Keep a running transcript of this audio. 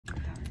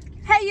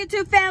Hey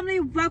YouTube family,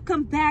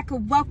 welcome back.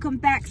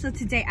 So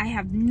today I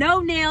have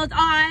no nails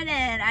on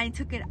and I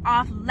took it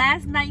off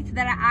last night so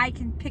that I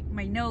can pick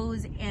my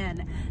nose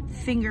and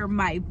finger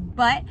my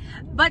butt.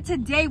 But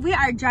today we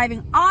are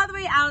driving all the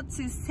way out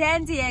to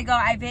San Diego.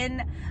 I've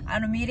been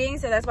on a meeting,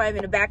 so that's why I'm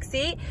in the back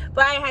seat.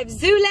 But I have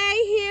Zule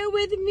here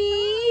with me.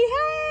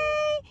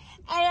 Hey!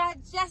 And I have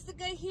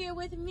Jessica here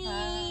with me.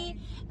 Hi.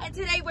 And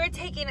today we're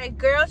taking a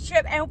girls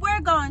trip and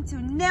we're going to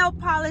Nail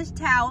Polish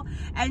Thao.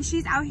 And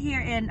she's out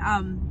here in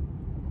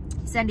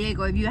San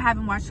Diego. If you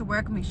haven't watched her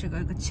work, make sure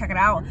to go check it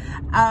out.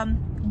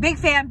 Big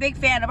fan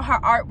of her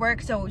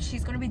artwork. So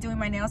she's gonna be doing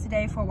my nails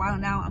today for a while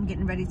now. I'm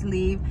getting ready to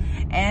leave.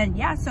 And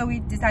yeah, so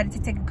we decided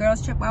to take a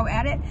girls trip while we're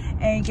at it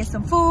and get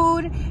some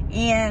food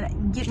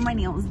and get my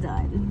nails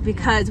done.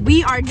 Because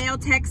we are nail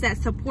techs that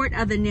support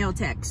other nail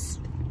techs.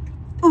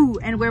 Ooh,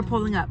 and we're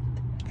pulling up.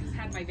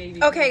 My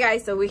baby. Okay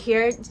guys, so we're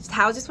here.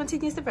 Thao just went to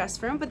use the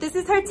restroom, but this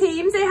is her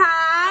team. Say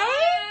hi.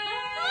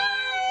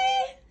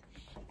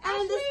 Hi.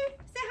 And this,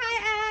 say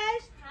hi,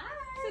 Ash.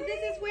 Hi. So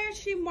this is where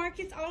she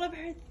markets all of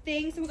her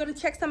things. So we're gonna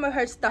check some of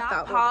her stuff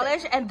out.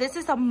 Polish, and this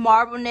is a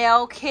marble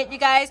nail kit, you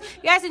guys.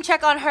 You guys can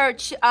check on her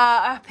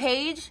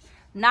page,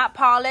 Not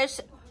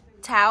Polish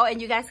Thao,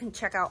 and you guys can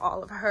check out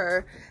all of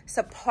her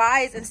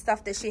supplies and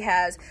stuff that she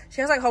has. She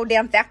has like a whole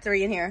damn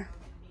factory in here.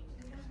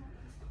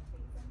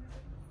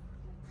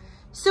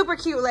 Super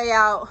cute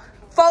layout,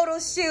 photo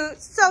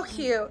shoot, so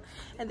cute.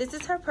 And this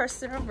is her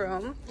personal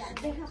room.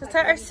 This is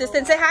her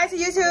assistant. Say hi to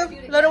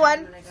YouTube, little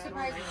one.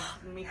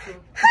 Me too.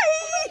 Hi.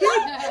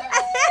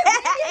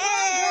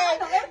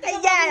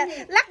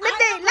 Yeah, luck me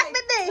day, luck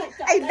me day.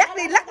 Hey, luck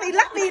me.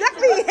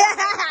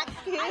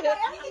 I know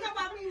everything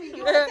about me.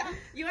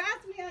 You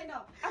ask me, I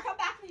know. I'll come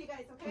back to you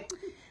guys, okay?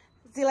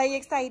 Zule, you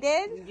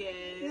excited?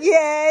 Yes.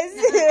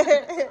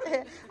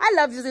 Yes. I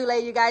love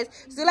Zule, you guys.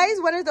 Zule is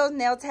one of those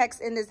nail techs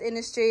in this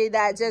industry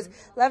that just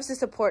loves to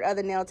support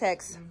other nail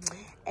techs.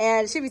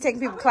 And she be taking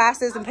people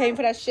classes and paying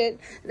for that shit.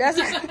 That's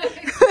this is Thao,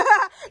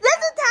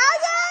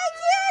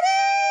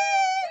 cutie!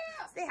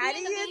 Say hi to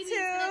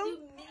YouTube.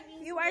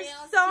 You are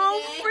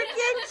so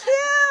freaking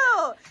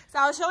cute. So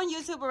I was showing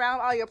YouTube around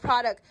all your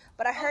product,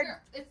 but I heard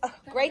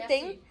great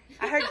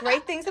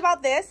things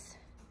about this.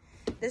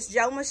 This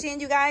gel machine,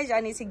 you guys,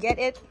 y'all need to get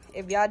it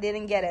if y'all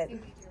didn't get it.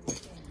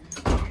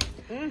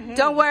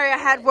 Don't worry, I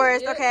had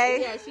worse,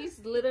 okay? Yeah, she's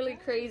literally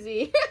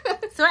crazy.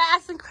 So we're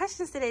asking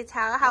questions today,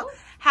 Thao.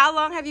 How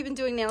long have you been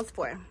doing nails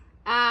for?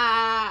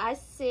 I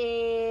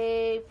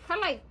say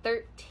probably like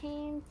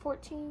 13,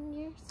 14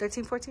 years.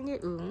 13, 14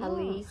 years? Ooh. At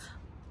least.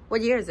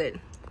 What year is it?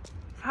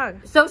 Fuck.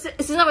 So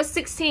since I was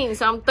 16,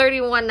 so I'm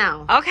 31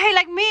 now. Okay,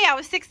 like me, I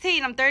was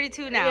 16. I'm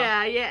 32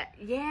 now.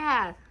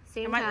 Yeah.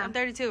 Same time. I'm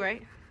 32,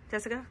 right?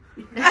 Jessica?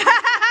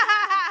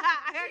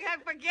 I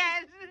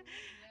forget.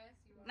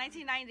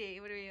 1990.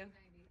 What are you?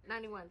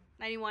 91.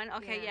 91.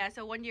 Okay, yeah.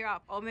 So 1 year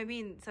off. Oh,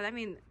 maybe. So that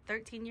means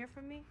 13 years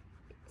for me.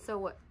 So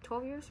what?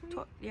 12 years for me?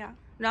 Yeah.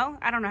 No,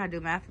 I don't know how to do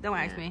math. Don't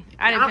ask me.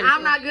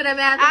 I'm not good at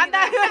math. I'm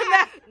not good at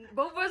math.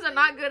 Both of us are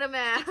not good at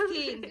math.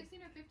 16.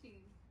 16 or 15?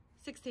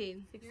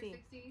 16. 16.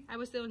 16? I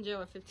was still in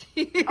jail at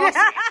 15.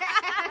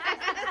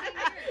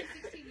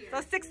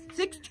 Oh, 16 years.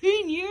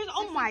 16 years?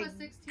 Oh my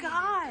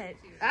God.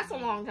 That's a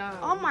long time.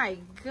 Oh my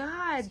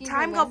God.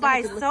 Time go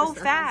by so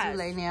fast.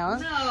 Zule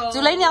nails. No.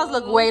 Zule nails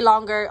look way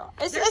longer.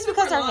 It's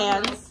because her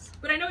hands.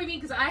 But I know what you mean,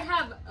 because I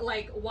have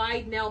like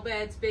wide nail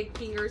beds, big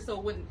fingers, so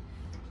when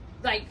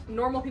like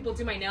normal people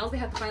do my nails, they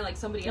have to find like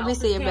somebody else. Let me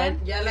see your bed.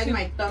 Yeah, like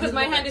my thumb. Because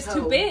my hand is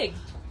too big.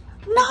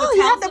 No,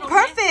 you have the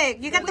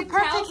perfect. You got the With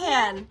perfect Thao's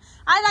hand.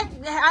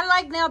 I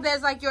like nail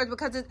beds like yours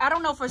because I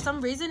don't know, for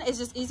some reason it's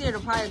just easier to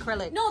apply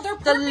acrylic. No, they're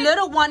the perfect.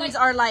 little ones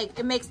are like,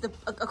 it makes the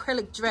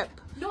acrylic drip.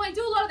 No, I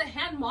do a lot of the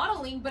hand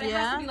modeling, but it has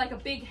Yeah? to be like a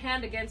big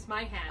hand against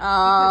my hand.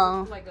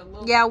 Oh. Because it's like a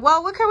little... Yeah,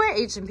 well, we we're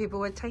Asian people.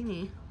 We're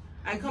tiny.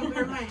 I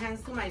compare my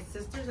hands to my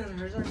sisters, and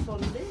hers are so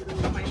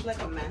little. Mine's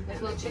like a man.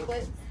 Like little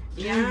chiclets.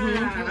 Yeah,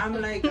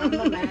 I'm like, I'm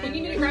a man. Do you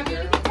need me to grab you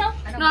anything,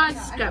 Thao? No, I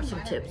just grabbed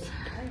some tips.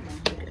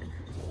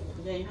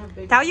 Yeah, you have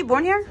big. Thao, you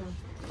born here?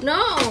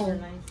 No.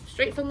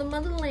 Straight from the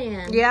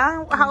motherland.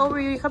 Yeah. How old were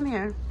you come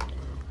here?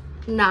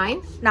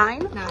 9.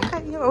 9?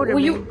 Okay, you're older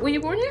than me. Were you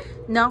born here?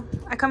 No,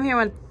 I come here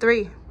when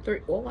 3.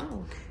 3. Oh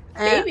wow.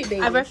 Baby.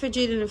 I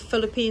refugeed in the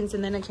Philippines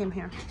and then I came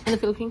here. In the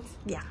Philippines?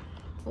 Yeah.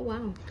 Oh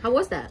wow. How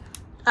was that?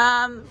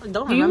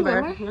 Don't Do you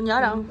remember.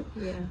 remember?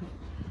 Yeah.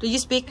 Do you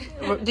speak?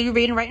 Do you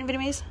read and write in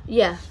Vietnamese?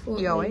 Yeah.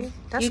 You always?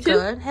 That's You too?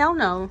 good. Hell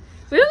no.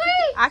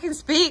 Really? I can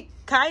speak,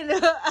 kind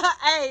of.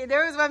 Hey,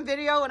 there was one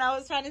video when I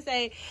was trying to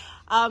say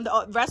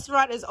the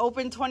restaurant is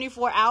open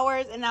 24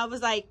 hours, and I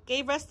was like,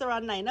 cái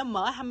restaurant này nó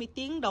mở 20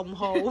 tiếng đồng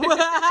hồ.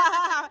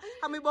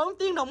 24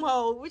 tiếng đồng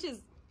hồ, which is,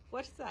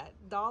 what's that,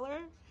 dollar?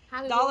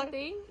 Dollar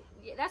thing?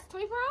 Yeah, that's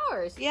 24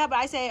 hours. Yeah, but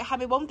I say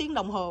 24 tiếng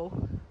đồng hồ.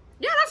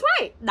 Yeah, that's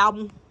right.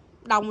 Đồng.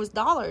 Đồng was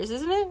dollars,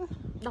 isn't it?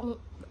 Don't.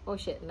 Oh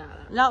shit, nah.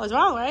 No, it's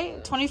wrong,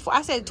 right? 24.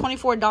 I said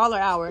 $24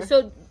 hour.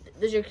 So,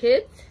 does your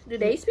kids, do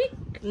they speak?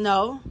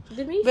 No.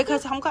 Did we?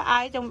 Because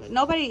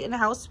nobody in the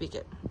house speak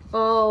it.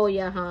 Oh,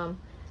 yeah,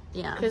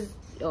 Yeah. Because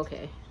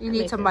okay. You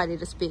need somebody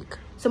to speak.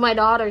 So my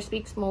daughter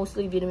speaks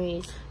mostly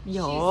Vietnamese.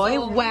 Yo,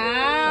 so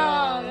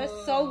wow,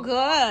 that's so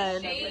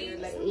good.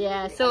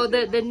 Yeah, so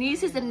the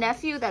nieces and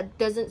nephew that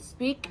doesn't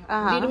speak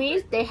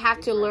Vietnamese, they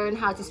have to learn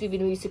how to speak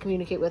Vietnamese to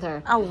communicate with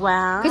her. Oh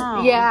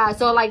wow. Yeah,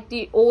 so like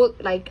the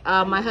old, like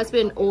my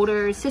husband's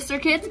older sister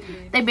kids,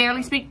 they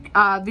barely speak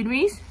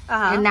Vietnamese,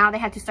 and now they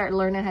have to start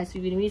learning how to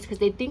speak Vietnamese because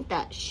they think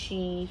that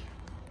she.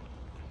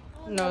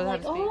 No,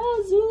 Like,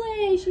 oh,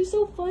 Zule, she's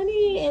so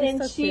funny, and then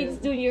so she's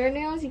cute. doing your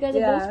nails. You guys are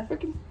both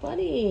freaking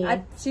funny.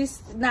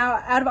 She's now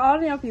out of all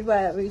the young people,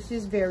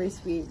 she's very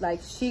sweet.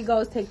 Like she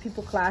goes take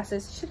people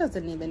classes. She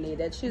doesn't even need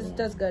it. She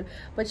does good,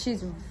 but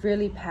she's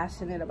really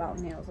passionate about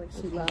nails. Like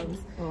she loves,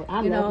 I you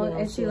love know, nails,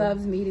 and she too.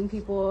 loves meeting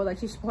people. Like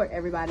she support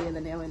everybody in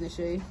the nail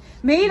industry.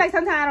 Me, like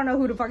sometimes I don't know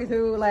who the fuck is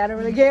who. Like I don't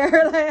really care.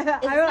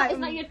 Like It's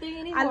not your thing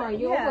anymore.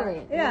 You're over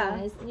it.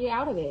 Yeah. You're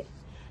out of it.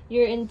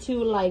 You're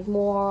into like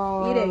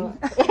more Eating.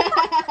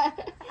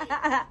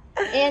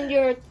 and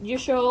your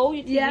show,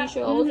 your TV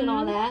shows and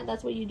all that.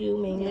 That's what you do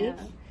mainly,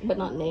 but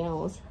not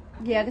nails.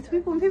 Yeah, because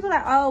when people are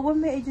like, oh, what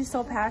made you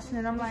so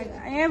passionate? I'm like,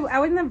 I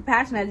was never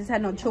passionate. I just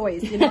had no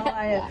choice, you know.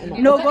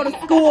 You know, go to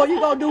school, you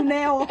go do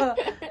nail.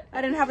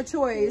 I didn't have a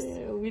choice.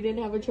 We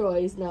didn't have a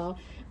choice, no.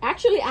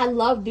 Actually, I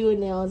love doing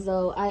nails,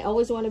 though. I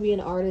always want to be an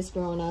artist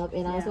growing up,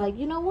 and I was like,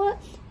 you know what?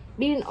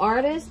 Being an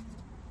artist,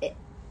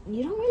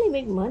 you don't really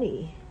make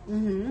money.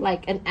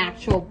 Like an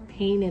actual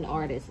painting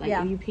artist. Like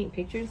if you paint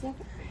pictures and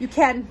stuff. You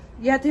can.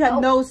 You have to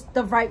have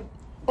the right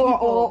people.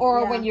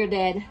 Or when you're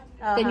dead,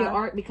 then your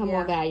art become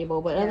more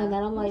valuable. But other than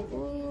that, I'm like,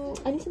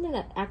 I need something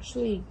that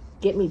actually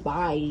get me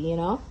by, you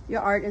know? Your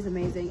art is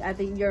amazing. I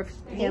think your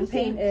hand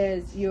paint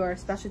is your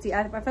specialty.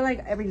 I feel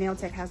like every nail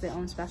tech has their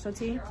own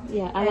specialty.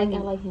 Yeah, I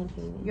like hand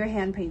painting. Your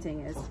hand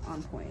painting is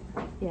on point.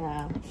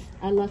 Yeah,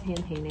 I love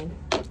hand painting.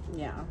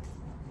 Yeah.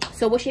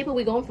 So what shape are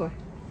we going for?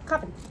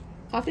 Coffee.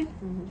 Coffee?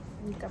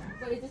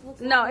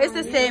 No, it's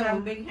the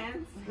same. Big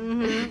hands.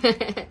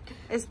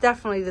 It's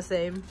definitely the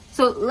same.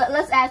 So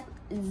let's ask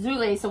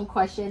Zule some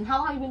question.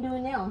 How have you been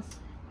doing nails?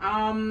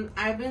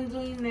 I've been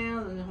doing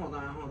nails. And hold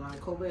on.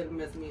 COVID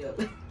messed me up.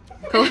 You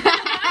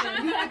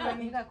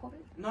got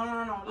COVID?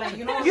 No. Like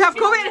you know. You have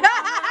COVID?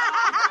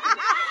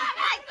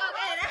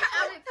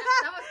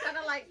 That was kind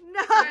of like,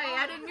 no. Sorry,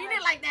 I didn't mean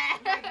it like that.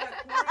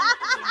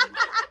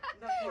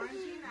 The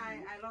quarantine,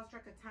 I lost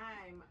track of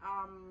time.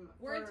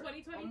 We're in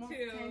 2022. Almost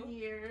 10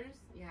 years.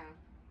 Yeah.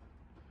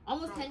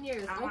 Almost 10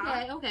 years.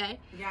 Okay.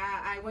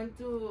 Yeah,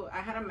 I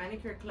had a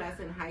manicure class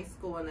in high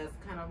school, and that's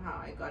kind of how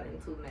I got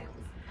into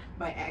nails.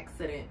 By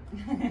accident.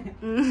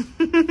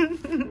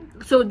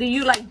 So do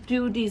you like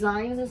do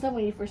designs and stuff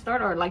when you first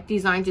start, or like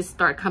design just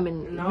start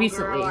coming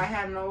recently? Girl, I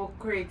had no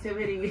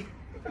creativity.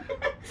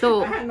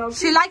 So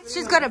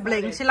she's good at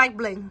bling. She like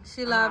bling.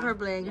 She love her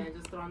bling. Yeah,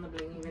 just throw on the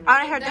bling.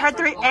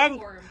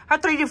 Her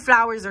 3D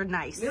flowers are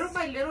nice. Little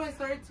by little, I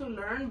started to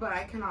learn, but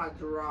I cannot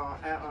draw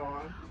at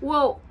all.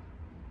 Well,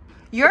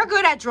 you're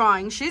good at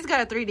drawing. She's good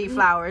at 3D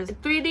flowers.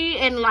 3D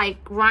and like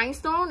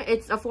rhinestone,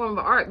 it's a form of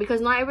art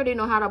because not everybody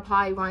know how to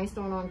apply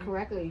rhinestone on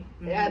correctly.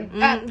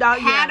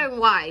 Pattern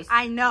wise.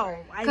 I know.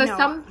 Because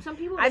some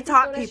people I've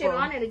taught that people shit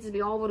on and it just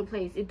be all over the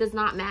place. It does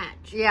not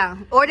match. Yeah,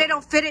 or they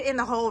don't fit it in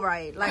the hole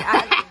right. Like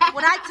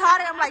when I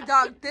taught it, I'm like,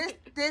 dog,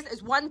 this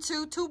is 1,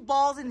 2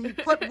 balls, and you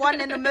put one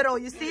in the middle.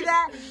 You see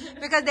that?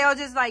 Because they'll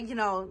just like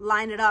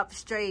line it up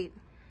straight.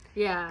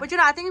 Yeah. But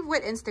I think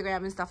with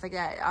Instagram and stuff like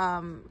that,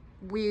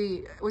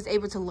 we was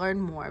able to learn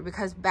more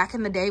because back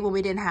in the day when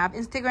we didn't have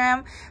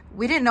Instagram,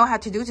 we didn't know how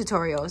to do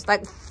tutorials.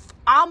 Like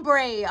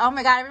ombre, oh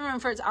my god, I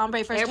remember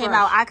ombre first came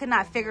out. I could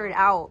not figure it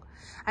out.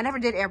 I never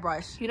did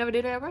airbrush. You never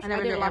did airbrush? I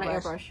never did a lot of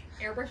airbrush.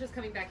 Airbrush is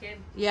coming back in.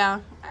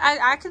 Yeah,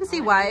 I can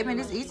see why. I mean,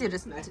 it's easier to,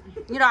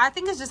 I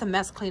think it's just a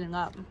mess cleaning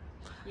up.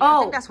 I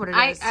think that's what it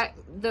is.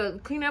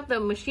 The cleaning up the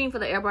machine for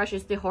the airbrush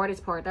is the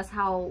hardest part. That's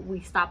how we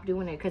stopped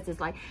doing it because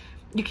it's like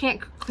you can't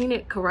clean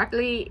it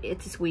correctly.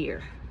 It's just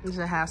weird. It's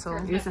a hassle.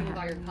 With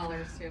all your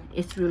colors too.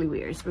 It's really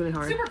weird. It's really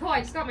hard. Super cool. I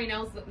just got my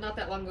nails not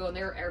that long ago, and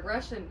they were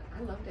airbrushed, and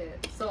I loved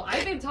it. So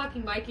I've been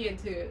talking Mikey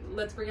into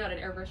let's bring out an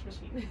airbrush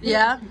machine.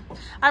 Yeah,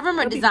 I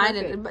remember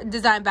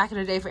design back in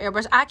the day for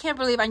airbrush. I can't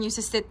believe I used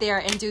to sit there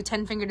and do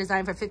 10-finger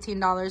design for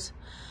 $15.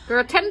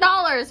 Girl, $10,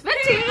 $15.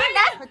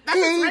 That's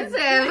expensive.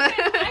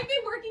 I've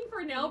been working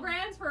for nail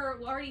brands for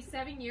already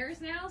 7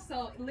 years now.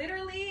 So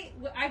literally,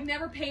 I've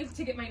never paid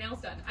to get my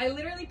nails done. I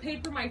literally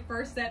paid for my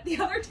first set. The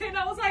other 10,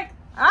 I was like,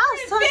 $50.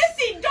 So expensive.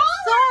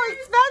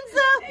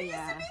 It used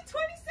to be 27.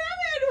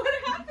 What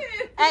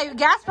happened? Hey,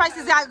 gas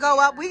prices gotta go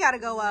up. We gotta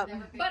go up.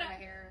 But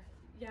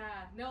yeah,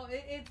 no,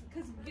 it's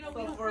because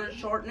So for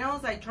short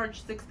nails, I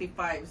charge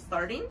 $65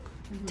 starting.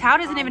 Tao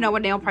doesn't even know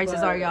what nail prices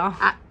are, y'all.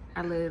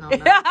 I literally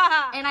don't know.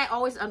 And I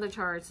always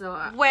undercharge. So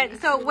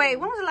wait,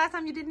 when was the last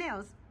time you did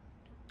nails?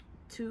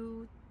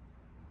 2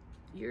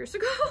 years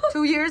ago.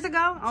 2 years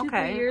ago? 2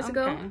 years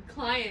ago.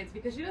 clients,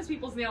 because she does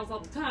people's nails all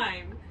the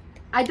time.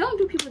 I don't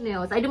do people's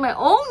nails. I do my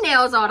own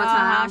nails all the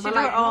time. She do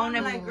her own.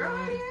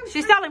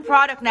 She's selling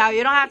product now.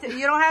 You don't have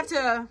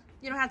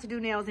to do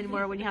nails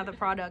anymore when you have the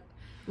product.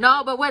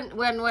 No, but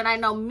when I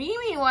know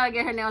Mimi want to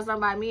get her nails done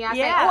by me, I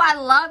say, oh, I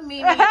love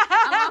Mimi. I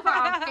love her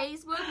on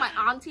Facebook. My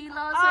auntie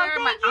loves her.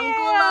 My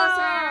uncle loves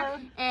her.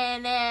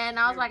 And then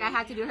I was like, I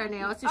had to do her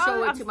nails to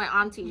show it to my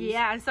aunties.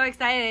 Yeah, I'm so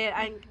excited.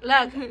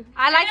 Look,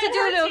 I like to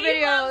do little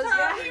videos.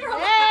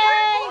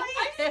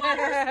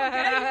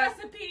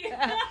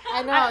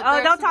 I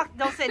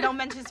know. Don't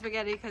mention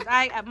spaghetti because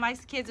my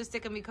kids are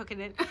sick of me cooking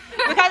it.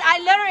 Because I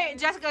literally,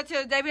 Jessica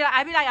too,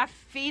 I'd be like,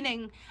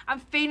 I'm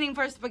fiending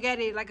for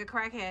spaghetti like a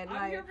crackhead.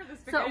 Like,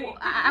 so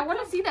I want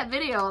to see that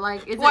video.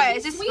 Like, it's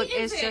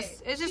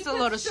just a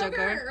little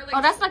sugar.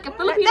 Like, that's like a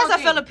Filipino.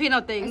 That's a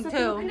Filipino thing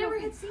too.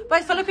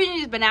 But Filipino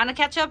use banana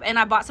ketchup, and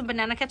I bought some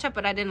banana ketchup,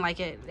 but I didn't like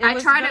it. I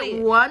tried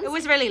it once. It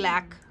was really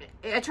lack.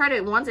 I tried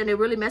it once, and it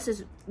really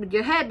messes with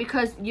your head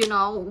because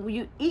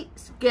you eat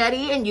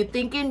spaghetti and you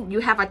thinking you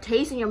have a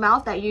taste in your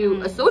mouth that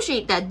you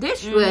associate that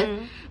dish with,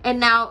 and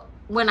now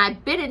when I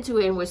bit into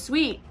it and was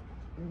sweet.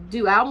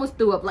 Dude, I almost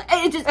threw up. Like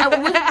it just, I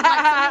wasn't like something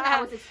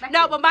I was expecting.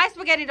 No, but my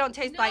spaghetti don't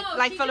taste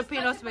like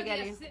Filipino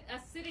spaghetti.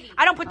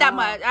 I don't put that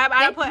much.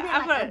 I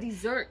put a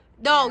dessert.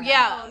 No,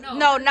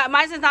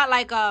 mine's is not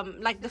like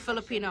the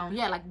Filipino.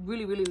 Yeah, like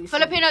really, really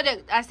Filipino.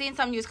 I've seen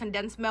some use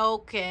condensed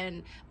milk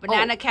and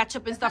banana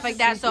ketchup and stuff like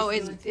that. So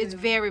it's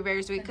very,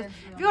 very sweet. Cause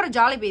if you go to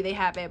Jollibee, they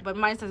have it, but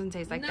mine doesn't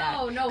taste like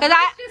that. No. Because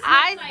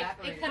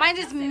mine's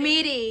is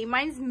meaty.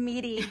 Mine's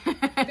meaty.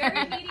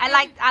 Very meaty. I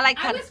like.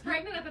 I was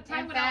pregnant at the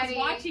time when I was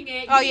watching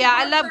it. Oh yeah,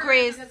 I love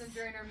grease.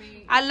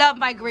 I love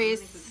my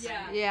grease.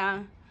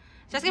 Yeah.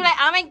 Just gonna be like,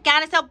 oh my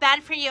god, it's so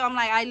bad for you. I'm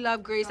like, I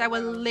love grease. I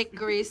will lick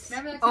grease.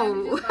 Remember the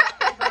time we just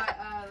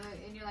got,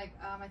 and you're like,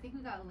 I think we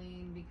got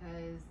lean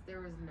because there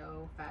was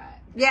no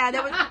fat. Yeah,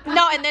 there was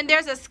no, and then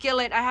there's a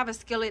skillet. I have a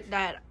skillet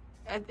that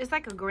it's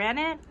like a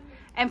granite,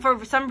 and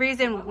for some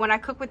reason, when I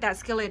cook with that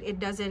skillet, it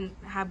doesn't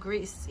have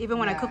grease. Even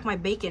when I cook my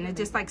bacon, it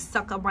just like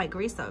suck up my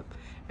grease up.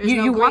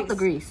 You want the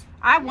grease?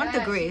 I want the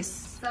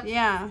grease.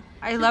 Yeah,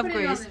 I love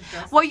grease.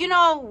 Well, you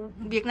know,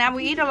 Vietnam,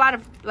 we eat a lot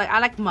of, like, I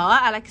like ma,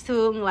 I like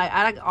sung, like,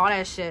 I like all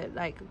that shit.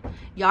 Like,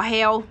 y'all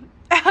hell.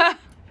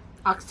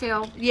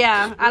 Oxtail.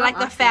 Yeah, I like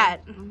the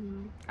fat.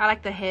 I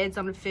like the heads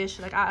on the fish.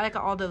 Like, I like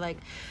all the, like,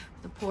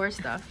 the poor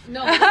stuff.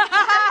 No. I like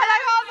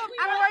all the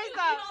poor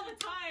stuff. All the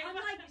time. I'm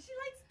like, she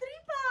likes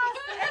tripas.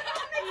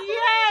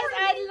 Yes,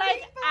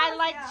 I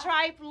like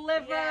tripe,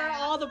 liver,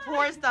 all the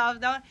poor stuff.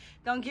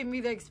 Don't give me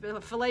the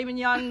filet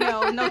mignon.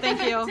 No,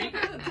 thank you.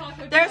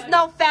 There's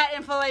no fat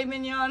in filet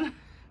mignon.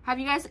 Have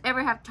you guys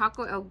ever had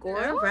taco El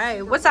Gordo?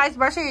 Right. What size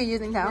brush are you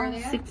using now?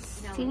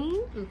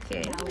 16.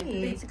 Okay.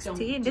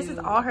 16. This is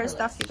all her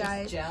stuff, you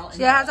guys. She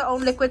has her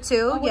own liquid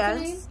too.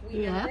 Yes.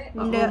 Yeah.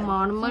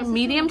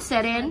 Medium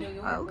setting.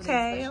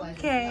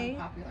 Okay.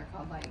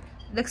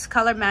 This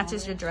color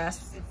matches your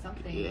dress.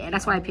 Yeah,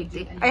 that's why I picked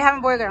it. Are you having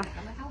a boy or girl?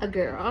 A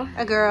girl.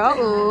 A girl.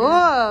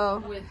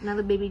 Ooh.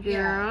 Another baby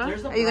girl.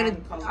 Are you gonna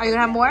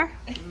have more?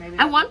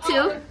 I want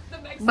to,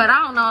 but I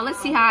don't know. Let's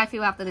see how I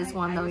feel after this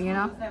one, though. You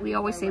know, we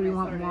always say we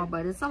want more,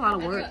 but it's a lot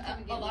of work.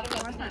 A lot of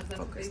us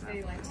they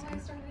say like, oh, I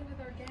started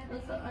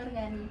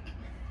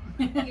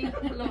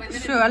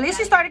with Sure. At least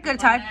you started good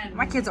time.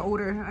 My kids are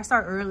older. I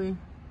start early.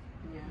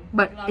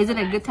 But isn't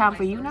it a good time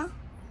for you now?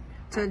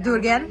 To do it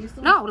again?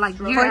 No, like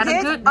you're at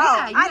a good.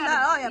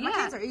 My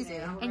kids are easy.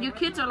 And your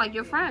kids are like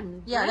your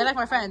friends. Yeah, they're like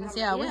my friends.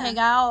 Yeah, we hang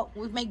out,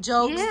 we make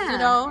jokes, you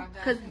know.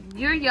 Because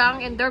you're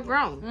young and they're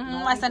grown.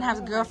 My son has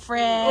a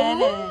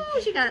girlfriend.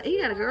 Oh, he got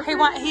a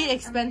girlfriend. He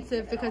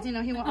expensive because he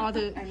want all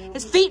the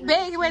his feet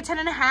big. He wears 10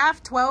 and a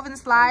half, 12 in the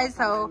slides.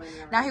 So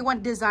now he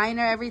want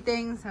designer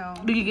everything. So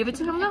do you give it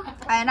to him though?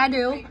 And I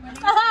do.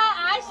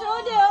 I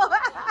sure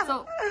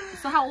do.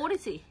 So how old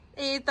is he?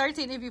 He's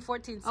 13, he'll be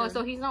 14 soon. Oh,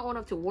 so he's not old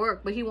enough to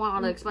work, but he want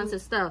all the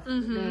expensive stuff.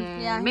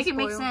 Yeah, make it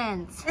make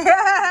sense. Hey,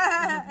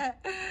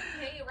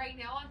 right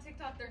now on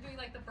TikTok, they're doing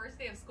like the first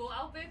day of school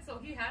outfits, so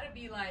he had to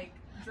be like...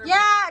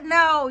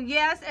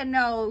 Yes and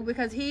no,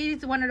 because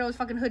he's one of those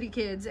fucking hoodie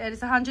kids, and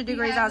it's 100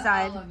 degrees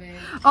outside.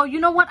 Oh, you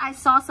know what? I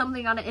saw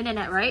something on the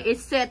internet, right? It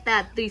said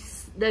that the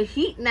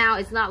heat now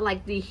is not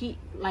like the heat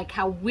like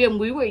how when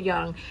we were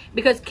young,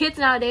 because kids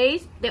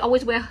nowadays they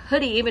always wear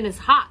hoodie even if it's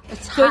hot.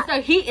 So it's the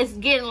heat is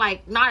getting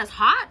like not as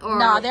hot, or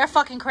no, they're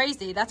fucking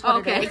crazy. That's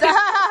what it is. An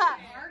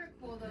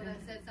article though that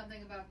said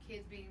something about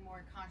kids being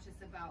more conscious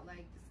about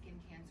like the skin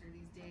cancer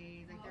these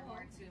days, like they're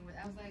more in tune with.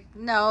 I was like,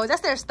 no,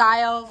 that's their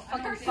style.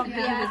 Fucking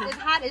yes.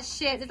 It's hot as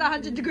shit. It's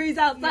 100 degrees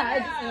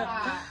outside.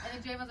 And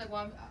then Jay was like,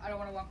 "Well, I don't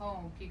want to walk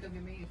home. Can you come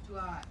get me? It's too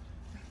hot."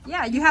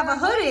 Yeah, you have a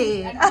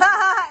hoodie in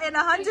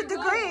 100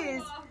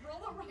 degrees.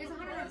 It's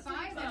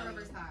 105 in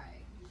Riverside.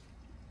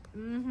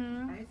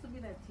 I used to be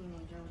that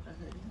teenager with the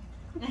hoodie.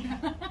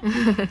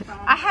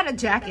 I had a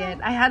jacket.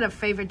 I had a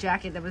favorite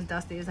jacket that was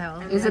dusty as hell.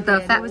 Is it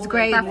the fat? It was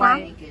gray and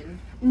white.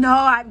 No,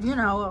 I don't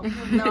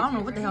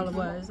know what the hell it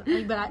was.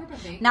 But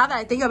now that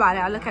I think about it,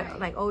 I look at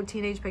like old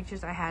teenage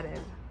pictures. I had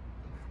it.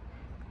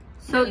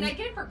 So I get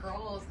it for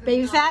girls.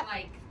 Baby fat.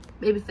 Like,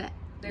 baby fat.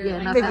 Yeah,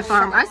 like not Fat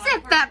Farm. I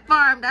said Fat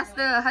Farm. That's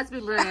the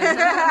husband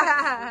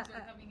brand.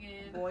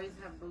 Boys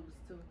have boobs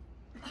too.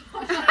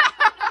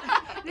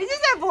 Did you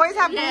say boys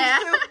have boobs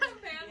too?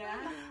 Yeah.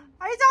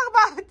 Are you talking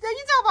about? Did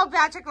you talk about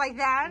Patrick like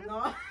that?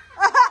 No.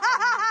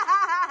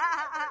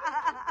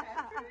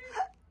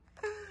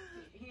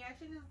 He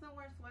actually doesn't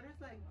wear sweaters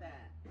like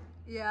that.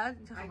 Yeah.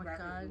 Oh I my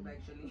grabbed his god. boob,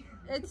 actually.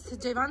 It's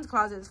Javon's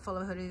closet is full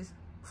of hoodies.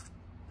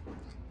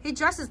 He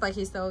dresses like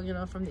he's still, you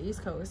know, from the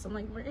East Coast. I'm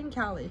like, we're in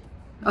Cali.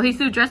 Oh, he's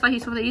still dressed like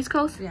he's from the East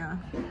Coast? Yeah.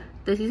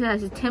 Does he have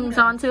his Tim's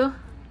on too?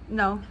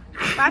 No.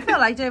 But I feel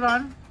like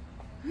Javon.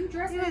 You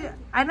dress Yeah,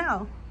 I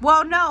know.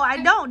 Well, no,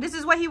 I don't. This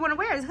is what he want to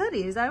wear is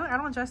hoodies. I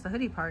don't dress the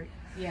hoodie part.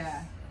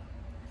 Yeah.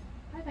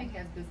 I think he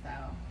has good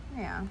style.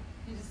 Yeah.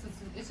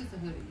 It's just the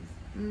hoodies.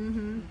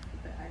 Mm-hmm.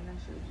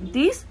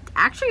 These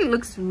actually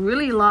looks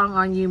really long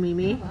on you,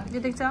 Mimi. You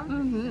think so?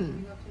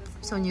 Mm-hmm.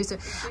 So used to.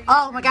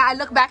 Oh my god! I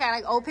look back at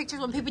like old pictures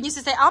when people used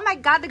to say, "Oh my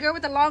god, the girl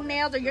with the long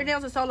nails or your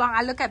nails are so long."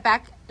 I look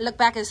back,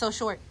 it's so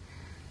short.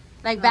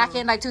 Like back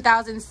in like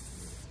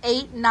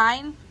 2008,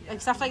 9,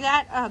 like stuff like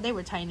that. Oh, they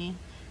were tiny.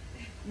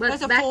 But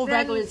That's a back full then,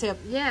 regular tip.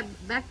 Yeah,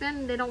 back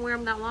then they don't wear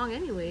them that long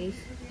anyways.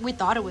 We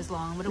thought it was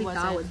long, but it We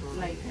wasn't. thought it was long.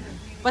 Like,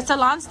 but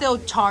salons still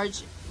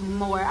charge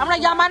more. I'm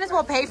like, y'all might as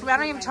well pay for me. I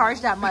don't even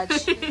charge that much.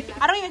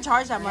 I don't even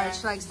charge that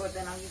much. Like, But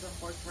then I'll use a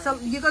fork for so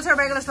you go to a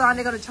regular salon,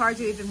 they're gonna charge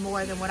you even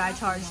more than what I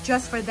charge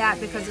just for that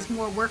because it's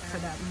more work for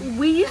them.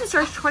 We used to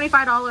charge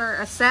 $25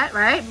 a set,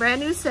 right? Brand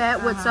new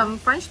set with some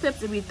French tips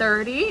to be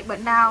 $30,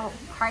 but now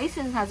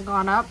pricing has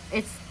gone up.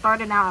 It's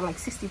starting out at like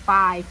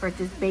 $65 for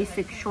just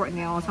basic short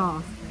nails, huh?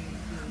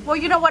 Well,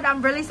 you know what?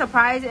 I'm really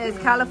surprised is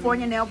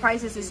California nail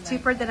prices is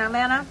cheaper than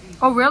Atlanta.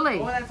 Oh, really?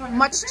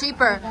 Much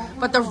cheaper,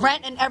 but the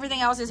rent and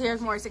everything else is here is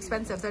more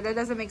expensive, so that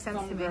doesn't make sense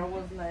to me. girl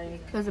was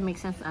like, Doesn't make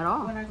sense at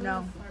all. when I go No.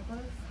 to Starbucks,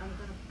 I'm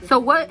gonna So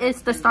what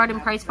is the starting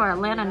price for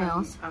Atlanta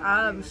nails?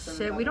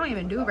 Shit, we don't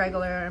even do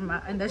regular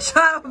in the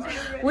shop.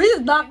 We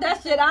just knock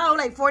that shit out,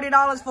 like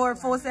 $40 for a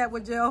full set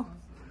with Jill.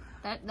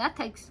 That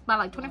takes about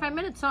like 25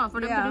 minutes, huh,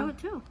 for them Yeah. to do it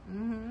too.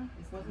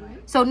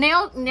 So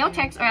nail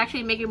techs are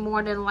actually making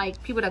more than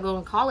like people that go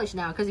to college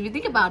now. Because if you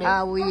think about it,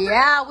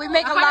 Yeah, we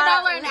make a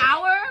lot. $100 an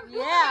hour.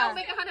 Yeah. They'll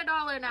make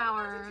 $100 an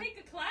hour.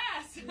 Take a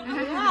class.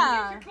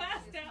 Yeah. Take your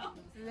class down.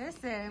 You're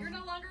Listen,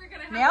 no longer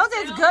gonna have nails a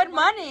is nail good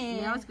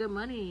money. Nails is good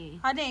money.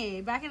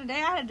 Honey, back in the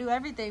day, I had to do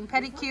everything.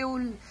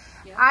 Pedicure,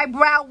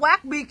 eyebrow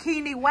whack,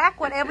 bikini whack,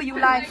 whatever you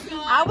like.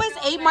 I was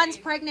 8 months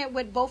pregnant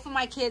with both of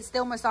my kids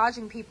still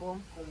massaging people.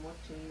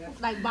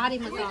 Like body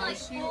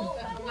massage.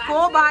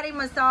 Full body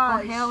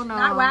massage. Oh, hell no.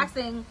 Not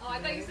waxing. Oh, I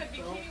thought you said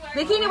bikini wax.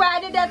 Bikini wax, I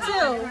did that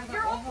too.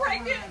 You're all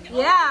pregnant.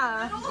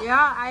 Yeah.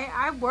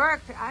 I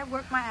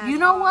worked my ass You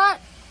know off.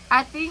 what?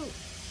 I think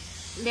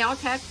nail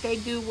tech, they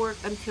do work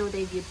until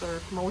they give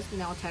birth. Most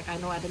nail tech I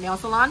know at the nail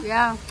salon.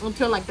 Yeah.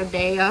 Until like the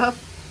day of.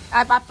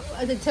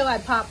 Until I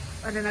pop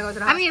and then I go to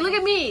the I mean, look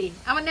at me.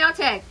 I'm a nail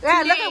tech.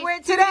 Yeah, 2 look at where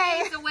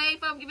today. days away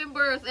from giving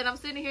birth, and I'm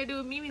sitting here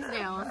doing Mimi's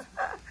nails.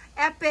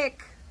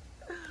 Epic.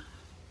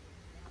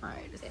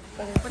 Alright.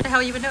 What the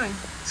hell you been doing?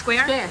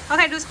 Square? Square.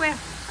 Okay, do square.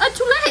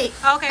 Too late.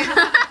 Okay.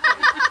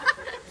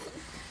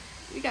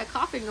 We got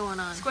coughing going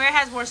on. Square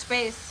has more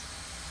space.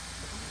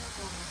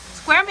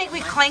 Square make me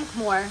clank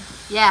more.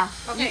 Yeah.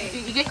 Okay.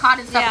 You get caught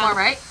in stuff Yeah. more,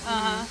 right?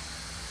 Uh-huh.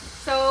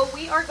 So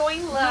we are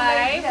going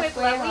live with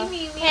lovely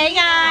Mimi. Hey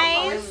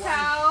guys.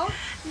 How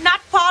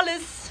Not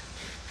polish.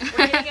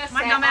 we're getting a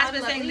My set dumb ass on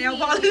been saying lovely nail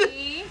polish.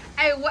 Mimi.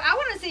 Hey, well, I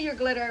want to see your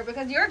glitter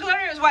because your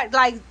glitter is what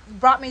like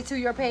brought me to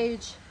your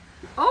page.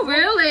 Oh,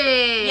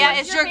 really? Yeah,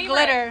 What's it's your your favorite?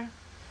 glitter.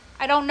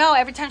 I don't know.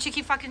 Every time she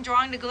keep fucking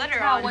drawing the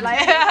glitter on. what's Like,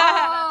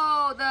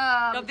 Oh,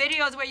 the the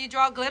videos where you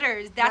draw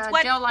glitters. That's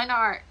what. gel liner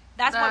art.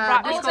 That's the what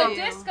brought me Oh, to the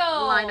you. disco.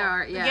 Liner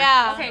art, yeah.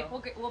 Yeah.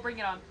 Okay, we'll bring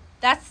it on.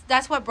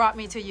 That's what brought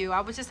me to you.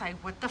 I was just like,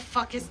 what the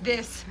fuck is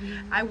this?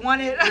 I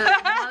want it.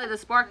 The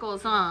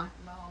sparkles, huh?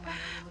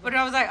 But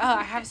I was like, oh,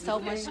 I have so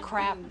much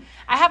crap.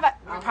 I have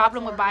a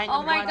problem with buying. Oh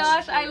them my once.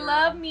 gosh, I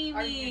love Mimi.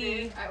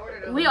 I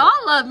ordered a We all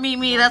love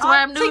Mimi. That's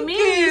why I'm doing Thank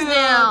Mimi's you.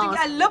 nails.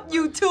 I love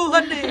you too,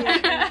 honey.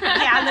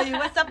 Yeah, I love you.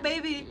 What's up,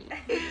 baby?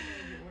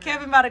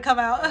 Kevin about to come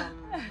out.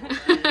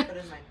 put in my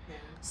pen.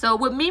 So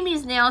with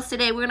Mimi's nails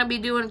today, we're gonna be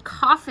doing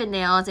coffin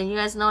nails, and you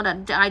guys know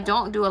that I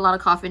don't do a lot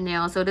of coffin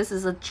nails, so this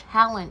is a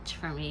challenge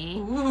for me.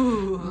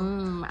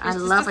 Ooh. I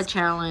love a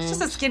challenge.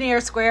 Just a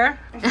skinnier square.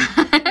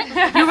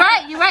 You're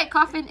right. You're right.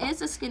 Coffin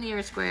is a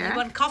skinnier square,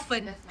 One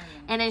coffin.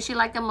 and then she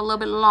liked them a little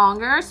bit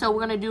longer, so we're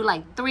gonna do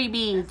like 3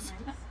 beads.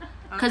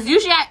 Cause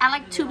usually I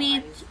like 2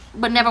 beads,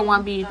 but never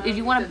 1 bead. If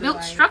you want to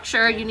build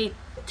structure, you need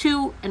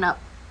 2 and up.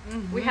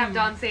 We have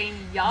Dawn saying,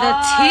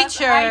 "Yes,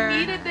 teacher. I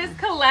needed this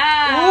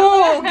collab."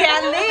 Ooh,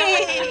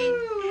 Gally.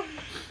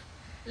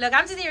 Look,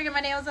 I'm just here to get my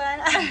nails done.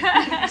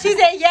 She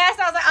said yes.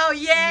 I was like, oh,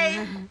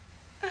 yay.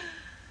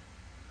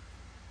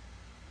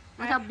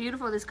 Look how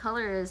beautiful this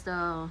color is,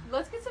 though.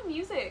 Let's get some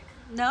music.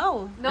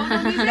 No. No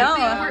music. No.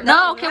 babe. We're-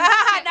 No, can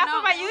we, Not no.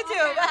 for my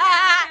YouTube.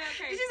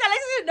 Okay. She said,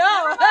 listen,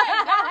 no.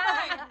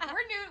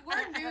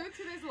 We're new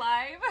to this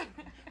live.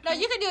 No,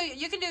 you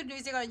can do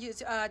music on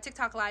YouTube.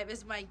 TikTok Live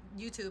is my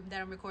YouTube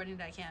that I'm recording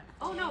that I can't.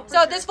 Oh no.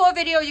 So this full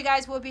video, you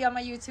guys will be on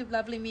my YouTube,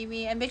 Lovely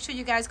Mimi, and make sure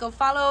you guys go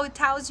follow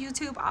Tao's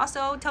YouTube.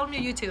 Also, tell them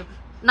your YouTube.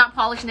 Not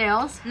polished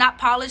nails. Not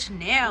polished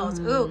nails.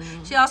 Ooh,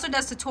 she also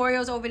does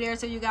tutorials over there.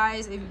 So you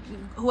guys, if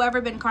whoever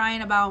been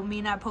crying about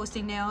me not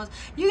posting nails,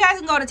 you guys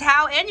can go to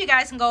Thao, and you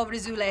guys can go over to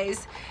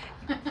Zulay's.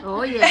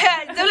 Oh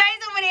yeah.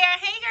 Zulay's over there.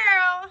 Hey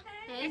girl.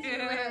 Hey,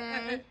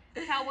 Zulay.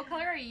 Cal, what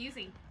color are you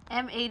using?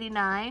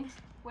 M89.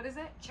 What is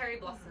it? Cherry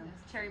blossom.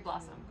 Cherry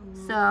blossom.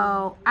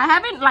 So I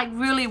haven't like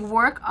really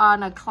worked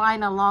on a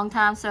client a long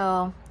time,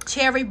 so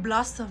Cherry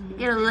blossom.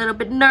 get a little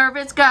bit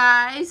nervous,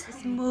 guys.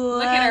 Smooth.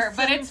 Look at her,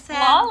 but it's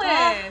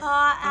flawless.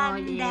 Oh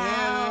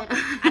yeah.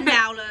 And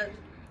now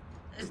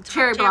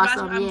Cherry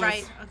blossom. I'm yes.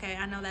 right. Okay,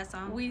 I know that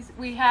song.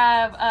 We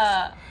have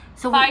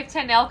So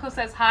 510 Elko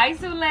says hi,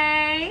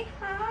 Zulay.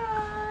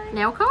 Hi.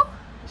 Nailco?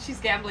 She's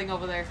gambling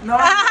over there. No.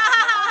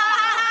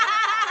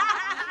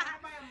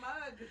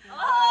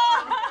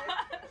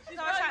 She's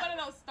probably one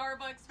of those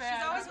Starbucks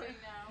fans.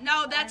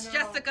 No, that's I know.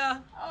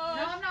 Jessica. No,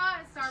 I'm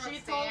not a Starbucks She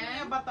told me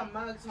fan. about the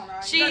mugs. Hold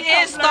on. She You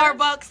is got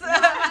Starbucks.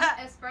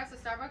 Espresso,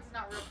 Starbucks is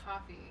not real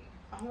coffee.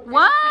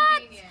 What?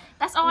 Convenient.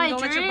 That's all I Don't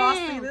drink. let your boss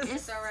see this. It's-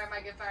 It's alright, I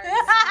might get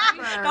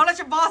fired. Don't let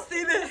your boss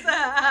see this.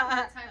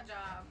 Part-time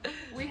job.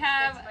 We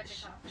have That's much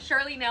of coffee.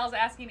 Shirley Nels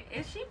asking,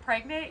 is she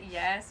pregnant?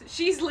 Yes.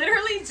 She's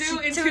literally due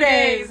in 2 2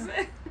 days.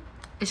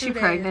 Is she 2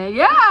 days. pregnant?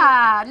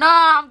 Yeah. No,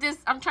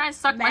 I'm trying to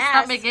suck my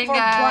stomach in, for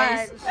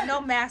guys. what?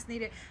 No mask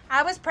needed.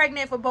 I was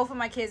pregnant for both of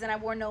my kids, and I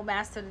wore no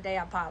mask till the day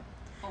I popped.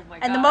 Oh my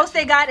god. And the most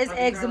they got is Oh,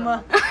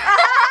 eczema. You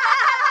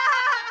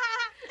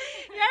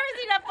ever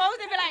see that post?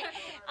 They be like,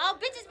 "Oh,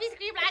 bitches be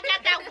screaming, I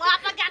got that wop,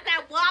 I got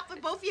that wop,"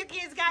 and both of your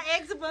kids got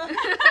eczema.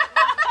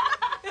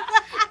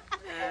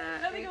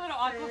 Nothing a little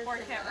awkward for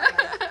camera.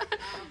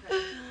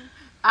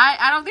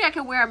 I don't think I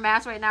can wear a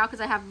mask right now because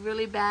I have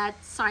really bad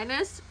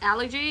sinus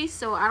allergies.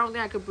 So I don't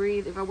think I could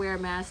breathe if I wear a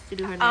mask to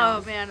do her Oh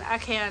nails. man, I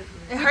can't.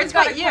 It We hurts just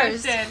got my a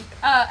ears. question.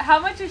 How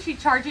much is she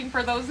charging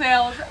for those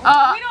nails?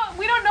 Uh,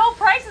 we don't know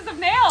prices of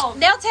nails.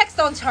 Nail techs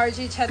don't charge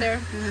each other.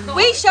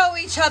 We show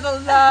each other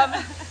love.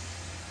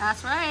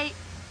 That's right.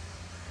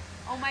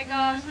 Oh my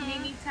gosh,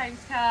 Mimi times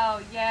cow.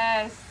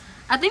 Yes.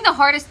 I think the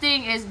hardest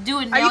thing is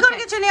doing Are nail you gonna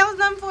tech. get your nails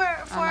done for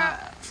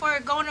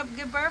not. going to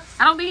give birth?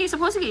 I don't think you're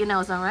supposed to get your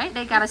nails done, right?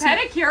 They gotta see.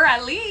 Pedicure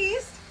at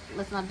least.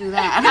 Let's not do I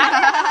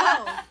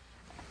that.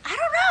 don't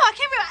know. I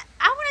can't remember.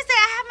 I want to say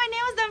I have my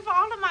nails done for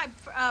all of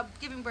my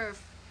giving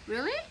birth.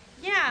 Really?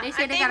 Yeah. They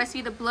say I they think- gotta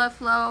see the blood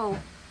flow.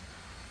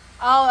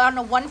 Oh, on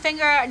the one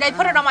finger, they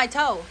put it on my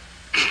toe.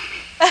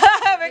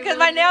 Because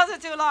my nails are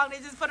too long, they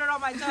just put it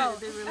on my toe.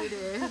 They really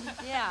did.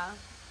 Yeah.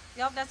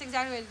 Yep, that's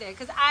exactly what it did.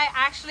 Because I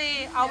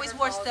actually always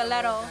wore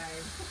stiletto.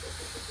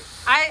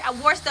 I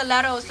wore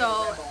stiletto,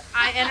 so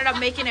I ended up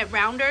making it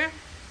rounder.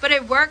 But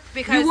it worked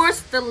because... You wore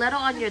stiletto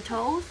on your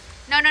toes?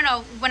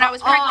 No. When I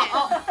was pregnant.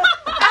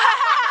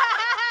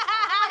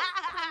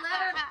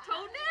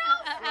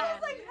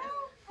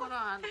 Hold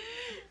on.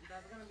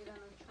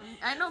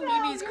 I know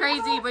Mimi's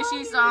crazy, but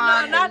she's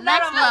on the not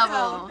next on my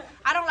level. toe.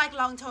 I don't like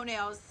long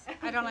toenails.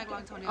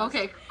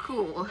 Okay,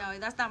 cool. No,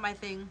 that's not my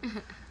thing.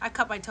 I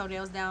cut my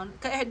toenails down.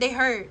 They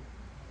hurt.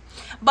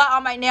 But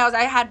on my nails,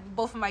 I had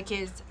both of my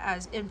kids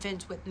as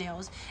infants with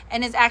nails.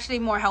 And it's actually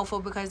more helpful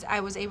because I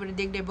was able to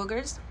dig their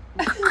boogers.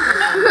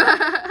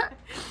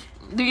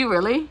 Do you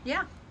really?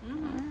 Yeah.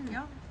 Mm-hmm.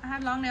 Yeah. I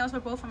had long nails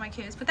with both of my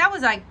kids. But that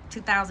was like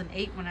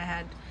 2008 when I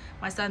had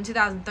my son,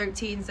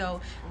 2013.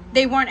 So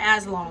they weren't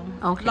as long.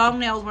 Okay. Long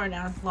nails weren't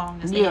as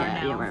long as they are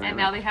now. Yeah, right. And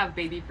now they have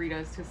baby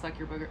Fritas to suck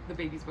the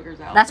baby's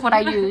boogers out. That's what I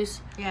use.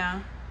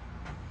 Yeah.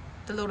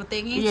 The little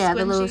thingy. Yeah,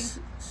 the little squinchy.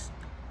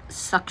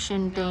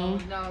 suction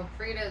thing. No,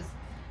 Frida's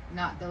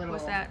not the little.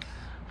 What's that?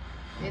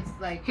 It's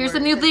like. Here's the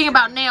where new it thing says-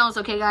 about nails,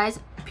 okay, guys?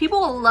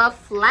 People will love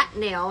flat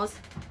nails,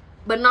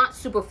 but not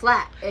super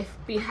flat. It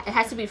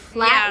has to be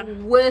flat Yeah.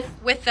 with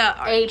With the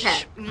arch.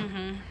 apex.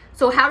 Mm-hmm.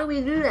 So how do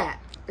we do that?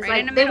 It's Right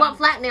in like the they want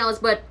middle. flat nails,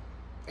 but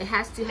it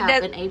has to have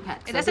does- an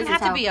apex. It So doesn't this is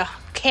have to how- be a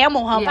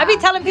camel hump. Yeah. I be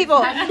telling people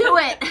I do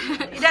it.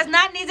 it does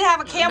not need to have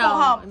a camel No,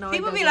 hump. no, it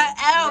People be doesn't. like,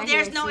 oh, Right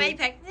there's here, no see?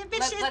 apex. The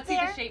bitch is Let's see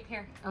there. the shape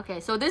here. Okay,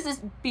 so this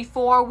is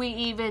before we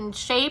even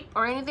shape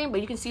or anything,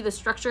 but you can see the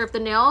structure of the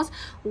nails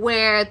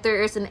where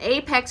there is an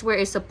apex where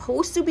it's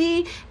supposed to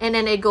be, and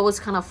then it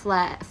goes kind of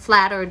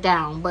flatter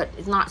down, but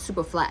it's not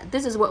super flat.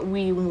 This is what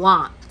we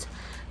want.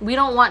 We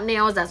don't want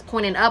nails that's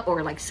pointing up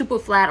or like super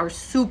flat or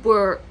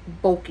super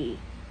bulky.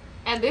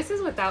 And this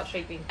is without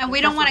shaping. And we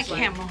don't want a That's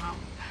what's camel hump.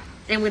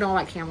 And we don't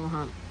like camel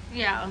hump.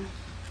 Yeah.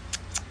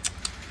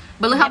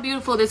 But look how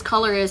beautiful this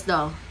color is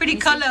though. Pretty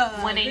color.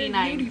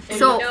 189.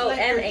 So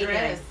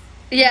M89.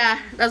 yeah,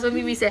 that's what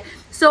Mimi said.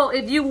 So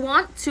if you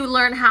want to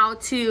learn how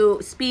to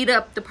speed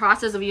up the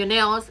process of your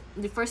nails,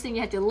 the first thing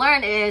you have to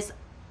learn is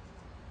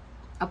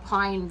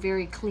applying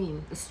very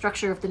clean, the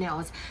structure of the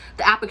nails.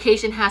 The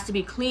application has to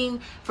be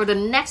clean for the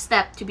next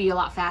step to be a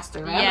lot faster,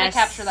 right? I'm Yes.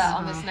 gonna capture that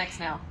on this next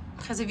nail.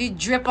 Because if you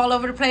drip all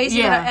over the place,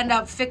 you're Yeah. going to end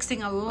up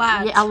fixing a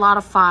lot. Yeah, a lot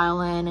of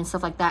filing and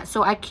stuff like that.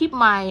 So I keep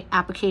my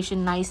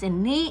application nice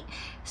and neat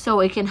so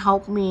it can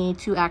help me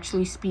to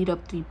actually speed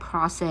up the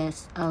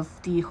process of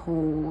the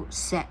whole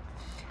set.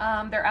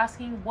 They're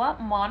asking what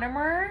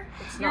monomer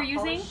you're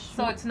using. polished.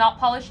 So it's not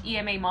polished,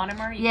 EMA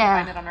monomer. You Yeah.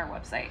 can find it on our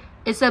website.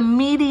 It's a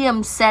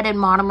medium set-in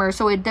monomer,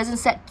 so it doesn't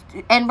set.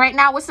 And right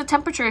now, what's the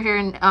temperature here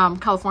in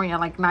California?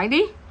 Like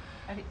 90?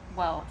 I think,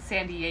 well,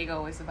 San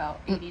Diego is about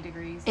 80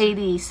 degrees.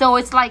 80. So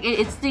it's like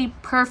it's the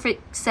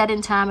perfect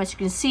set-in time. As you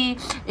can see,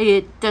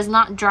 it does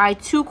not dry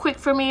too quick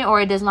for me,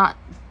 or it does not,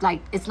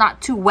 like, it's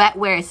not too wet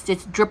where it's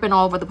just dripping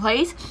all over the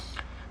place.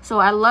 So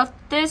I love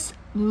this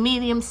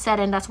medium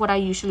set-in. That's what I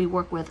usually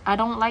work with. I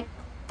don't like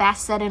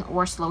fast set-in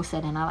or slow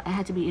set-in. I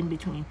had to be in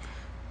between.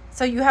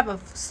 So you have a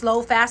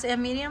slow, fast,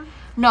 and medium?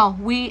 No,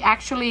 we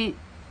actually,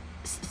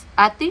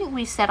 I think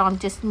we set on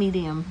just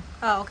medium.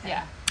 Oh, okay.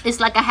 Yeah. It's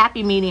like a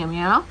happy medium,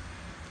 you know?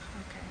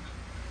 Okay.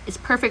 It's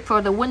perfect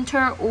for the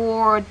winter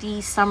or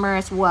the summer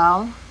as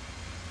well.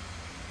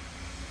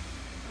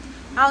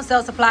 I don't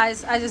sell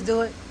supplies. I just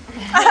do it.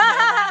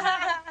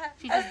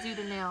 She just do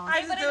the nails.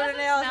 I just But it do the doesn't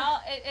nails.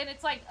 smell, and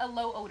it's like a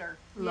low odor.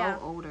 Low Yeah.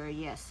 odor,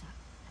 yes.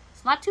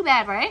 It's not too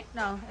bad, right?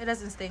 No, it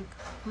doesn't stink.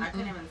 I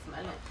couldn't even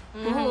smell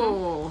it.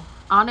 Ooh,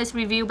 honest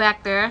review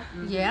back there.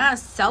 Yeah,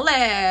 sell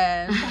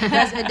it.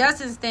 It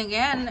doesn't stink,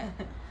 and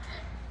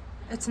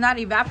it's not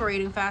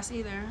evaporating fast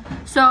either.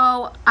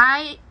 So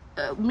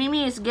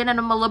Mimi is getting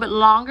them a little bit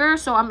longer,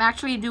 so I'm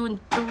actually doing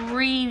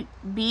 3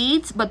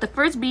 beads, but the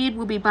first bead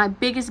will be my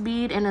biggest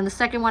bead, and then the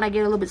second one I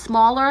get a little bit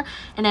smaller,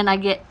 and then I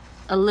get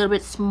a little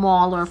bit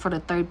smaller for the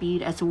third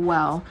bead as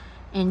well.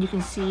 And you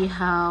can see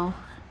how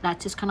that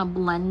just kind of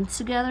blends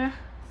together.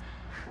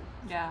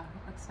 Yeah,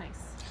 that's nice.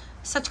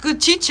 Such good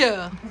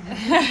teacher.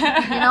 You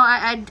know,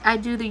 I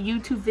do the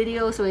YouTube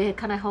video, so it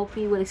kind of helped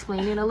me with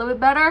explaining a little bit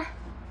better.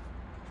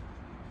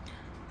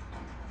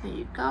 There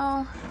you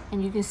go.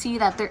 And you can see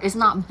that it's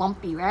not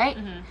bumpy, right?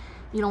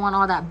 You don't want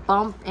all that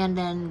bump and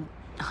then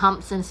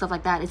humps and stuff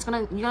like that.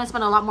 You're gonna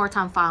spend a lot more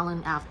time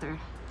filing after.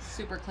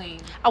 Super clean.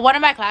 One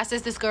of my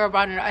classes, this girl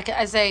brought it.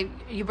 I say,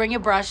 you bring your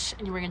brush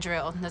and you bring a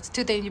drill. That's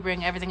 2 things you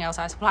bring. Everything else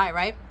I supply,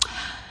 right?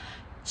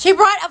 She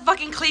brought a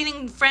fucking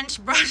cleaning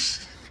French brush.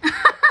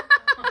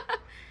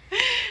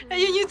 And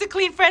you used to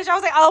clean French. I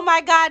was like, oh my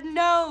God,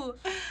 no.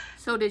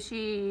 So did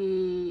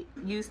she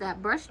use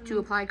that brush to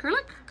apply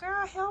acrylic?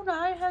 Girl, hell no.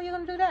 How the hell are you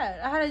going to do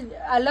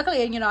that?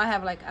 Luckily, you know,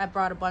 I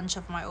brought a bunch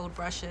of my old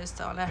brushes,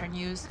 so I let her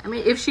use. I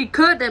mean, if she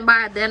could, then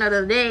by the end of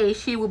the day,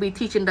 she will be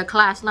teaching the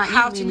class, not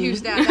How you, to Mimi.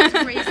 use that.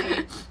 That's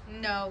crazy.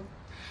 No.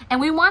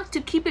 And we want to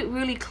keep it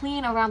really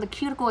clean around the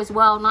cuticle as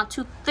well, not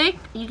too thick.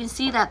 You can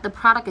see that the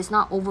product is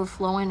not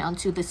overflowing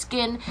onto the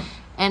skin,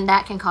 and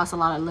that can cause a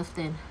lot of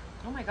lifting.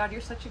 Oh my God,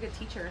 you're such a good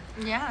teacher.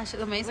 Yeah, she's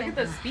amazing. Look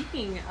at the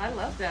speaking. I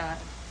love that.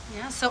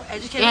 Yeah, so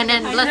educated. And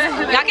then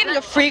y'all getting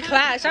a free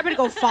class. I better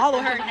go follow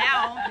her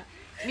now.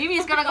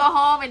 Mimi's gonna go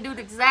home and do the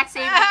exact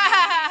same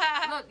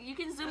thing. Look, you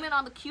can zoom in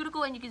on the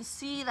cuticle and you can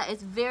see that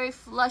it's very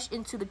flush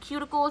into the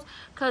cuticles,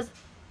 because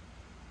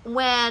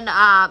when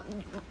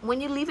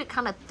you leave it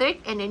kind of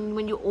thick, and then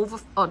when you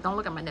don't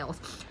look at my nails.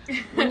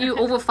 When you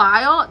over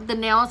file the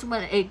nails,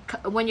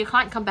 when your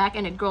client come back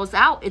and it grows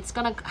out, it's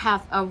gonna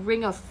have a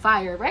ring of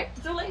fire, right?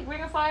 Zule,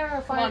 ring of fire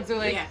or fire? Come on,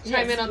 Zule. Yeah.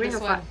 Chime in on ring this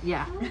of one. fire.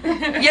 Yeah.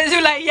 Yeah,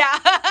 you're like, yeah.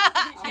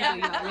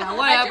 Yeah,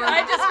 whatever.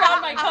 I just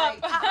found my cup.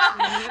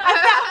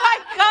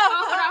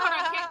 Hold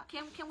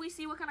on. Can we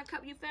see what kind of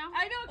cup you found?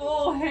 I know.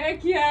 Oh,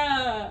 heck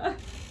yeah.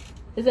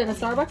 Is it a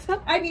Starbucks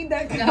cup? I need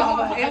that.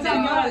 No, it's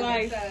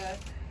it's a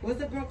What's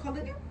the girl called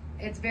again?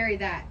 It's very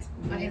that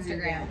on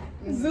Instagram.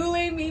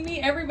 Zule, Mimi,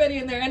 everybody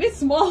in there, and it's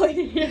small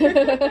in here.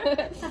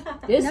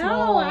 This No,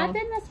 small. I've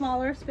been in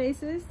smaller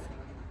spaces.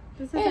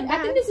 This isn't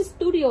I think this is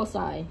studio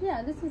size.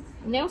 Yeah, this is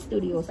Nail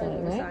studio size,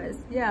 right? size.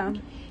 Yeah.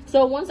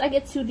 So once I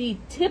get to the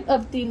tip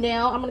of the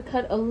nail, I'm going to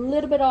cut a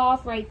little bit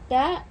off right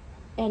that.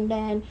 And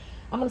then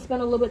I'm going to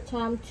spend a little bit of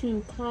time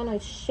to kind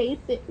of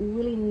shape it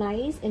really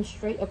nice and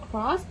straight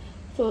across.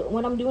 So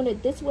when I'm doing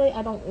it this way,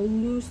 I don't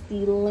lose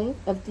the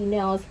length of the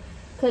nails.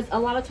 Because a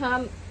lot of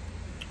time,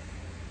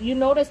 you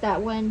notice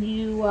that when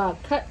you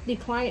cut the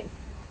client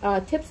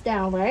tips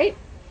down, right?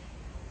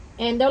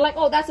 And they're like,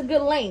 oh, that's a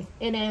good length.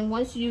 And then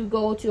once you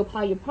go to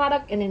apply your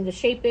product and then the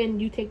shaping,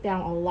 you take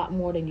down a lot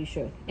more than you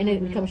should. And then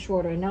it becomes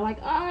shorter. And they're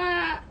like,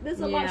 this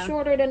is a lot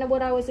shorter than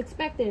what I was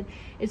expecting.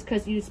 It's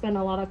because you spend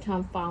a lot of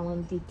time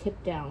following the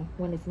tip down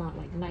when it's not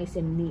like nice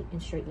and neat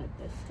and straight like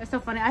this. That's so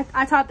funny.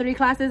 I taught 3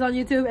 classes on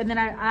YouTube, and then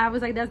I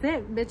was like, that's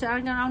it, bitch.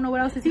 I don't know what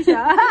else to teach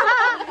y'all.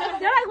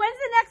 They're like, when's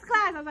the next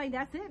class? I was like,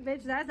 that's it,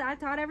 bitch. I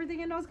taught everything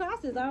in those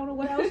classes. I don't know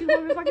what else you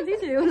want me to fucking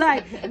teach you.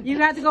 Like, you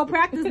got to go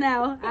practice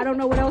now. I don't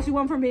know what else you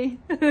want from me.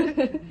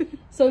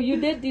 So you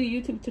did do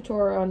YouTube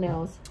tutorial on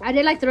nails? I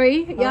did like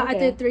 3. Yeah, Okay. I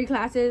did 3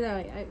 classes.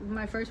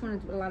 My first one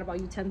is a lot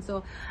about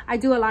utensil. I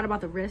do a lot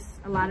about the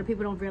wrists. A lot of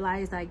people don't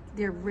realize like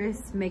their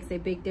wrist makes a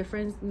big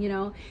difference, you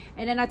know.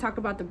 And then I talked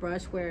about the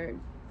brush, where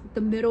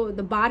the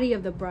body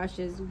of the brush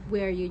is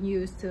where you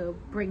use to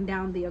bring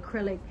down the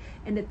acrylic,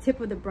 and the tip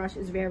of the brush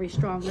is very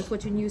strong. That's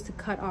what you use to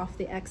cut off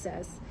the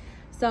excess.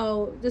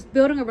 So just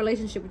building a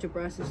relationship with your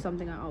brush is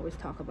something I always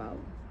talk about,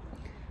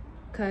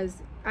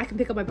 because I can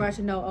pick up my brush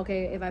and know,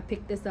 okay, if I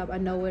pick this up, I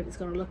know what it's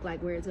going to look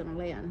like, where it's going to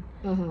land.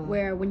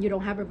 Where when you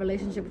don't have a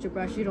relationship with your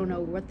brush, you don't know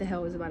what the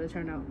hell is about to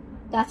turn out.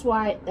 That's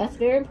why, that's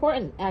very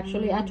important,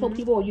 actually. I told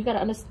people, you got to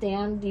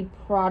understand the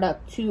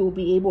product to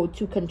be able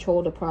to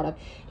control the product.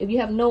 If you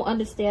have no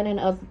understanding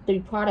of the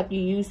product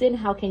you're using,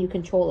 how can you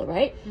control it,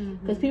 right?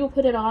 Because people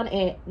put it on,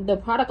 and the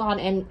product on,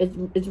 and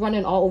it's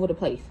running all over the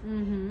place.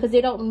 Because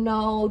they don't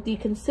know the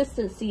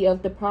consistency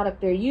of the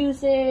product they're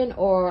using,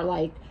 or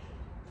like,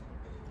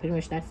 pretty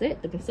much that's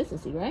it, the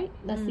consistency, right?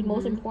 That's the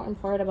most important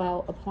part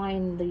about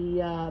applying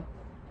the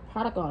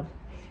product on.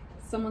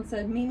 Someone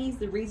said, Mimi's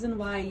the reason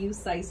why I use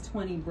size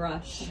 20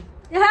 brush.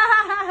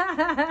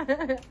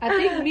 I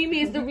think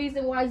Mimi is the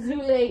reason why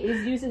Zule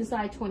is using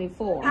size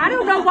 24. I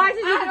don't know why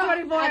she's using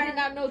 24. I did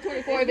not know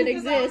 24 even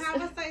exists. I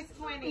have a size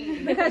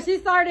 20. Because she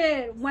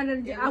started,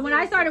 when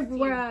I started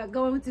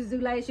going to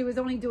Zule, she was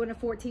only doing a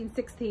 14,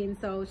 16.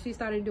 So she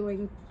started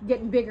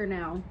getting bigger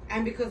now.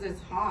 And because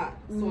it's hot,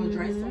 so it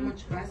dries so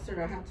much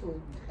faster, I have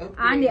to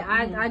upgrade.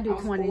 I do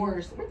 20.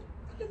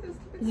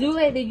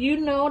 Zule, did you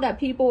know that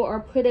people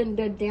are putting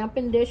the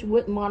dampen dish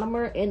with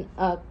monomer in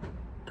a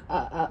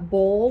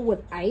bowl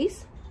with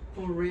ice?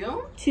 For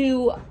real?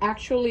 To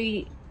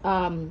actually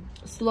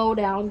slow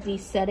down the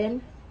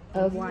setting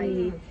of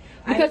the...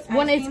 Because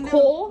when it's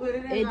cold,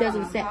 it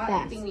doesn't set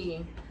fast.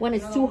 When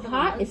it's too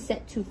hot, it's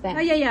set too fast.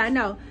 Oh, yeah, I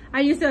know.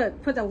 I used to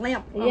put the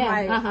lamp on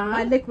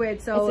my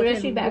liquid, so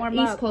especially it can back warm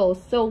East up.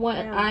 Coast. So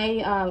when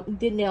I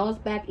did nails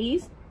back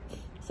east,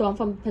 so I'm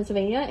from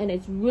Pennsylvania, and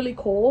it's really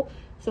cold.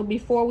 So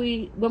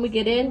when we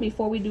get in,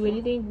 before we do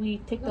anything, we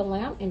take the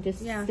lamp and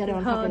just set it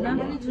on top of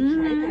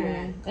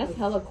it. That's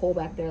hella cold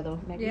back there, though,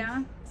 Maggie.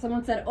 Yeah.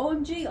 Someone said,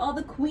 OMG, all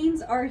the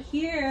queens are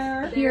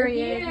here.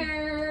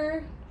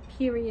 Period.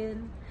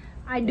 Period.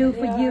 I do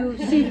for you.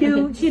 She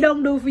do. She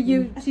don't do for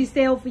you. She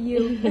sell for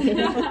you.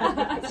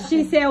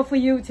 She sell for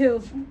you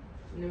too.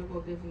 Never go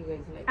give you guys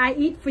like. I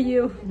eat for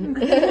you.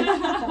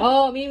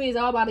 Oh, Mimi's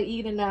all about to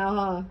eating now,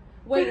 huh?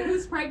 Wait,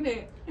 who's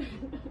pregnant?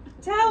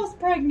 Tao's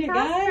pregnant,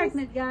 Tao's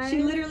pregnant, guys.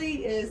 She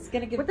literally is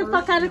gonna give What the birth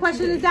fuck kind of in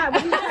question 2 is that?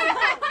 What Zule,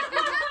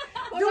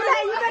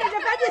 you better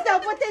defend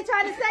yourself. What they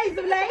trying to say,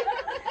 Zule?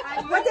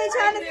 What they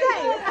trying to say?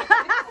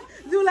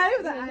 Zule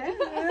was like,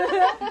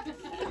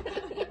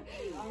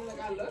 I'm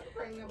like, I look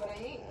pregnant, but I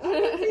ain't.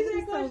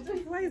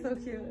 why is so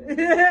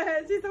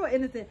cute? She's so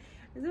innocent.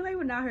 Zule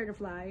would not hurt a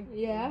fly.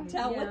 Yeah.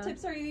 Tao, what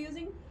tips are you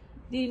using?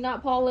 The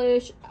Not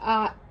Polish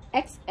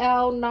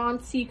XL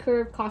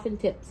non-C-curve coffin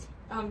tips.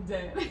 I'm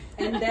dead.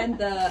 And then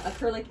the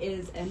acrylic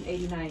is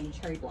M89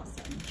 Cherry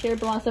Blossom. Cherry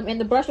Blossom. And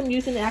the brush I'm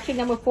using is actually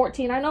number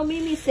 14. I know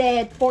Mimi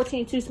said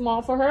 14 too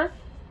small for her,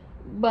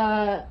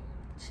 but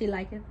She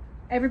like it.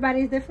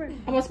 Everybody's different.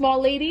 I'm a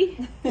small lady.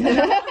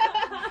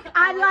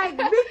 I like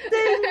big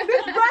things,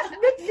 big brush,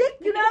 big dick,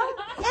 you know?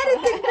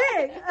 Anything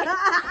big.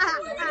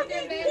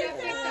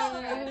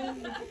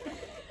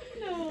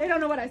 They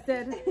don't know what I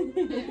said.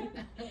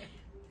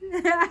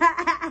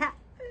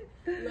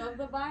 Love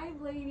the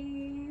vibe,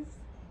 ladies.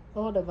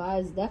 Oh, the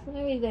vibe's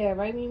definitely there,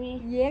 right,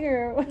 Mimi? Yeah,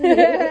 girl.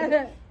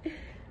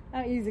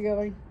 I'm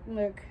easygoing.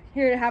 Look,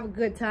 here to have a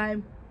good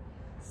time.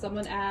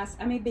 Someone asked,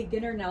 I'm a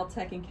beginner nail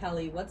tech in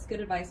Cali. What's good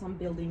advice on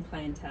building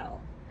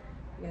clientele?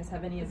 You guys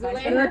have any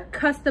advice? Good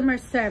customer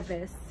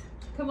service.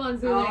 Come on,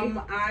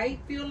 Zule. I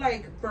feel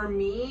like for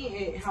me,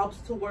 it helps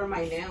to wear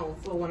my nails.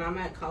 So when I'm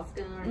at Costco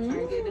or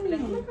Target, they'll be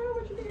like, oh my god,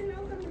 what you get your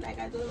nails? I'm like,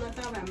 I do it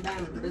myself, and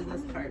bam,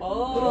 business card.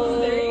 Oh,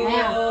 there you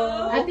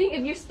go. I think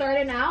if you're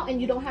starting out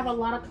and you don't have a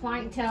lot of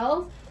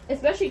clientele,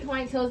 especially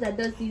clientele that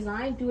does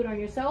design, do it on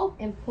yourself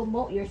and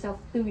promote yourself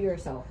through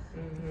yourself.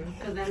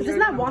 Because it's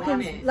not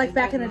walk-ins like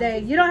back in the day.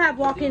 You don't have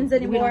walk-ins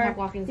anymore. have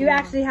walk-ins you anymore.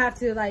 actually have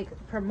to like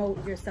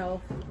promote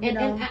yourself. You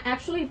know? And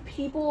actually,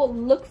 people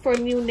look for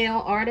new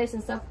nail artists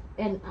and stuff,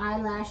 and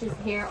eyelashes,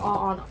 hair, all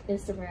on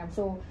Instagram.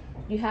 So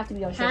you have to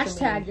be on social media.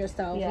 Hashtag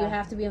yourself. Yeah. You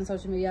have to be on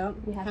social media.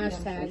 You have to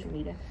be on social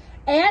media.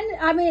 And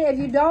I mean, if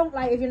you don't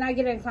like, if you're not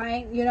getting a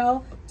client, you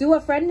know, do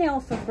a friend nail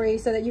for free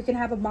so that you can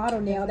have a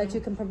model nail that you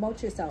can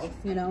promote yourself.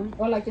 You know,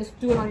 or like just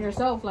do it on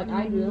yourself, like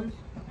I do.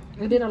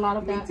 I did a lot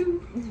of that.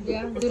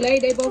 Yeah, Zule,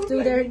 they both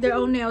do their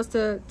own nails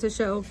to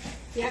show.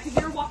 Yeah, because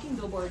you're a walking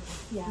billboard.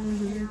 Yeah.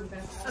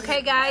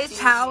 Okay, guys,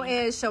 Thao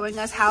is showing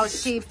us how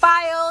she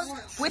files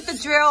with the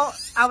drill.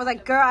 I was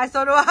like, girl,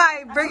 so do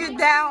I. Bring it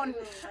down.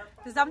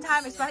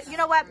 Sometimes, you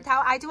know what,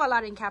 Thao, I do a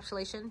lot of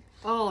encapsulation.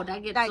 Oh,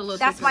 that gets Like, a little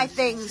that's my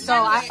thing. So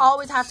I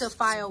always have to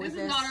file with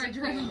This is this. not our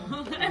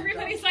drill.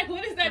 Everybody's like,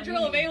 when is that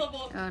drill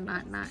available? Oh,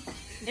 not.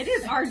 It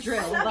is our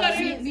drill, but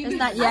It's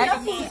not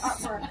yet.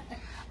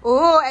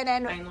 Oh, and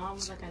then I know, I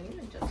was like, I need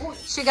to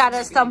just. she got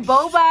us some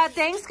boba.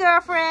 Thanks,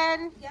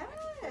 girlfriend. Yes.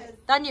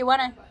 Done, you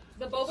wanna?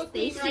 The boba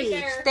queen right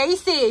there.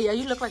 Stacy. Yeah,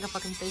 you look like a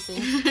fucking Stacy.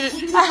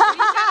 I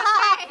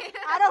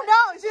don't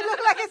know. She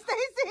look like a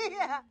Stacy.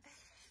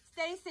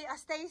 Stacy,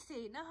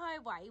 Stacy. Nó hơi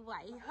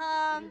quậy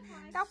hơn.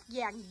 Tóc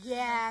vàng, you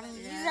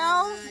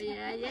know?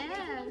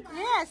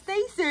 Yeah,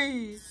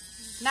 Stacy.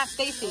 Not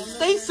Stacy.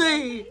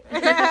 Stacy.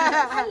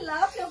 I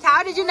love your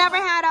Thao, did you never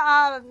had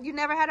a you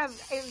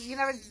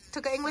never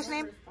took an English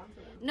name?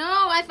 No,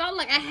 I felt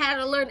like I had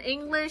to learn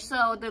English,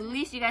 so the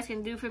least you guys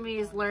can do for me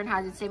is learn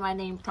how to say my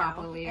name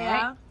properly,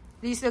 right?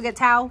 Do you still get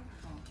Thao?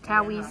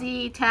 Tao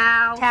easy,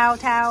 Tao.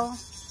 Thao.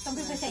 Some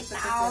people say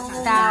Thao.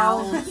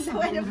 Thao. The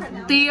way to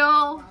pronounce it.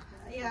 Theo.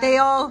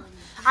 Theo.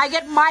 I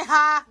get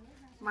Maiha.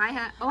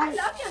 Maiha. I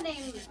love your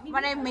name. My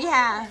name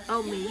Miha.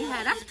 Oh,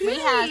 Miha. That's pretty.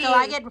 Miha. So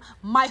I get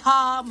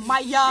Maiha,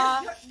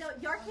 Maya.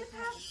 Your kids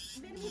have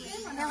Vietnamese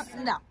name or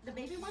no? No. The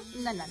baby one?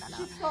 No.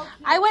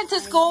 I went to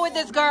school with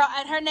this girl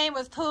and her name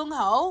was Tung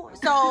Ho.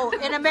 So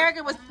in American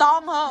it was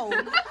Thong Ho.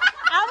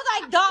 I was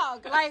like,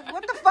 dog, like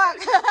what the fuck?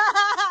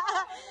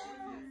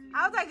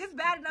 I was like, it's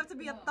bad enough to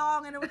be a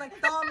thong and it was like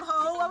Thong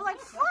Ho. I was like,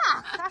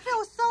 fuck, I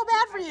feel so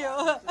bad for you.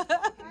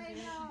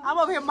 I'm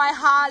over here, my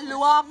ha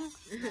luong.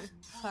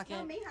 Fuck it.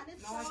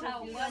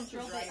 What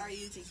drill bit are you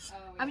using?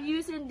 I'm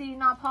using the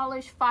not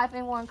polished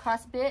 5-in-1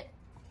 cross bit.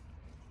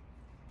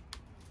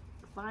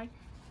 Fine.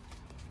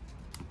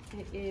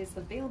 It is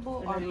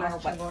available on our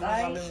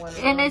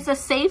website. And it's a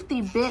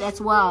safety bit as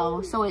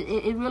well. So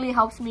it really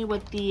helps me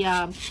with the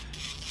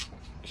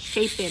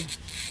shaping.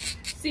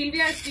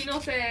 Silvia Espino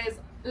says,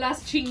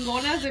 las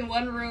chingonas in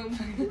one room.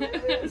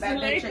 Bad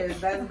bitches.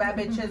 That's bad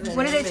bitches.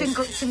 What is it,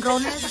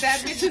 chingones?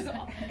 Bad bitches.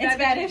 It's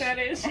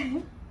Spanish.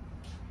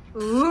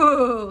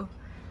 Ooh.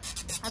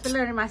 I've been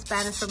learning my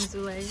Spanish from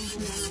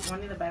Zule.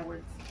 Only the bad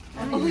words.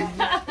 At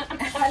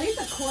least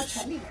a cool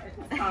trendy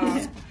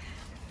word.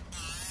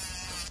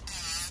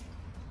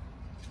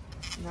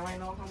 Now I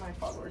know how my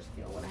followers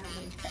feel when I have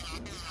them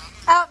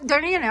tattoos.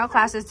 During your nail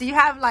classes, do you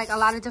have like a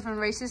lot of different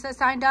races that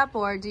signed up,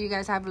 or do you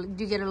guys have?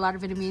 Do you get a lot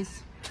of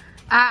Vietnamese?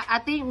 I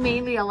think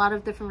mainly a lot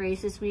of different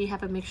races. We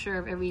have a mixture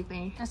of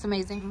everything. That's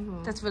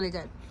amazing. That's really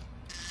good.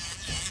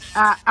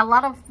 A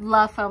lot of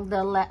love from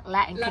the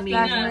Latin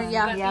community.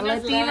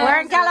 Latina. We're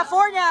in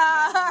California. A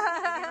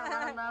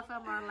lot of love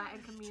from our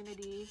Latin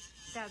community.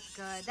 That's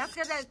good. That's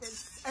good.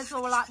 It's a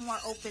lot more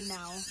open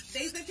now.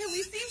 They said, can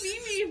we see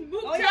Mimi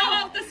move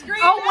off the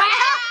screen? Oh,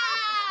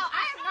 wow!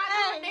 I am not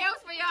doing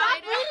nails for y'all.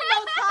 Stop reading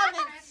those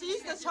comments.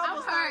 She's the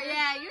trouble starter.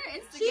 Yeah, you're an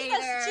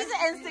instigator. She's an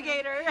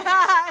instigator.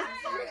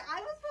 Sorry, I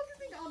was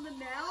focusing on the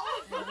nail.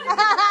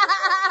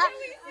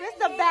 This is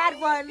the bad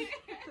one.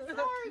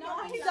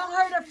 Don't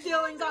hurt her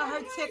feelings on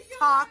her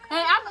TikTok.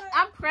 Hey,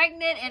 I'm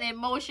pregnant and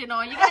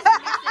emotional. You guys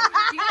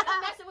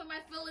are messing with my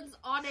feelings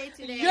all day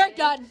today. You're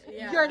done.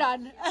 Yeah. You're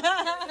done.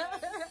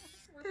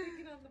 We're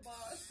picking on the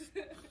boss.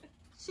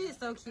 She is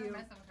so cute. I'm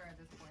messing with her at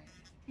this point.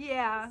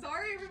 Yeah.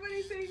 Sorry,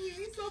 everybody's saying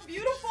Mimi's so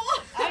beautiful.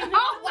 I know.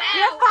 Oh, wow.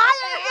 You're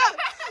fired.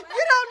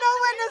 You don't know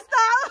when to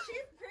stop.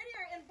 She's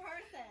prettier in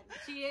person.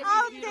 She is.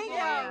 Oh, beautiful. thank you.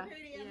 Yeah.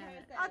 Pretty in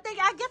person. Oh, thank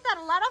you. I get that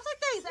a lot. I was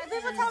like, thanks.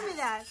 People tell me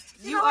that.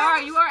 You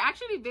are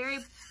actually very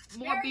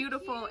more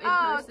beautiful in person.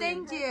 Oh,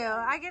 thank you.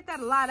 I get that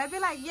a lot. I'd be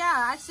like,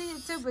 yeah, I see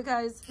it too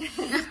because why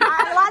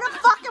the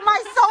fuck am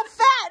I so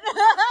fat?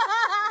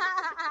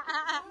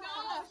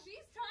 No,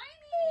 she's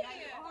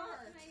tiny.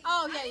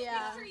 Oh,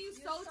 yeah. Picture you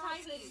so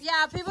tiny.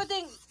 Yeah, people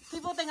think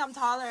I'm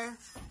taller.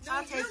 No,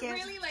 I'll take you're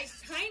it. really like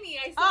tiny.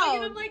 I saw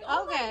you and I'm like,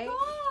 oh okay. my god.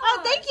 Oh,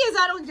 thank you.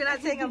 So I don't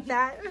think I'm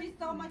fat. She's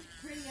so much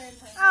prettier in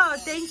person. Oh,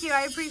 thank you.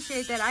 I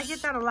appreciate that. I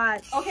get that a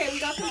lot. Okay, we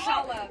got some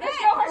towel left. I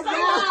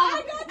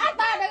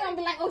thought they were gonna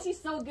be like, oh, she's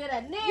so good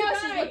at nails,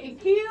 she's looking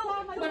cute.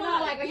 But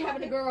not like, are you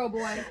having a girl or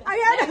boy? I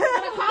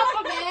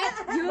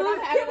got You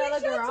having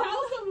another girl.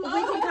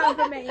 We can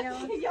compliment you.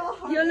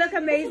 You look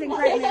amazing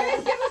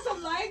pregnant. Give us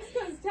some likes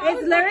because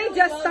It's literally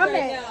just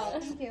stomach.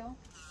 Thank you.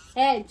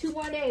 Hey, 2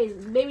 more days.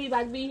 Baby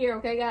about to be here,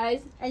 okay,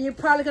 guys? And you're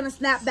probably gonna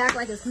snap back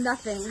like it's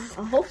nothing.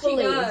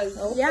 Hopefully. She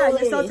does. Yeah,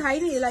 you're so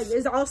tiny. Like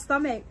it's all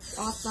stomach.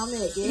 All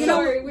stomach, yeah. You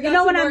know, Sorry, we you got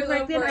know some when I'm more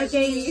love pregnant, for I us.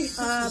 gain.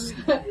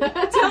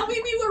 Tell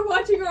Mimi we're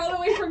watching her all the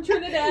way from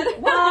Trinidad.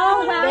 Oh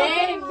wow,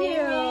 Thank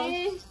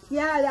thank you.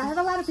 Yeah, I have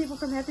a lot of people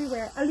from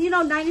everywhere. You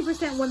know,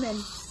 90% women.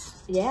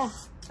 Yeah.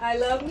 I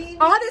love Mimi.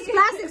 All this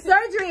plastic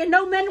surgery and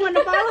no men want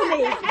to follow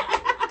me.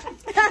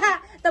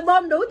 The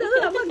mom đủ thứ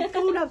là mình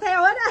cu nào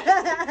theo hết.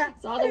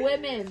 It's all the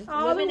women.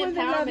 All the women women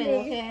love empowerment, me.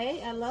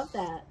 okay? I love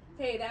that.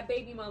 Hey, that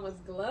baby mom was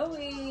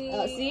glowing.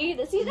 See,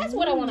 that's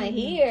what I want to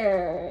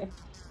hear.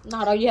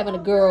 Not, are you having a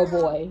girl or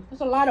boy?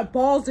 There's a lot of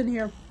balls in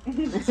here.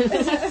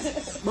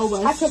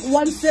 Boba. I took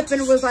one sip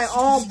and it was like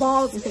all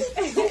balls.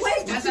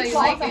 That's how you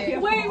like it.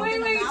 Wait.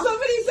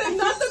 Somebody said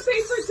not the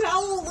paper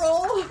towel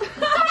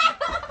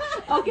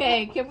roll.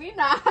 Okay, can we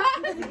not?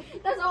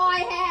 That's all I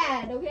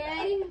had,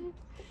 okay?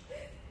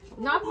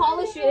 Not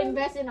polished, you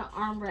invest in an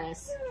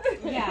armrest.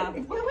 Yeah.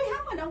 Well, we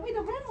have one, don't we?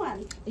 The red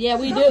one. Yeah,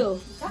 we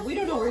do. We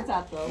don't know where it's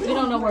at though. We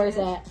don't know where it's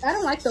at. I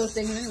don't like those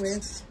things anyway.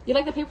 You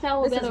like the paper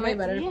towel This better, is way right?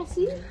 better. Yeah,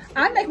 see?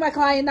 I make my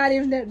client not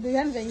even do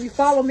anything. You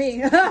follow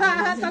me.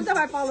 Sometimes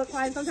I follow the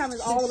client. Sometimes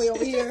it's all the way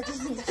over here.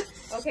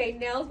 Okay,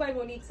 Nails by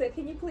Monique said,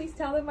 can you please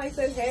tell them I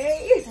said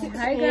hey?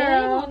 Hi, Hey,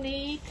 girl.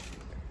 Monique.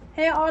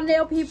 Hey, all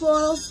nail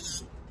people.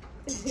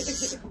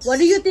 What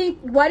do you think?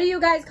 What do you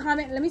guys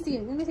comment? Let me see.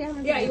 Let me see how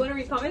many. Yeah, you want to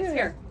read comments?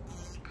 Here.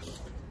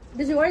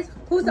 This is yours?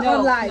 Who's the No,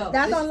 on live? no,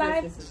 That's this, on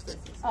live? This.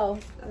 Oh.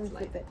 That's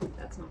light.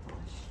 That's not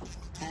polished.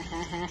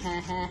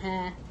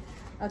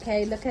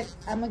 Okay, look at,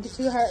 I'm gonna get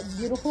you her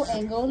beautiful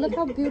angle. Look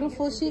how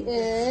beautiful she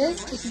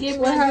is. Give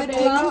With her her good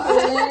plump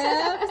angle.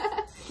 lips.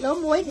 Lỗ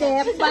mũi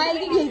đẹp, bay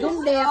cái gì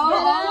cũng đẹp.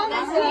 Oh,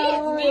 that's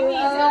it. Mimi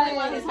is the only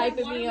one who's So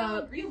hyping me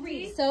up.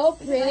 pretty.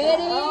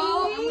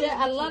 Oh, yeah,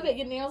 I love it.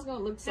 Your nails gonna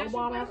look so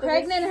bomb after this.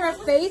 Pregnant, her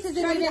face isn't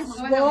even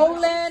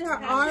swollen, her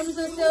arms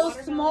are so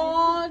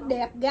small.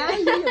 Đẹp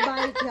gái như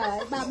vậy trời,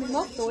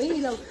 31 tuổi hay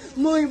là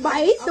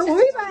 17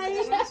 tuổi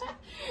bay.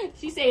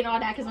 She's saying all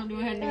that because I'm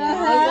doing her nails.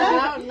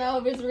 I don't know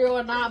if it's real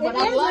or not, but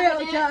I'm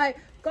loving it. Trời.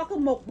 Có cái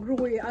một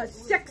ruồi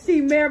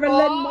sexy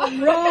Marilyn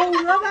Monroe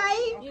nữa bay.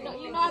 You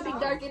know I be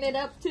darking it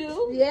up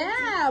too.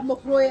 Yeah,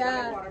 một ruồi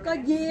có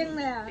duyên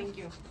nè. Thank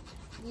you.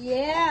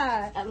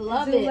 Yeah, I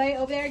love Zule it.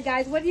 over there,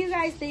 guys. What do you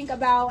guys think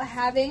about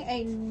having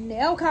a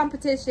nail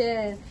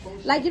competition?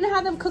 Like, you know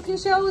how them cooking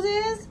shows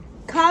is?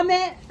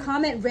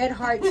 Comment red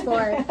hearts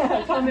for it.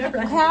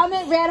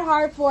 Comment red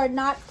heart for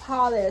not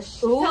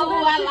polished. Ooh,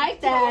 I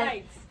like that.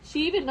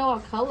 She even know a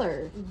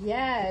color.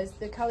 Yes,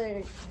 the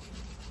color.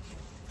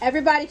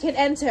 Everybody can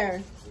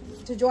enter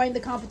to join the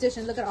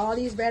competition. Look at all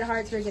these red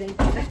hearts we're getting.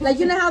 Like,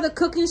 you know how the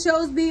cooking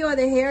shows be or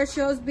the hair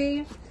shows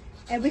be?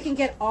 And we can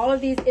get all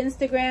of these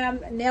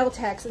Instagram nail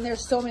techs, and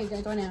there's so many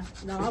things on there.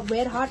 No,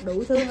 red heart,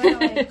 đủ thứ.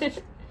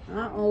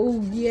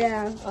 Oh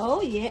yeah.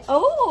 Oh yeah.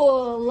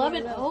 Oh, love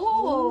it.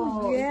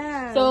 Oh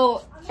yeah.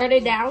 So, are they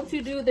down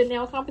to do the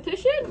nail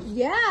competition?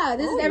 Yeah,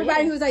 this is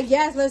everybody who's like,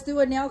 yes, let's do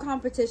a nail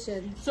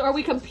competition. So, are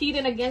we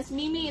competing against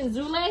Mimi and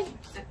Zule?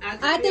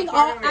 I think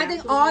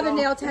all the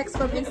nail techs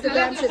from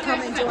Instagram should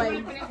come and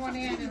join.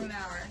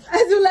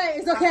 Azule,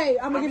 it's okay.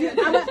 I'm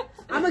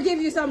gonna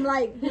give you some,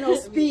 like, you know,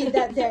 speed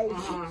that day.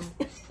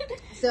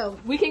 So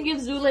we can give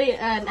Zule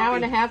an hour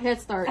and a half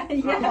head start.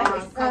 Please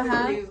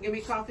give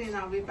me coffee and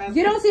I'll be fast.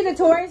 You don't see the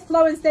Taurus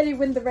slow and steady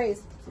win the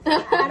race.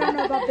 I don't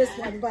know about this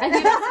one, but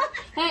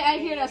I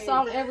hear that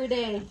song every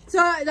day. So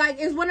like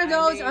it's one of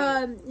those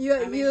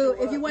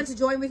if you want to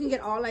join, we can get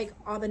all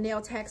the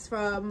nail techs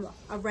from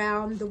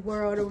around the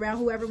world, around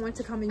whoever wants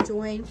to come and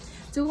join.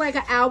 Do like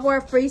an hour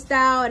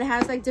freestyle. It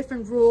has like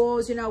different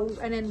rules, you know,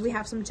 and then we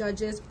have some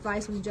judges,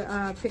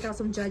 pick out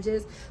some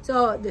judges.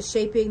 So the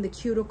shaping, the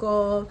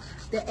cuticle,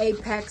 the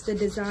apex, the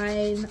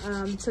design.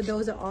 So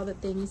those are all the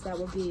things that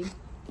will be,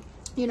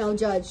 you know,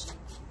 judged.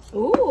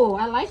 Ooh,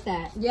 I like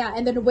that. Yeah,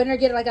 and then the winner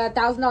get like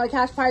 $1,000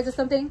 cash prize or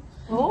something.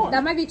 Oh,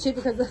 that might be cheap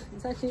because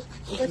it's not cheap.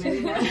 Is that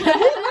cheap?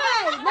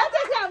 Right, not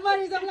just have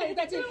money. So I'm like, is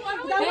that cheap?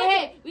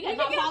 Hey, we can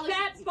get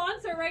that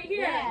sponsor right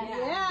here.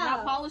 Yeah.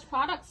 Not polished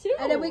products too.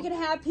 And then we can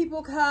have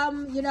people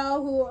come, you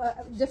know, who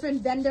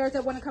different vendors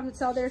that want to come and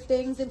sell their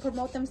things and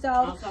promote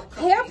themselves.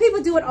 Hair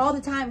people do it all the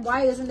time.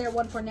 Why isn't there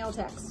one for nail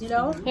techs? You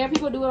know, hair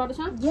people do it all the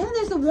time. Yeah,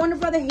 there's the Warner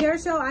Brother Hair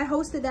Show. I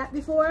hosted that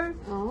before.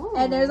 Oh.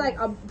 And there's like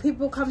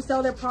people come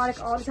sell their product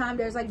all the time.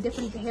 There's like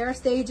different hair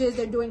stages.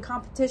 They're doing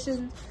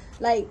competitions.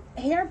 Like,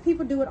 hair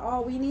people do it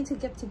all. We need to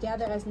get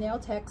together as nail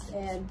techs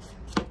and,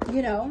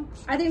 you know,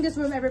 I think this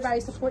room, everybody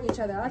support each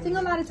other. I think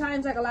a lot of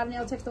times, like, a lot of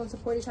nail techs don't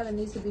support each other. It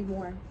needs to be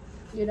more,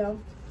 you know.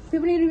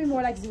 People need to be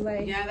more like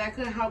Zule. Yeah, that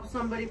could help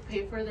somebody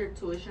pay for their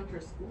tuition for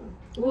school.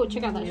 Ooh,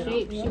 check out that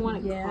shape. She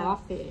wanted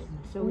coffin.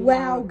 So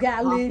wow,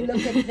 golly,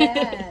 look at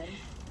that.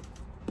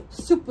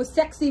 Super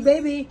sexy,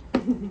 baby.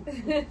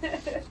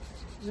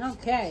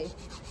 Okay.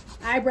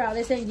 Eyebrow.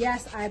 They're saying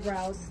yes,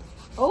 eyebrows.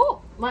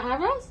 Oh, my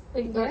eyebrows?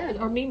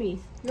 Or Mimi's?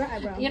 Your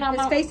eyebrow. You know,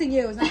 it's facing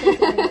you. It's not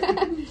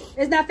facing me.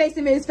 It's not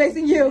facing me. It's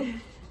facing you.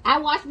 I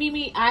watch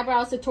Mimi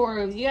eyebrows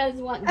tutorials. You guys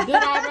want good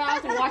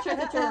eyebrows and watch her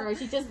tutorials.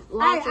 She just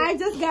I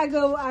just got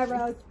good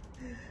eyebrows.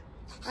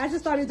 I just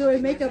started doing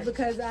makeup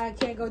because I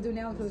can't go do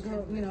nails because,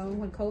 you know,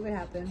 when COVID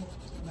happened.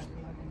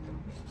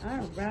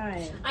 All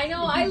right. I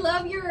know. I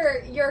love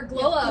your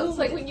glow ups.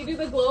 Like when you do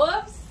the glow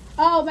ups.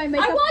 Oh, my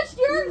makeup. I watched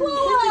your glow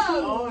up.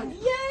 Oh,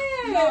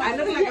 yay! I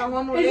look like I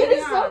want to. Isn't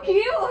it so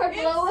cute? Her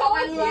glow up.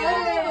 I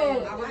love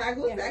it. I was like,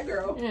 who's that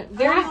girl?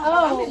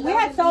 We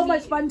had so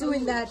much fun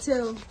doing that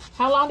too.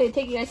 How long did it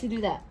take you guys to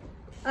do that?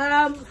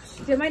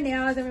 Did my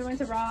nails and we went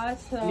to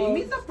Ross. So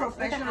Mimi's a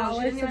professional.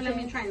 She didn't even let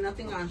me try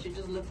nothing on. She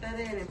just looked at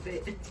it and it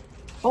fit.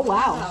 Oh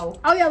wow.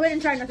 Oh yeah, we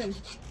didn't try nothing.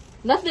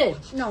 Nothing.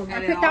 No, I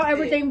picked out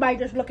everything by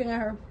just looking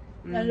at her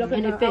and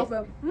looking at her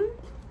outfit.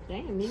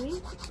 Damn, Mimi,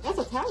 that's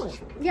a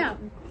talent. Yeah,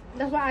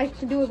 that's why I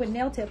can do it with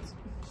nail tips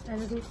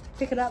and just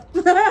pick it up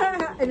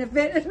and it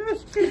fit. I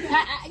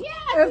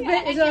like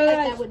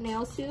that with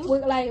nails too.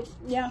 With like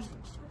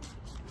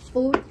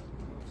food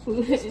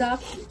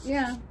stuff.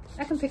 Yeah,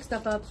 I can pick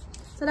stuff up.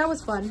 So that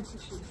was fun.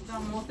 The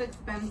most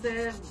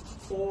expensive,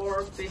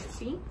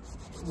 $450.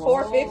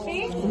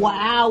 $450?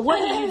 Wow, what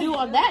did you do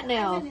on that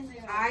nail?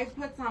 I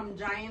put some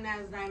giant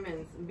ass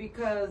diamonds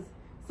because.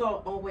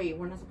 So, oh wait,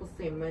 we're not supposed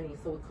to say money,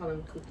 so we call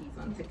them cookies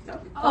on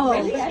TikTok. Oh,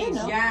 really? I didn't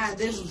know. Yeah,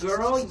 this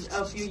girl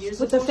a few years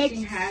ago,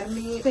 she had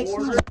me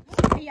order.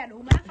 She had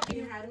me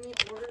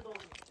order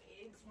those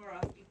eggs for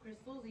us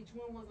crystals. Each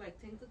one was like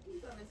 10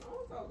 cookies on its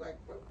own. So I was like,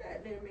 fuck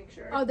that, didn't make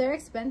picture. Oh, they're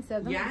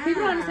expensive. Yeah.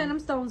 People don't understand them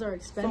stones are So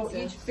expensive.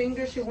 each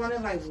finger she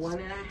wanted like 1.5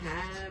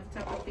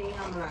 type of thing.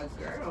 I'm like,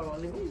 girl,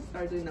 let me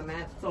start doing the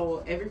math.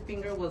 So every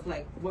finger was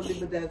like fully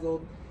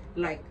bedazzled,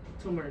 like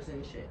tumors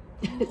and shit.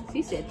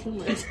 She said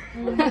tumors.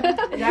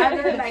 Yeah,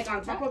 they're like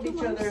on top of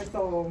each other.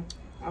 So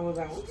I was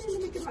like, okay,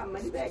 let me get my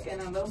money back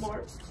and a little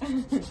more.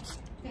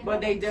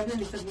 But they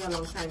definitely took me a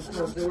long time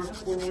because they were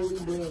fully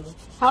bling.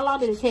 How long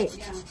did it take?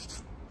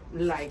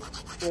 Like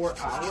 4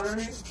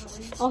 hours.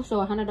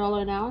 Also,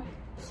 $100 an hour.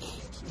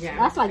 Yeah.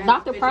 That's like and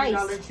Dr. $50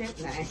 Price. tip.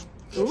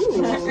 Nah.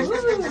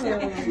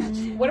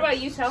 Ooh. What about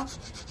you, Thao?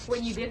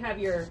 When you did have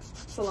your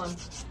salon?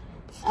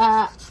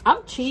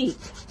 I'm cheap.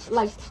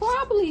 Like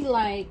probably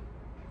like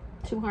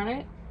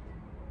 200.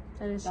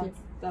 That is shit.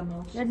 The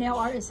most. Your nail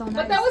art is so nice.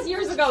 But that was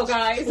years ago,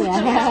 guys.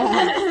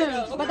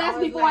 Yeah. But that's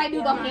was before like I do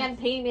the 400. hand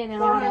painting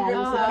and all that.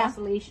 Uh-huh.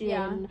 Cancellation.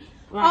 Yeah.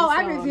 Right, Oh,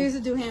 I so- refuse to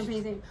do hand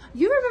painting.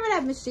 You remember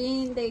that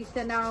machine they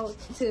sent out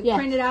to Yeah.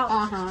 print it out?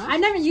 Uh-huh. I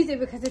never used it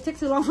because it took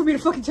too long for me to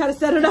fucking try to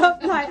set it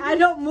up. Like, I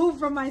don't move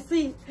from my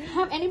seat.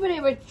 Have anybody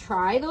ever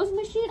tried those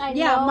machines?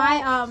 Yeah, know.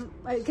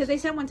 my, because they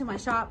sent one to my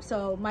shop,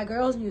 so my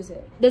girls use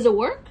it. Does it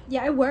work?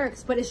 Yeah, it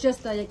works, but it's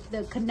just the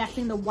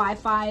connecting the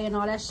Wi-Fi and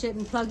all that shit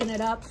and plugging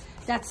it up.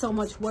 That's so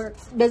much work.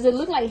 Does it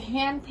look like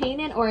hand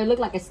painted or it look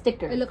like a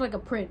sticker? It looked like a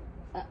print.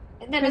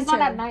 Then it's not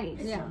that nice.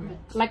 Yeah.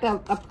 Like a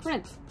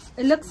print.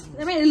 It looks,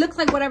 I mean, it looks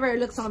like whatever it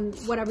looks on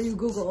whatever you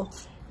Google.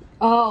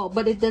 Oh,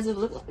 but it doesn't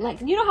look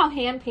like, you know how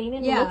hand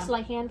painted Yeah. looks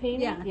like hand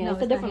painted? Yeah, no, it's a it's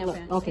not different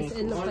hand look. painted.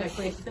 Okay. It looks More like like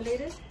print.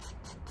 pixelated.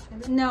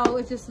 No,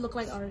 it just looked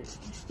like art.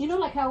 You know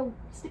like how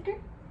sticker?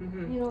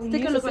 Mm-hmm. You know, you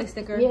Sticker use look it- like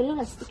sticker. Yeah, it look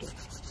like sticker.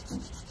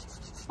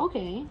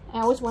 Okay.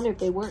 I always wonder if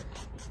they work.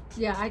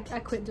 Yeah, I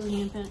quit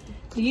doing hand paint.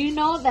 Do you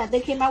know that they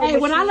came out with Hey,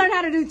 when I machines- learned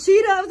how to do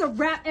cheetah, it was a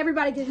rap.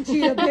 Everybody getting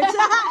cheetah, bitch.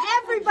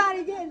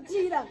 Everybody getting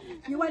cheetah.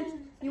 You want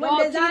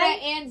Oh, design?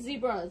 cheetah and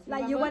zebras.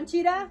 Like you remember? want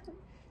cheetah?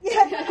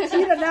 Yeah,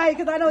 cheetah night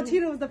because I know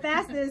cheetah was the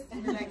fastest.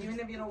 Like even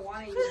if you don't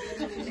want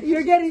it,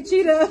 You're getting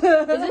cheetah.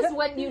 Is this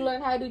when you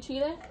learn how to do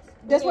cheetah?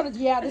 This one is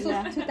this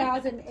was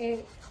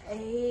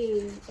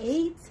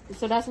 2008.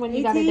 So that's when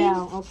you got it 18?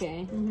 down.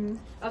 Okay.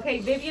 Okay,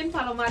 Vivian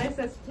Palomares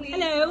says, please.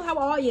 Hello, how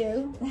are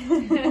you?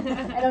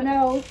 I don't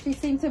know. She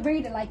seemed to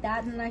read it like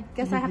that, and I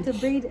guess I have to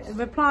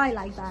reply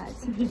like that.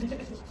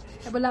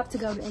 I would love to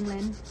go to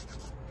England.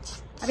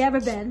 Have you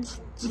ever been?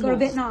 You go to No.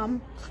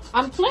 Vietnam?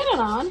 I'm planning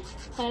on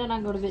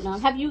go to Vietnam.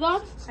 Have you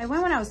gone? I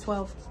went when I was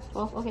 12.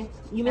 Well, okay.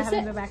 You I missed haven't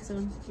it? been back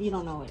soon. You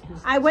don't know it, huh?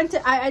 I went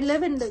to I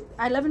live in the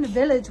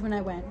village when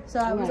I went, so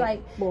I was Right.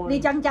 like Boring.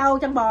 đi chăn trâu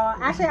chăn bò.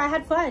 Actually, I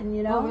had fun,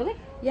 you know. Oh, really?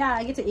 Yeah,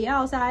 I get to eat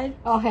outside.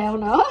 Oh, hell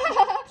no.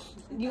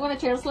 You want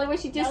to translate what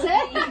she just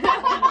said?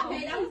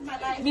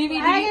 Maybe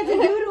I get to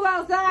doodle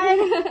outside.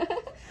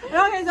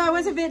 Okay, so I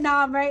went to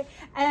Vietnam, right?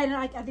 And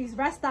like at these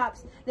rest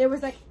stops, there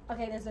was like,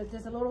 okay, there's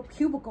a little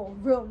cubicle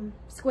room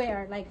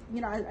square, like,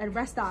 you know, a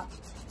rest stop.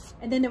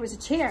 And then there was a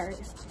chair,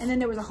 and then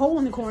there was a hole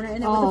in the corner,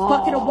 and there was a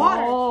bucket of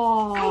water. I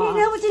didn't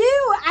know what to do.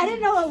 I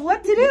didn't know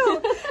what to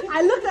do.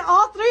 I looked at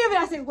all three of it.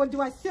 I said, well, do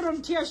I sit on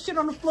the chair, shit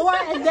on the floor,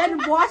 and then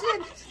wash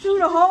it through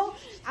the hole?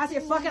 I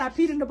said, fuck it, I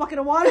peed in the bucket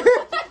of water. And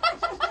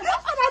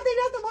I think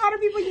that's the water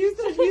people use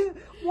to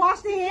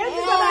wash their hands.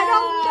 Because I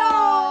don't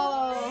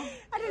know.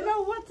 I didn't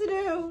know what to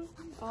do.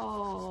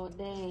 Oh,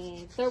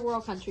 dang. Third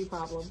world country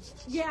problems.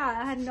 Yeah,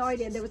 I had no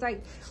idea. There was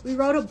like, we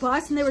rode a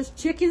bus and there was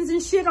chickens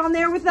and shit on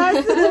there with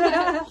us.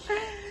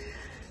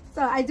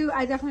 So I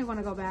definitely want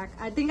to go back.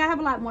 I think I have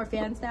a lot more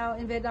fans now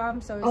in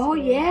Vietnam. So it's Oh, cool.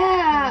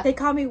 yeah. They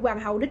call me Wang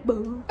Hao Dit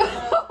Boo.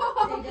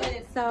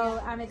 So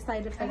I'm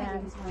excited for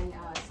that.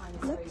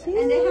 Look cute.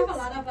 And they have a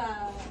lot of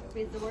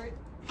resort.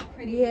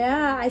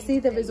 Yeah, I see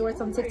the resorts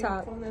on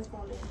TikTok.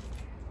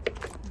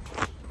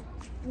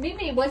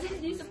 Mimi,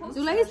 wasn't you supposed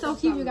Zule is so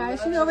cute, you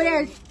guys. She's over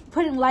there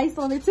putting lights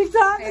on her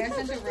TikTok. I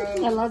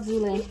love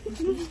Zule.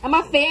 I'm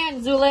a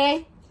fan,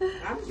 Zule.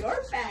 I'm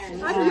your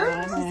fan. I'm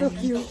yours. She's so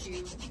cute.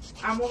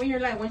 I'm over here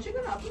like, when's she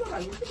gonna upload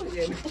on YouTube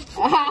again?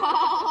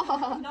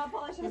 No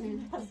apologize for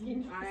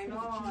asking. I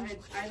know.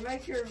 I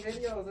like your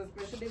videos,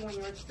 especially when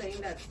you're saying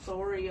that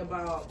story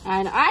about.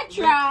 And I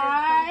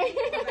try.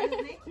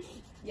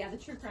 Yeah, the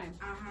true crime.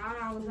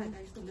 I was like,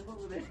 I used to live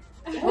over there.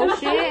 Oh,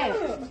 shit.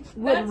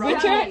 With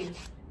Richard?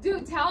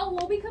 Dude, Thao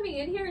will be coming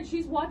in here and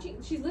she's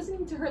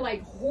listening to her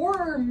like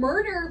horror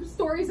murder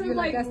stories. And You I'm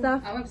like like, that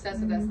stuff? I'm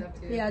obsessed with that stuff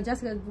too. Yeah,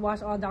 Jessica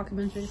watched all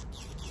documentaries.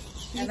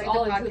 I like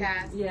all the into-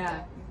 podcast.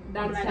 yeah. I'm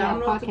That's like, I don't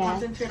know if to podcast.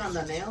 concentrate on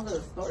the nails or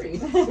the story.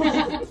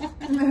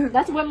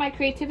 That's where my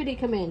creativity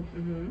come in.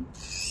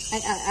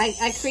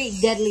 I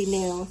create deadly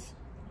nails.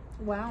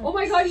 Wow. Oh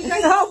my god, you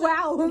guys. Oh,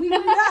 wow.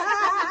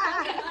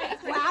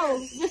 Wow.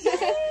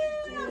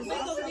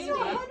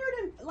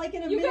 Like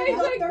in a You minute,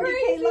 guys got are 30K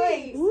crazy.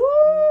 likes. Woo,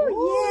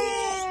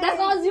 yeah. That's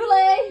all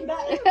Zule.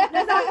 That's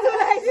how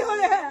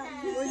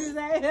What'd you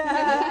say?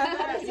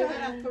 You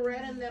gotta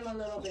threaten them a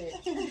little bit.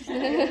 If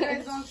you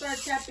guys don't start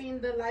tapping,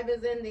 the live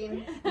is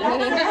ending.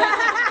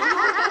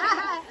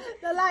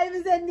 The live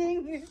is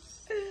ending.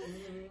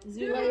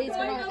 Zule is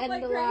gonna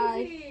end the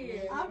live.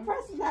 I'm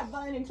pressing that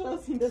button and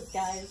closing this,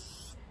 guys.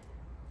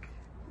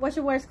 What's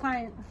your worst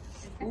client?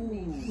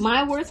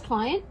 My worst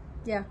client?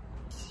 Yeah.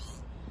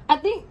 I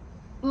think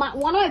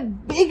one of my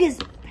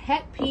biggest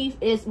pet peeve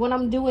is when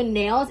I'm doing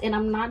nails and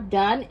I'm not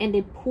done and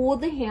they pull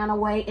the hand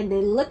away and they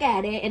look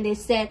at it and they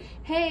say,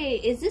 hey,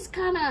 is this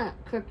kind of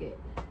crooked?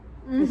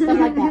 And stuff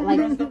like that. Like,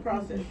 Trust the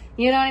process.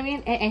 you know what I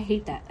mean? I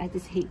hate that. I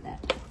just hate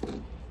that.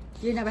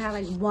 You never had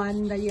like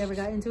one that you ever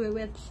got into it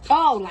with?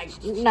 Oh,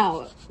 like,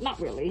 no, not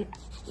really.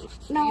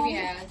 No,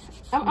 Yeah.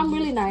 I'm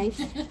really nice.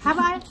 Have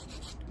I?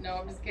 No,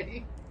 I'm just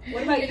kidding.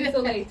 What about you,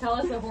 Soleil? Tell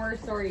us a horror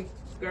story.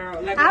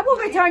 Girl, like I will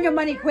return your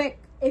money quick.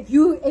 If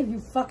you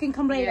fucking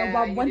complain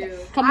about one thing,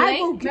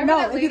 I will.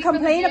 No, if you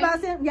complain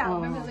about something, yeah,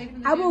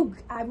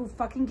 I will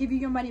fucking give you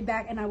your money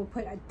back, and I will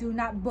put a do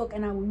not book,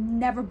 and I will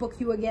never book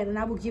you again, and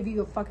I will give you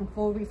your fucking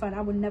full refund.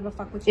 I will never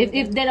fuck with you.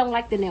 If they don't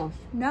like the nails.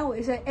 No,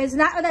 it's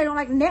not that I don't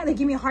like the nail. They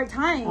give me a hard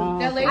time.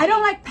 I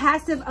don't like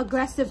passive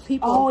aggressive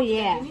people. Oh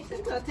yeah. you need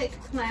to go take a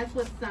class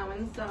with so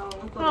and so.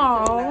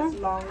 Aww.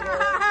 Longer.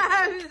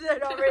 They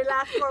don't really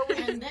last for a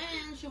week. And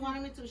then she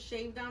wanted me to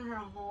shave down her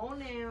whole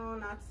nail,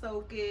 not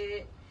soak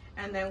it.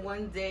 And then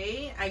one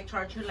day I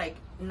charged her like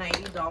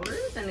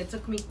 $90, and it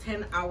took me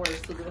 10 hours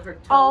to do her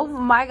toes. Oh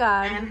my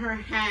god. And her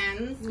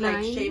hands,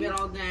 like shave it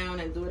all down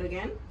and do it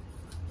again.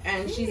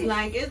 And she's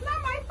like, it's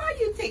not my fault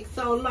you take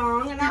so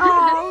long. And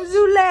I'm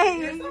Zule.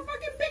 you're so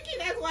fucking picky,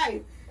 that's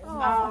why.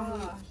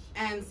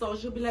 And so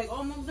she'll be like,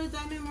 oh, move the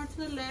diamond more to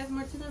the left,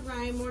 more to the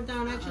right, more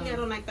down. Actually, I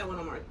don't like that one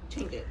no more.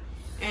 Change it.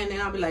 And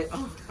then I'll be like,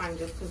 oh, fine,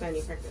 just because I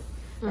need practice.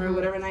 Or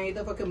whatever, and I need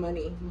the fucking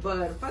money.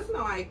 But fuck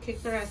no, I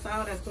kicked her ass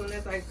out as soon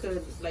as I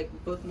could, like,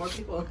 book more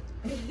people.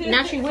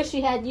 Now she wish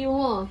she had you,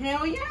 huh?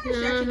 Hell yeah.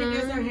 She actually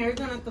gets her hair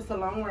done at the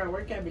salon where I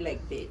work. I'd be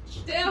like,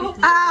 bitch.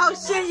 Oh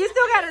shit, you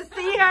still gotta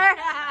see her.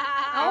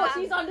 Oh,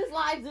 she's on this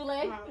live,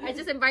 Zule. I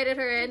just invited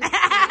her in. No,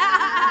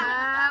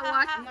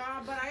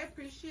 but I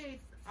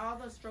appreciate all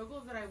the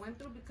struggles that I went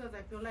through because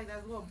I feel like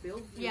that's what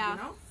builds you, you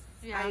know?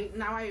 Yeah.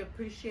 Now I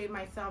appreciate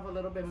myself a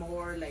little bit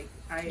more. Like,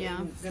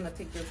 I'm gonna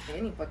take this to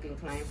any fucking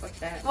client. Fuck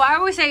that. Well, I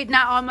always say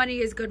not all money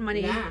is good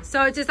money. Yeah.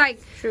 So it's just like,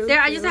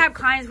 I used to have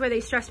clients where they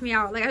stress me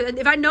out. Like,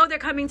 if I know they're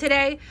coming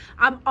today,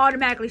 I'm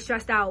automatically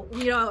stressed out.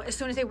 You know, as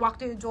soon as they walk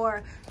through the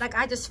door, like,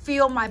 I just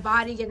feel my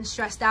body getting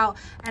stressed out.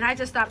 And I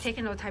just stopped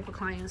taking those type of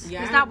clients.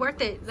 Yeah. It's not worth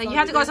it. Like, so you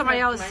have to go to somebody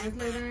else.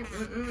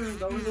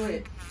 Don't do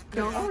it.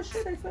 Don't. Oh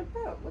shit, I slipped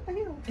up. What the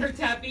hell? They're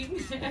tapping.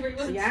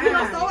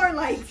 Everyone's solar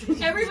lights.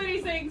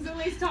 Everybody's saying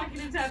Zule's talking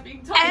and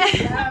tapping.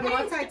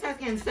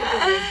 Multitasking.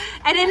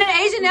 And in an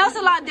Asian nail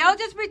salon, they'll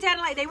just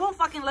pretend like they won't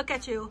fucking look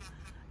at you.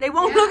 They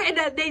won't look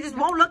at they just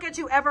won't look at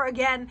you ever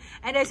again.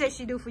 And they say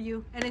she do for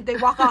you. And then they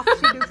walk off,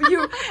 she do for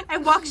you.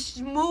 And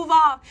move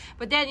off.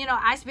 But then, you know,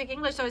 I speak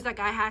English, so it's like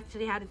I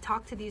actually had to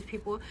talk to these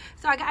people.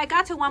 So I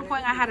got to one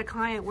point I had a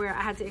client where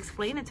I had to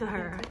explain it to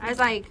her. I was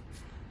like,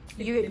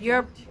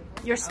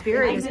 your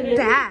spirit is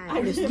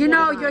bad. You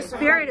know, your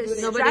spirit is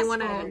stressful. Nobody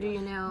want to do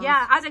your nails.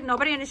 Yeah, I was like,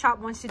 nobody in the shop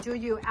wants to do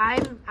you.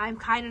 I'm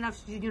kind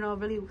enough to, you know,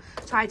 really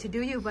try to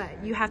do you, but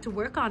you have to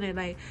work on it.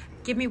 Like,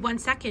 give me 1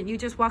 second. You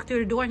just walk through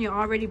the door and you're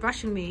already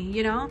brushing me,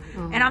 you know?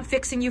 And I'm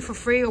fixing you for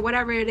free or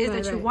whatever it is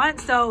that you want.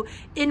 So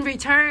in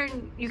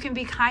return, you can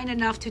be kind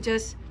enough to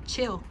just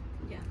chill.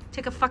 Yeah.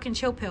 Take a fucking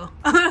chill pill.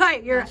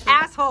 Like, you're an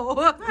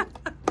asshole.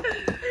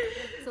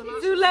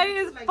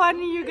 Zule is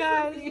funny, you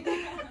guys.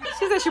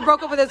 She said she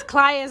broke up with his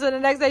client, so the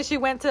next day she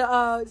went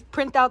to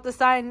print out the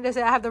sign that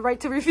said, I have the right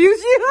to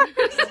refuse you.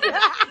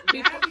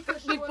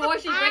 Before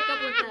she break up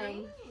with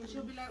them.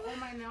 She'll be like, oh,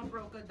 my nail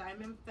broke, a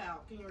diamond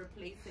fell. Can you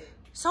replace it?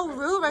 So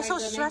rude, right? Like So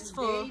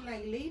stressful. Day,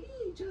 like, lady,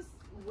 just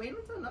wait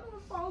until another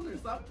one falls or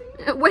something.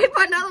 Wait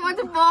for another one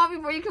to fall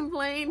before you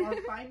complain. Or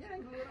find it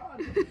and glue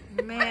it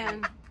on.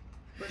 Man.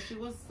 But she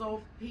was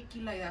so picky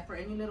like that for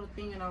any little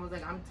thing, and I was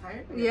like, I'm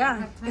tired.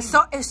 Yeah,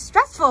 it's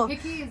stressful.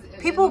 Picky is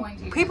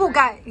people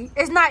got.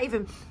 It's not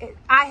even.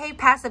 I hate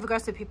passive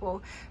aggressive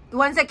people. The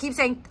ones that keep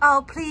saying,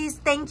 "Oh, please,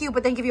 thank you,"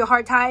 but then give you a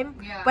hard time,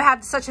 but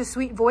have such a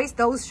sweet voice.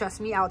 Those stress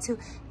me out too.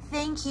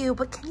 Thank you,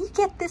 but can you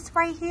get this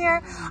right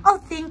here? Oh,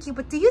 thank you,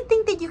 but do you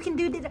think that you can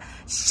do this?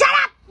 Shut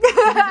up!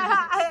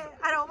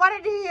 I don't want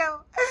to do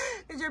you.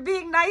 Because you're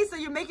being nice, so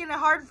you're making it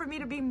hard for me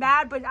to be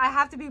mad, but I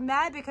have to be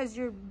mad because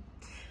you're.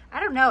 I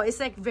don't know. It's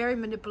like very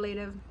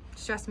manipulative.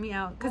 Stress me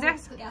out. Because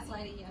that's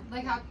gaslighting you.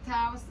 Like how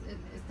Thao is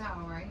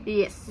Thao, right?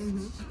 Yes.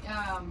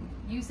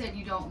 You said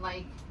you don't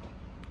like,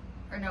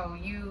 or no,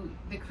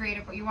 the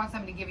creative, you want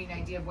somebody to give you an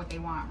idea of what they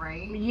want,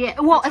 right? Yeah.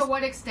 Well, to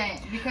what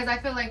extent? Because I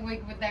feel like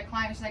with that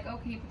client, she's like, oh,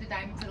 can you put the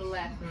diamond to the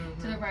left,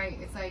 to the right?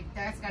 It's like,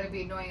 that's got to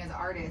be annoying as an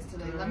artist to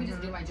like, let me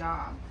just do my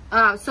job.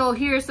 So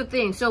here's the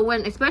thing. So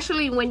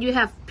especially when you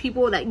have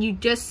people that you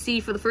just see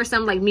for the first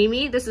time, like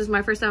Mimi, this is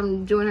my first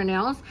time doing her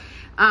nails.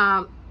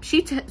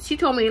 She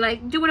told me,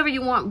 like, do whatever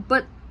you want,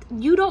 but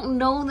you don't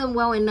know them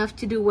well enough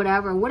to do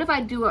whatever. What if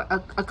I do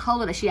a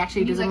color that she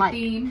actually doesn't like?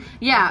 Theme?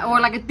 Yeah, or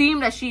like a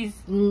theme that she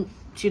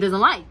doesn't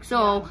like.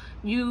 So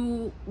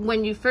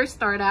when you first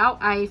start out,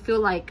 I feel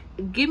like,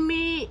 give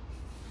me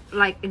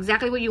like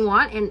exactly what you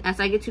want, and as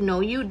I get to know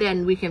you,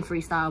 then we can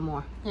freestyle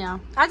more. Yeah,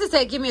 I just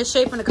say give me a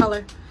shape and a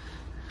color.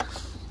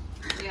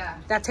 Yeah. Yeah.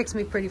 That takes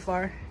me pretty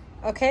far.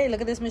 Okay,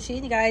 look at this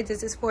machine, you guys.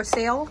 This is for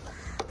sale.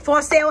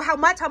 For sale, how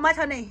much? How much,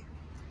 honey?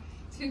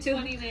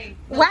 $229.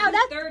 Wow,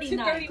 that's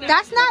 $239.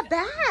 that's not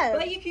bad.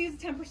 But you can use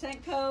the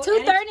 10% code.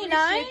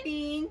 $239?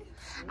 Shipping.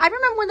 I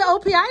remember when the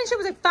OPI shit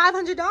was like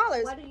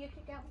 $500. Why do you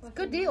kick out?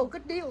 Good deal,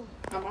 good deal.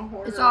 I'm a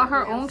hoarder. It's all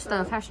her Yeah, own so-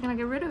 stuff. How's she gonna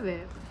get rid of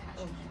it?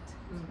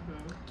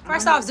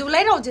 First off,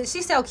 Zule don't just,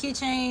 she sell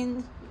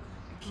keychains,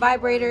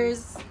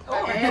 vibrators.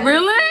 And-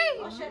 Really?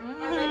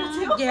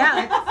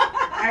 Yeah.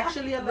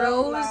 Actually, a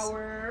Rose. love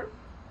flower.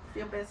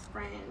 Your best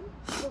friend.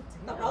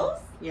 The rose?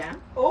 Yeah.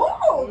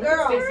 Oh,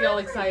 girl. Stacy all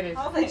excited.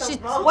 I was like, She-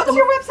 the rose. What's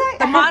your website?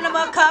 The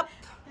Monoma cup.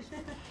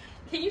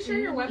 Can you share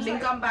your Link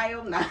website? on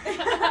bio. Nah.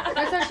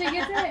 That's how she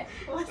gets it.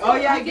 Oh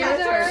yeah, You get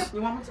give it.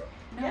 You want me to?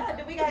 Yeah,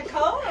 do we got a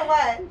code or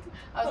what?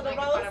 I was For the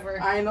making rose? fun of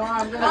her. I know.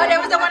 I'm gonna. Oh, there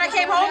was the one I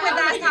came home with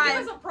last Can you give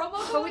time. us a promo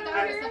But code we thought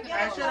over it was here? something I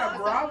else. should have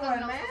brought Something one,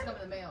 else man. was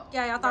coming in the mail.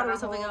 Yeah, y'all thought it was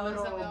something Got a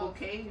else. whole little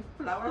bouquet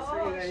of flowers for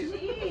Oh, you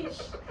guys.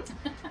 sheesh.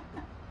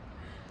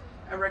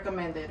 I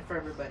recommend it for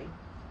everybody.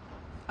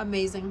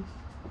 Amazing.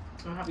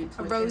 I'll have you A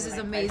twitching rose in is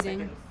like 5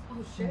 amazing.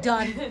 seconds.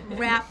 Done.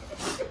 Wrap.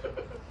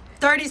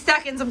 30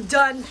 seconds, I'm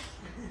done.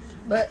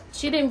 But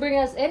she didn't bring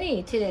us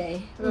any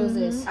today.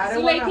 Roses. I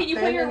don't Zulay, want can to you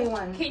put offend your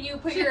anyone.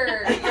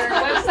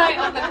 website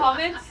on the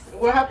comments?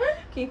 What happened?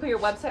 Can you put your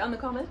website on the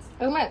comments?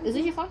 Oh my, is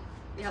this your phone?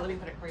 Yeah, let me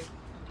put it for you.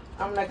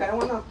 I'm like, I don't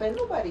want to offend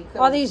nobody. 'cause-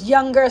 All these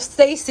younger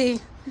Stacy.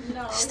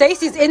 No.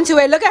 Stacy's into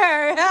it. Look at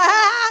her.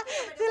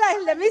 She's like,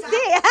 let me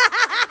see.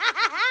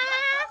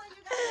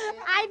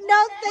 I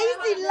know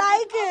Stacy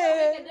like Make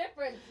a it.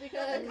 difference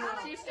because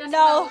she's just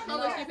No.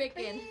 color she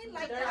picking.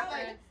 Like,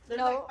 There's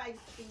No. like 5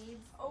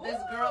 speeds. This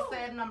girl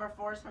said number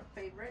 4 is her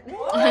favorite.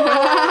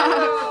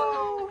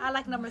 I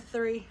like number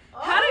 3.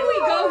 How did we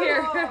go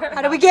here?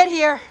 How did we get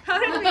here? How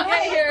did we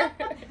get here?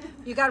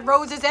 You got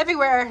roses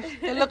everywhere.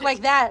 They look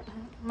like that.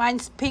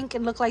 Mine's pink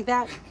and look like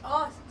that.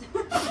 Oh.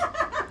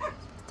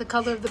 The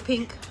color of the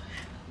pink.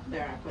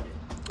 There, I put it.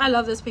 I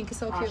love this pink. It's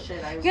so Oh, cute.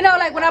 shit, I was You know, like,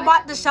 like when I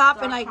bought the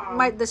shop and like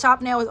 .com. the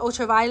shop nail was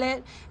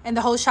ultraviolet and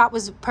the whole shop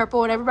was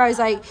purple and everybody's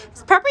like,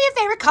 is purple your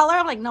favorite color?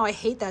 I'm like, no, I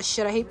hate that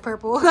shit. I hate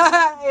purple.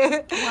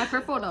 Why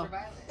purple though?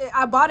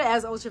 I bought it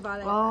as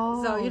ultraviolet.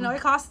 Oh. So, you know,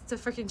 it costs to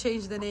freaking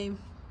change the name.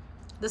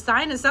 The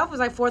sign itself was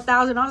like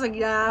 $4,000. I was like,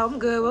 yeah, I'm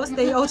good. We'll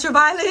stay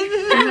ultraviolet.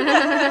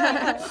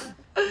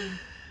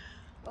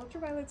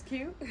 Ultraviolet's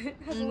cute. It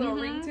has a little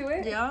ring to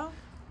it. Yeah.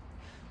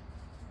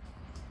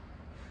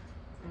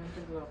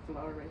 There's a little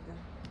flower right there.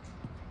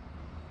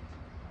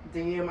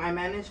 Damn, I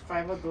manage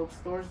 5 adult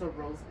stores. The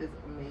rose is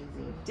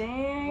amazing.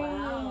 Dang.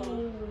 Wow.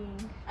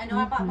 I know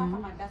I bought one for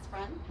my best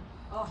friend.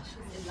 Oh,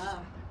 she's in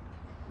love.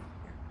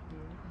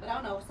 But I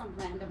don't know, some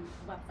random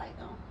website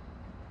though.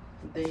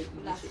 You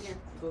Last should year.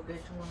 go get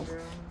you one,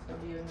 girl. It's gonna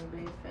be your new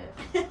big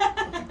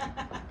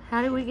fit.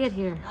 How did we get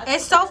here?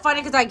 It's so funny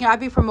because like, you know, I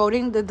be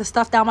promoting the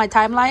stuff down my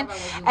timeline,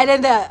 and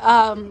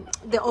then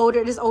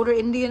this older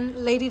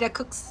Indian lady that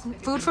cooks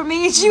food for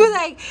me, she was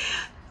like,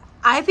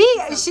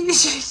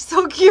 she's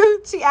so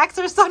cute. She asked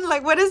her son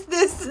like, "What is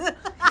this?" She's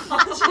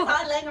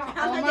not laying around.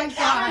 Oh my like,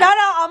 God. No,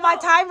 on my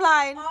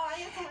timeline. Oh,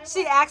 I am so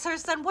She asked her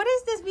son, "What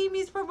is this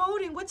Mimi's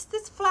promoting? What's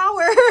this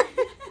flower?"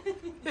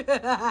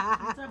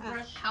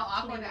 How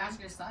awkward to ask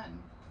your son.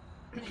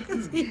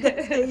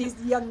 He's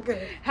younger.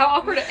 How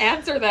awkward to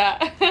answer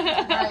that.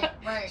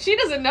 Right. She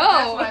doesn't know.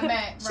 That's what I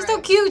meant. She's so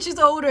cute. She's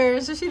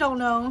older, so she don't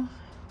know.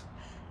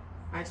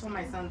 I told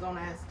my son, don't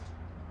ask.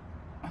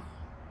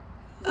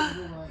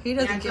 He doesn't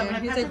Yeah, so I'm care. gonna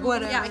He's pass like, him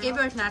whatever. the Yeah, I gave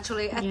birth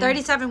naturally. At Yeah.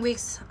 37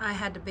 weeks, I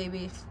had the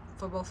baby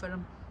for both of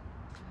them.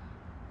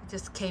 It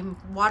just came,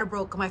 water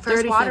broke. My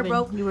first water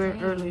broke. You were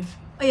early.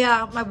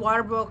 Yeah, my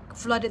water broke,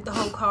 flooded the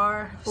whole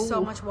car.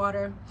 So much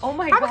water. Oh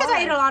my Probably god. because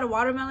I ate a lot of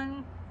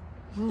watermelon.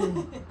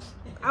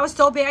 I was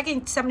so big. I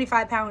gained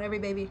 75 pounds every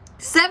baby.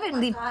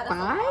 75?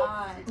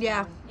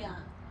 Yeah. Yeah.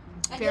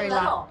 And Very you're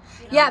little,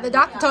 you know? Yeah, the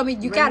doctor told me,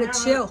 you gotta now,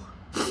 chill.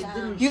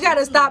 Yeah. You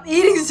gotta stop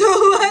eating so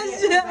much.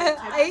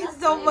 I ate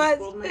so much.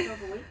 Pulled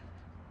myself away.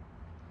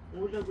 We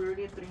look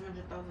already at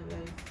 300,000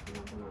 guys.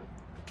 Come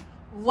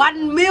on.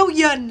 1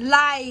 million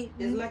lie.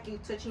 It's like you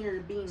touching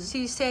your bean.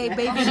 She say,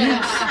 baby.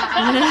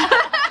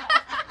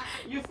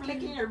 You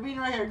flicking your bean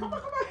right here. Come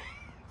on.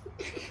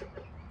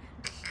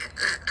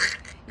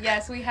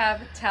 Yes, we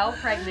have Thao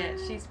pregnant.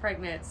 She's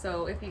pregnant.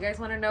 So if you guys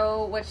want to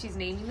know what she's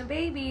naming the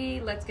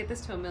baby, let's get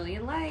this to 1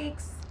 million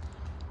likes.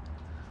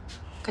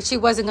 Because she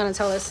wasn't gonna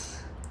tell us.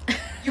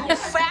 You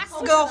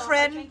fast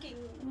girlfriend.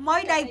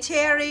 My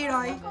cherry,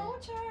 right?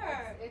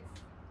 Culture.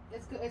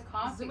 It's good. It's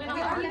coffee. Zoom in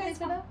Are on you the guys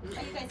gonna-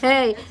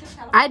 Hey,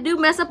 I do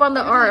mess up on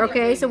the art,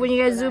 okay? So when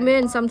you guys zoom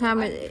in,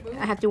 sometimes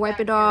I have to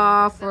wipe it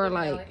off or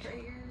like... For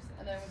years,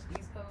 and then I went to the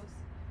East Coast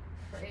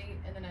for 8,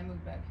 and then I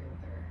moved back here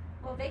with her.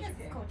 Well, Vegas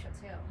is culture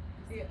too.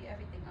 You see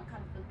everything, all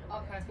kind of food.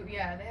 All kinds of food.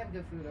 Yeah, they have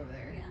good food over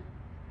there.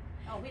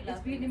 Yeah. Oh, we It's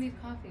love Vegas.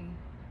 Vietnamese coffee.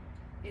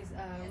 Is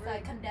It's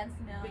like condensed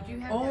milk. But you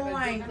have Oh, to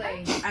have a good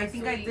place. I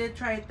think I did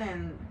try it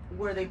then,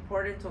 where they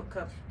poured it into a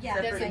cup. Yeah,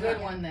 That's a separately.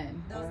 good one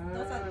then.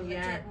 Those are the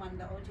yeah. legit one,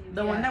 the OG.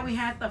 The one that we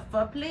had at the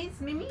pho place,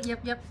 Mimi?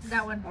 Yep,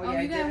 that one. Oh,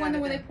 I you did got one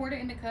have where it they poured it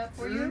in the cup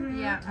for you? then.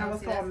 Yeah. I was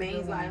see, so that's a good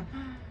amazed. one. Like,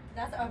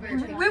 That's a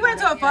very We went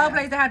to a pho Yeah.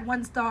 place that had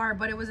 1 star,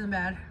 but it wasn't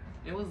bad.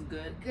 it was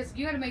good. Because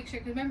you got to make sure.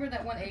 Because remember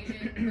that one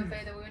Asian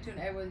buffet that we went to, and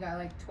everyone got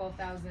like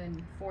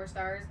 12,000 4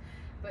 stars.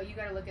 But you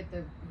got to look at the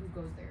who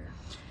goes there.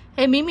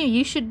 Hey Mimi,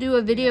 you should do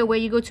a video where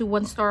you go to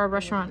 1-star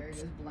restaurants Very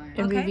just blind.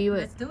 and review it.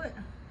 Let's do it.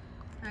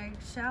 I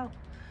shall.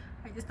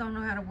 I just don't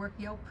know how to work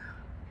Yelp.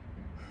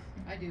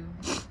 I do.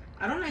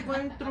 I don't like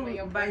going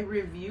through by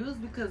reviews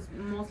because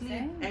mostly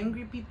Same.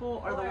 angry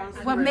people are the ones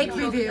who Well, make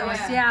review. reviews,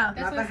 Yeah. yeah. That's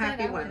Not what the I said,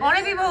 happy I would- ones.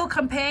 Only people who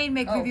complain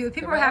make Oh, reviews. the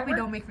People who are happy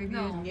railroad? don't make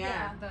reviews. No.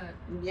 Yeah. The,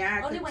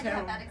 Yeah, I Only could when you tell.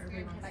 have that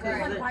experience. Like, Right.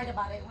 you want to write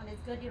about it. When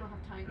it's good, you don't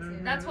have time to.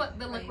 Mhm. That's what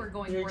the look we're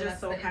going You're for. just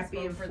That's so the happy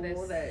inspo and for full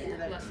this that you're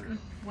like, look.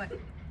 What?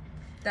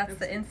 That's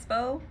the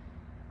inspo.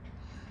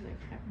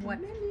 What?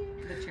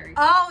 The cherry.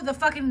 Oh, the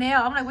fucking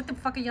nail. I'm like, what the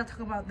fuck are y'all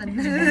talking about? I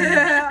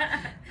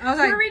was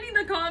like, We're reading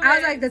the comments. I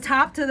was like, the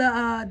top to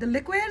the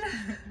liquid.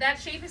 That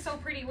shape is so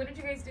pretty. Wouldn't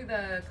you guys do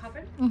the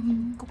coffin?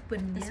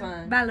 Coffin. This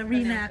one.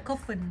 Ballerina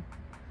coffin.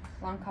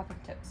 Long coffin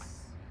tips.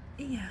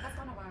 Yeah. That's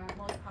one of our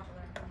most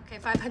popular. Okay,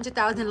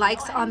 500,000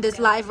 likes on this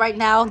live right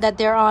now that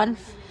they're on.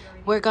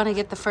 We're gonna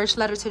get the first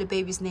letter to the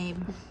baby's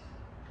name.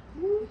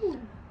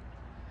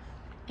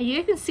 And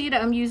you can see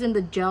that I'm using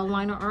the gel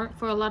liner art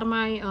for a lot of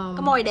my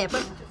Kamoy đẹp.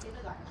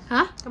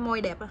 Huh?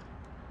 Kamoy đẹp.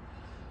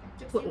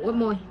 What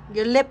more?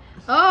 Your lip.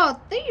 Oh,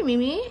 thank you,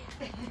 Mimi.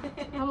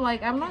 I'm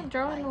like, I'm not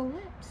drawing no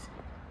lips.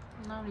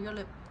 No, your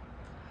lip.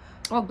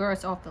 Oh, girl,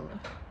 it's off the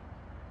lip.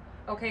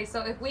 Okay,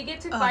 so if we get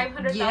to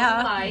 500,000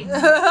 yeah. likes,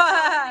 she's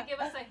gonna give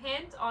us a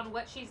hint on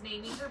what she's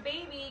naming her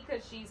baby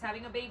because she's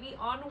having a baby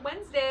on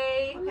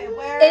Wednesday. Okay,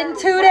 where? In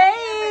 2 where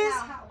days.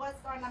 right now?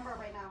 What's our number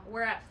right now?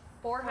 We're at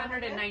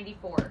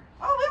 494.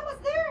 Oh, it was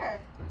there.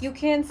 You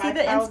can see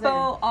the 5,000.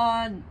 inspo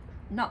on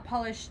Not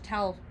Polished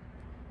Towel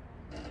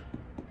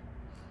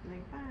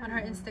On her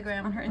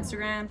Instagram. on her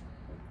Instagram.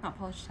 Not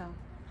Polished Towel.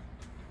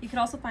 You can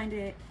also find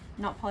it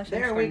Not Polished.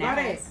 There, we got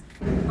it.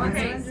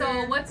 Okay,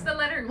 so what's the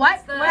letter? What?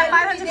 What's the We're at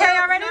 500K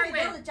already? start You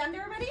know with? the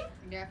gender already?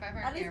 yeah,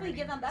 500. At least we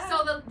give them that.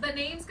 So the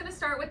name's gonna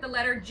start with the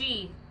letter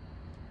G.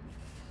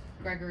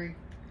 Gregory.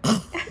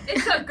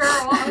 It's a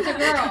girl. It's a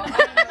girl.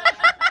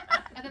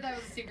 I thought that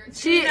was a secret.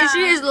 She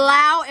is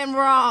loud and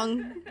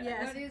wrong.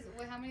 Yes. What is?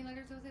 How many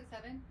letters was it?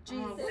 7?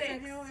 Oh, what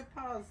the hell? It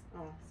paused.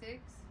 Oh. 6?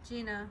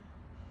 Gina.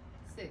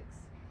 6.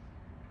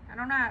 I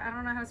don't know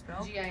how to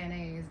spell.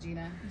 G-I-N-A is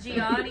Gina.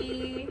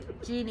 Gianni.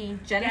 Genie.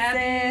 Genesis,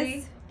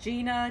 Gabby.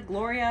 Gina,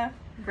 Gloria,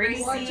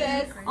 Gracie.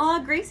 Gorgeous. Oh,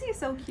 Gracie is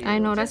so cute. I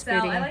know, that's Giselle.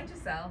 pretty. I like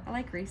Giselle. I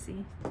like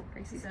Gracie.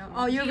 Gracie's cool.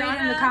 Oh, you're reading the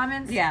Gianna.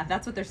 comments? Yeah,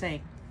 that's what they're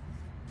saying.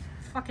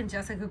 Fucking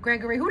Jessica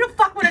Gregory. Who the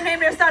fuck would have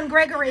named their son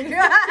Gregory? 7.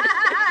 I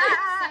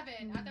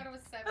thought it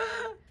was 7.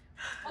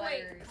 Oh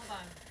wait, letters. hold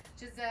on.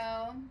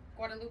 Giselle.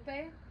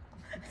 Guadalupe.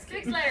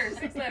 6 letters.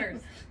 6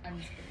 letters. I'm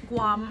just kidding.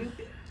 Guam.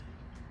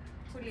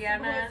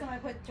 Juliana. So I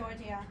put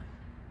Georgia.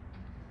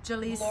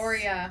 Jalise.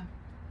 Gloria.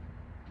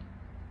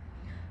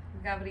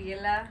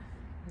 Gabriela.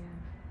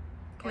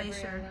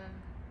 Glacier. Gabriella.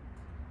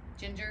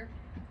 Ginger.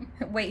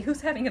 Wait,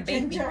 who's having a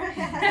baby?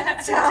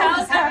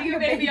 Charles having a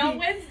baby on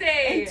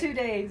Wednesday. In 2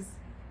 days.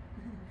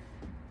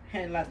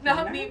 Gelatina.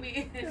 Not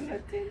Mimi.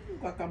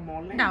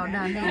 Guacamole. No.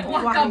 Guacamole.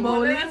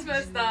 Guacamole. That's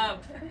messed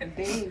up.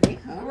 Baby,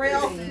 Real.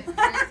 hungry.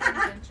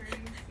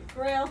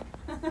 Grill.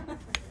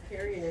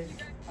 Period.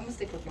 I'm gonna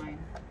stick with mine.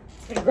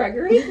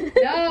 Gregory?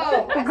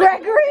 No.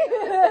 Gregory.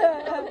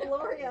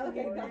 Gloria.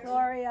 Okay,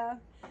 Gloria.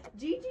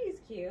 Gigi's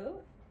cute.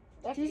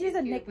 Gigi's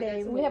a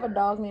nickname. We have a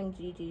dog named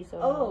Gigi, so.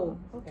 Oh,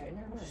 okay,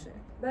 never mind.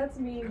 That's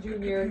me,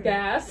 Junior.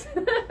 Gas.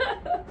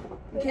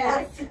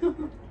 Yes.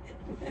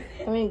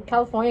 I mean,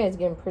 California is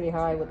getting pretty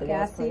high with the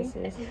gas Gassy.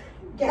 prices.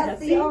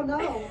 Gassy. Oh no.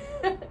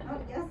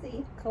 Not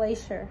gassy.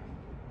 Glacier.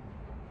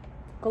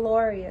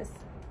 Glorious.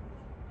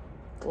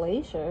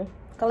 Glacier.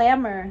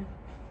 Glamour.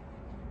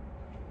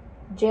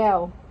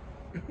 Gel.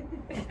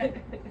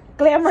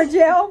 Glamour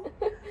gel.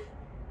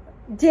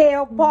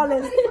 Gel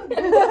polish.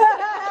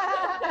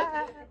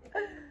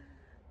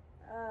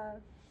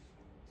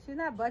 She's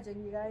not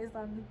budging, you guys.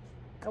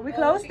 Are we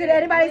close? Did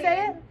anybody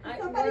say it?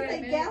 Somebody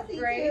say gassy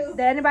too. Did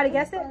anybody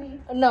guess it?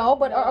 No,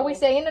 but are we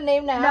saying the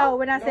name now? No,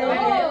 we're not saying it.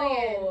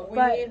 Oh.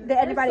 But did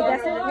anybody so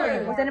guess far.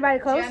 it? Was anybody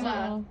close?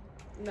 Gemma.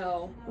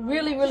 No.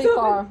 Really, really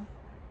far.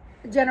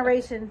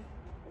 Generation.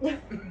 Is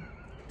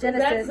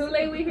Genesis. that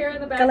Zule we hear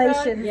in the background?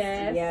 Galatians.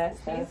 Yes. Yes.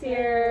 She's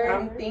here.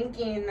 I'm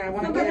thinking I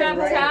want to We get have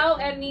it right. Tao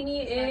and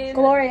Nini in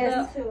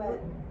Glorious.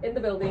 in the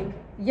building.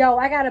 Yo,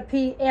 I got a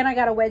pee and I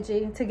got a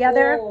wedgie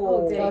together.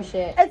 Oh, Oh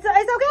shit. It's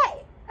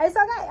okay. It's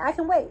okay. I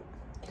can wait.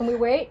 Can we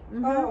wait?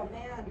 Oh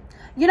man.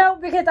 You know,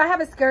 because I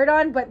have a skirt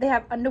on, but they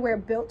have underwear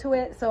built to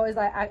it, so it's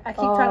like I keep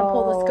trying to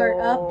pull the skirt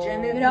up.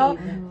 You know,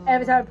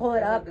 every time I pull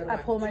it up, I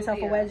pull myself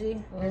a wedgie.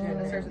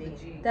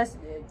 That's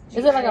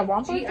Is it like a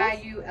romper?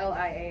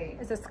 Giulia.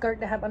 it's a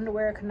skirt that have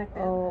underwear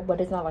connected. Oh, but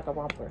it's not like a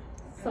romper.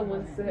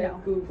 Someone said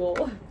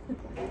Google.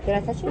 Did I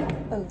touch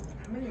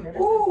it?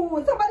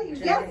 Ooh, somebody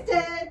guessed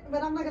it,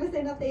 but I'm not gonna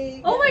say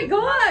nothing. Oh my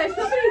gosh,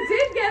 somebody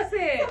did guess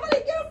it.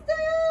 Somebody guessed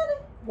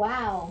it.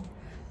 Wow.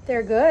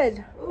 They're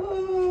good.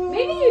 Ooh.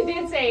 Maybe you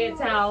did say it,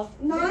 Thao.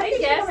 No, Did I they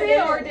think guess you it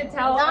did. or did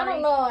Thao? I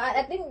don't know.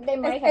 I think they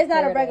might have. It's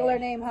not a heard regular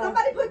it. name, huh?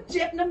 Somebody put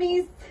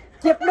Vietnamese.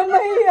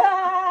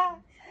 Vietnamese.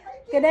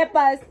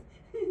 Canepas.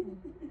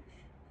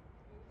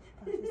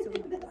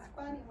 That's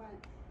funny one.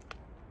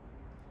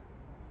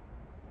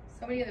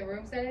 Somebody in the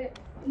room said it.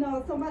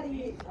 No,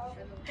 somebody.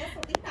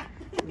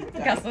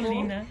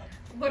 Gasolina.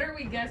 What are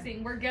we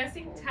guessing? We're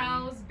guessing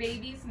Tao's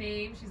baby's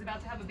name. She's about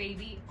to have a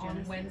baby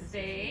on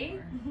Wednesday.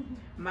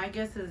 My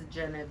guess is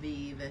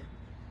Genevieve.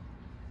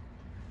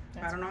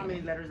 I don't know how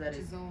many letters that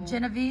is.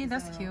 Genevieve,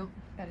 that's cute.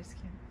 That is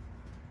cute.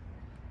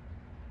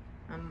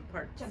 I'm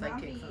part psychic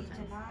sometimes.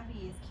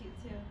 Janavi is cute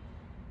too.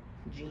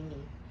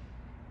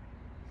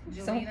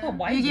 Genie. Someone put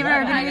white You giving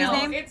her a blood on I Vietnamese it. know,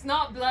 name? it's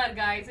not blood,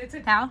 guys. It's a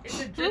Tao? It's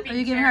a Are dripping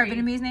you giving her a cherry.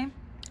 Vietnamese name?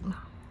 No.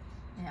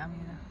 Yeah, I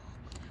mean,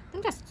 I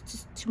think that's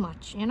just too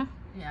much, you know?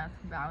 yeah,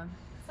 valid.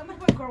 Someone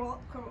put granola.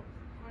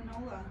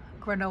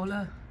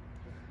 Granola.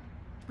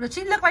 But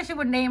she looked like she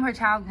would name her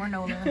child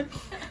Granola.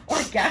 Or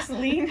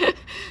gasoline.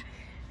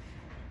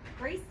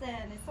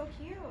 Grayson, it's so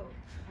cute.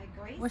 Like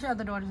Grayson. What's your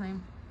other daughter's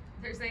name?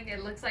 They're saying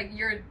it looks like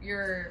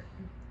your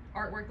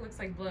artwork looks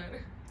like blood.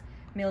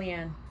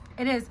 Millian.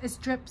 It is. It's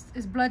drips.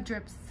 It's blood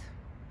drips.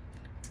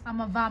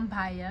 I'm a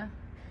vampire.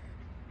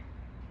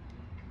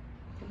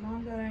 Come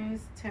on,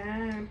 guys.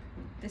 10.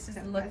 This is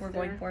the look we're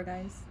going for,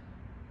 guys.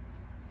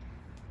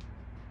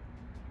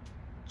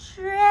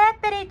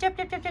 Drippity, drip,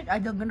 drip, drip, drip.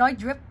 Đừng có nói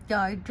drip.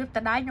 Trời, drip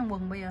ta đái trong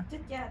quần bây giờ.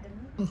 Just, yeah,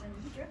 đừng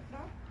drip đó.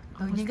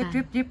 Tự nhiên cái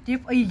drip, drip,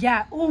 drip. Ây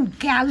da. Ooh,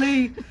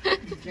 golly.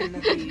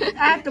 Genevieve.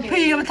 I have to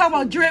pee. I'm talking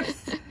about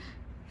drips.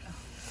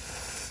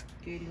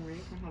 Getting ready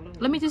for Halloween.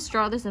 Let me just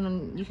draw this and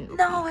then you can.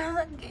 No,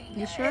 Helen.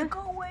 You sure? Go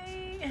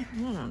away.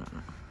 No.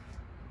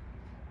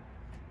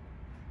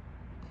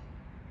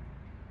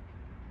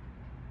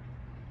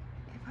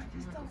 If I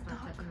just don't Stop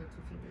talk. touching with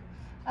 2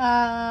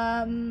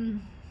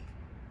 fingers.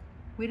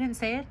 We didn't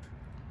say it?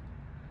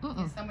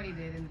 Somebody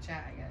did in the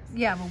chat, I guess.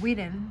 Yeah, but we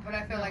didn't. But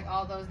I feel like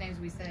all those names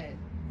we said.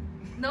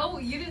 No,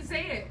 you didn't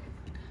say it.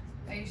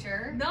 Are you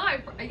sure? No,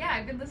 I've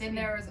been listening. Then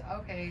there was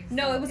okay.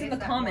 No, so it was in the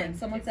it's that comments. one.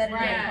 Someone said it in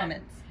the Right.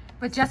 comments.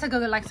 But Jessica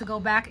likes to go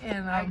back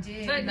and I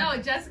did. But no,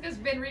 Jessica's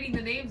been reading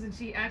the names and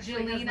she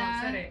actually has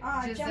not said it. Gemma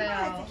is a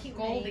Giselle, cute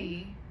Goldie.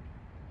 name.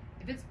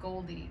 If it's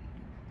Goldie,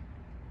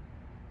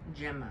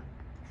 Gemma.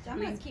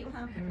 Gemma's cute,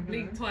 huh?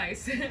 Blink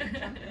twice.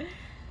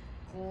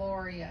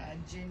 Gloria,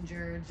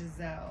 Ginger,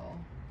 Giselle.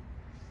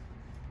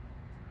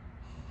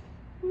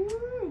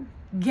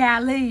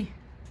 Galley.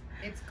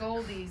 It's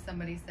Goldie,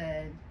 somebody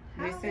said.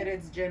 They said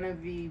it's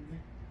Genevieve.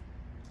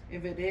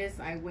 If it is,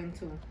 I win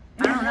too.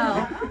 I don't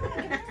know.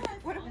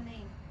 What is the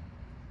name?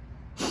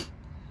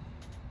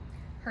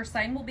 Her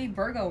sign will be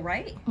Virgo,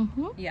 right?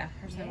 Mm-hmm. Yeah,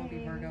 her sign will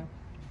be Virgo.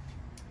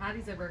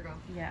 Addie's a Virgo.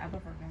 Yeah, I'm a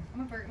Virgo.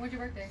 I'm a Virgo. When's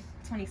your birthday?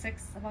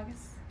 26th of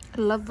August.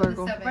 I love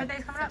Virgo. The 7th.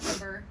 Birthday's coming up.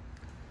 September.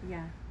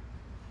 Yeah.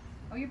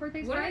 Oh, your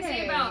birthday's What do Friday.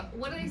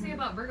 they say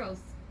about Virgos?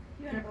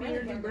 Happy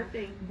early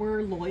birthday.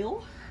 We're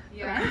loyal.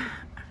 Yeah.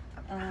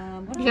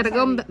 What You else gotta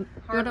go. are we?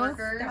 Hard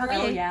workers.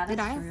 Oh yeah, Did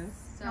that's I? true.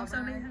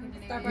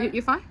 Opinionated.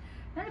 You fine?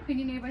 Not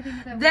opinionated, but I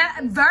think that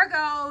The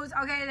Virgos,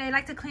 okay, they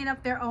like to clean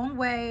up their own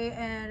way,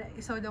 and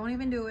so don't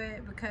even do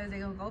it because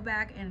they're gonna go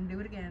back and do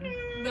it again.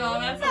 No,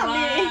 that's a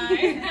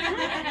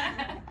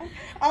lie.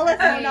 I'll let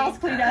someone else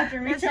clean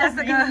after me. It's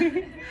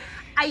Jessica.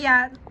 I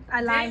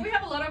Dang, lied. we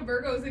have a lot of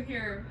Virgos in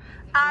here.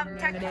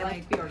 they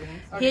like be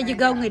organized. Here you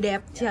go, người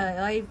đẹp. Trời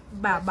ơi,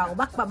 bà bầu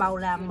bắt bà bầu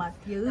làm mệt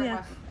dữ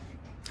nha.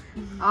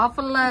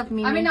 Awful love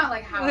me. I mean, not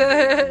like how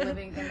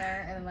living in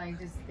there and like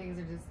just things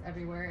are just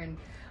everywhere. And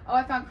oh,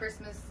 I found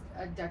Christmas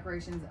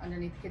decorations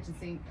underneath the kitchen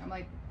sink. I'm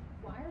like,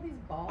 why are these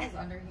balls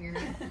under here?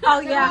 Oh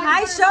yeah,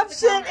 I shove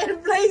shit in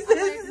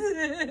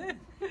places.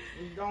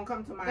 Don't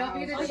come to my Don't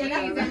be the house.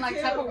 cheese in like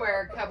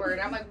Tupperware cupboard.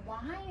 I'm like,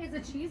 why is the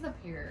cheese up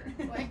here?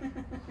 Like,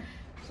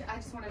 I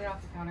just wanted it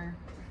off the counter.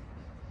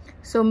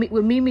 So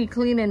with me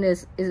cleaning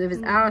this is if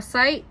it's out of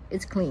sight,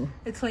 it's clean.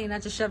 It's clean. I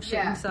just shove shit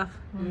Yeah. and stuff.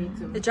 Me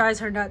too. It drives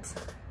her nuts.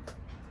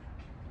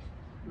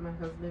 My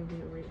husband be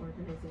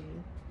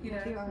reorganizing.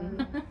 Yeah,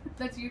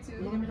 that's you too.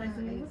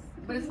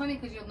 But it's funny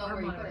because you'll know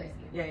where you put it.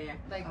 Yeah.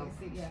 Like,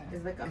 see, yeah.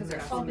 It's like I'm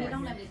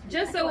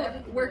Just so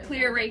we're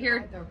clear right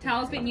here,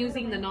 Tal's been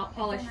using the not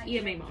polished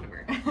EMA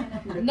monomer.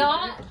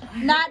 Not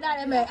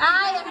EMA.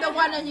 I am the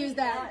one that used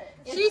that.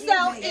 She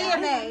sells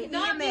EMA.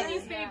 Not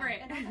Minnie's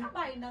favorite.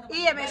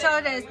 EMA.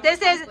 So this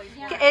is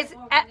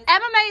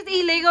MMA is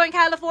illegal in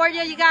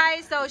California, you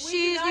guys. So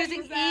she's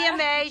using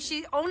EMA.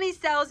 She only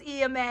sells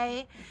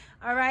EMA.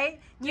 All right,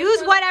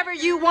 use whatever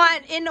you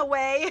want in a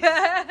way.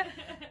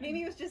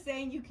 Mimi was just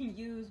saying you can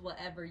use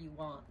whatever you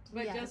want.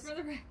 But Yes. just for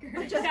the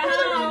record. Just for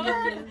the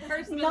record.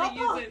 Personally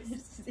No.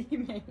 use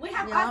it. We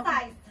have Yeah. our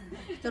size.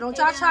 So don't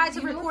y'all try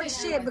to record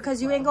shit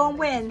because you ain't gonna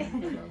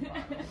win.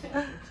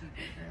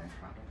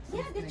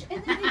 Yeah,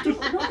 and then they do.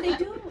 No, they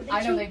do.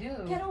 I know they do.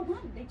 Kettle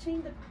One. They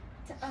change the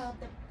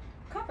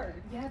cover.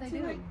 Yeah, they to,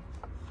 do. like,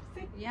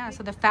 Yeah,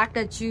 so the fact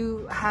that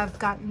you have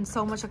gotten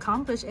so much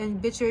accomplished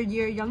and bitch, you're a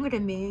year younger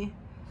than me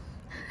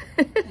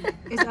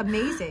is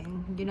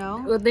amazing, you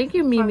know? Well, thank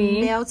you, From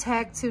Mimi. nail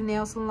tech to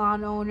nail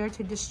salon owner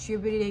to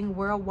distributing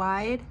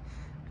worldwide.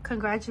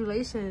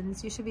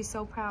 Congratulations. You should be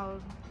so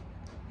proud.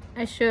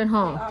 I should, huh?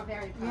 are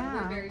very proud.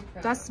 Yeah, very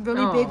proud. that's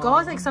really big Aw.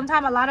 goals. Like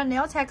sometimes a lot of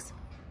nail techs,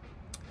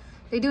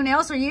 they do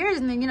nails for years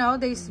and then, you know,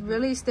 they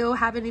really still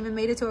haven't even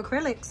made it to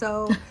acrylic.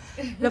 So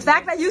the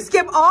fact that you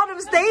skip all them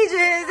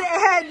stages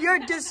and you're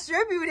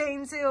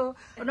distributing to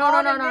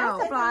all the nail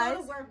It's a lot supplies.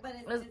 of work, but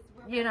It's-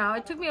 You know,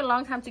 it took me a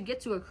long time to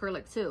get to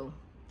acrylic too.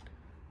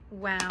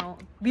 Wow.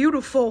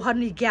 Beautiful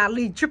honey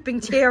galley,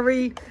 dripping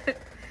cherry.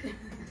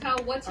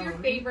 Thao, what's your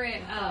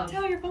favorite?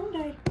 Tell your phone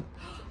died.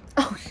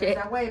 Oh shit.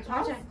 That way,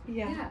 charger.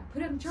 Yeah,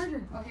 put it on the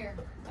charger. Oh, here.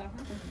 I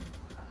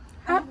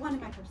have one in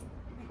my purse.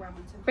 Let me grab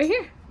one too. Right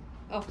here.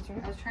 Oh,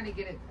 sorry. I was trying to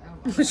get it.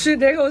 Shit,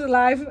 there goes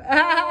live.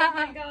 Oh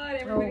my god,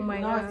 everybody. Oh my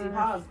No, it's god.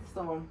 paused,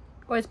 so.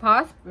 Oh, it's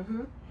paused?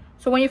 Mm-hmm.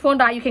 So when your phone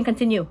dies, you can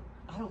continue.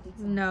 I don't think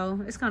so.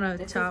 No, it's gonna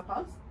This is chop.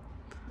 paused?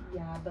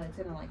 Yeah, but it's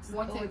gonna like.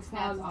 Once Oh, it it's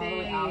snaps paused. all the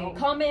way out.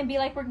 Comment and be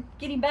like, we're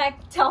getting back.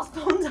 Tell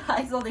phone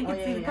die so they can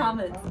see the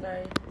comments.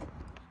 Okay.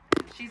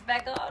 She's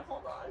back on.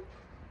 Hold on.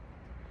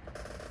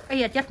 Ê,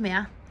 dạ chết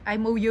mẹ. I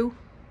move you.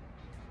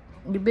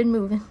 You've been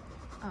moving.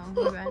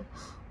 Oh, my bad.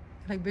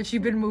 Like, bitch,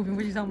 you've been moving.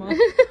 What you talking about?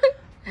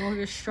 Oh,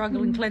 you're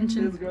struggling,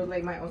 clenching. This girl,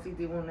 like, my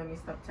OCD won't let me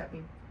stop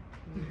tapping.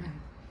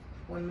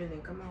 1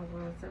 million, come on,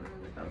 we're on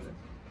 700,000.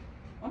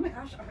 Oh my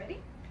gosh, already?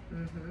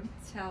 Mm-hmm.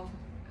 Tell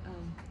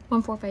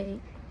 1458.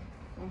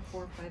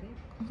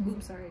 1458.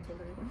 Oops, sorry, I told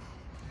her.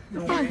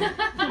 Don't worry.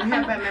 We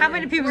have that How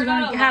many people are We're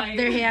gonna not have alive.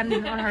 their hand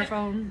on her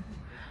phone?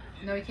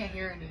 No, you can't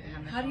hear anything.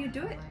 On the How do you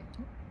phone. do it?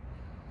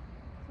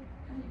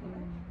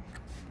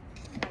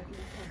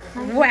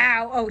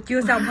 Wow. Oh,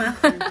 you someone.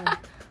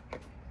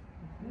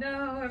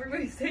 No,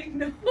 everybody's saying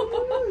no.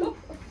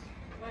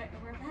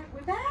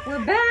 We're back.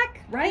 We're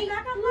back, right? We're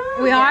back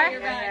online. We are?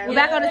 you're back. We're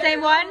back on the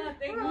same one?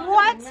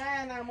 What?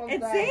 Man, I almost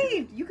It's died.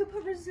 saved. You could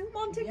put resume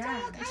on TikTok.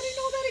 Yeah. I didn't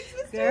know that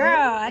existed.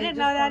 Girl, I didn't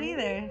know that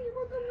either.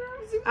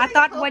 I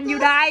thought when you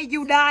die,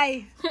 you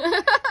die.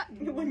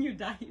 When you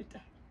die, you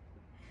die.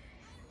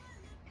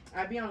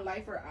 I'd be on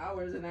live for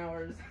hours and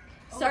hours.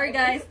 Sorry,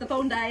 guys. The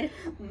phone died.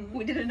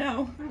 We didn't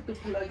know. I have to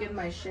plug in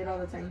my shit all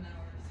the time.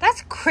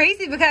 That's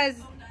crazy because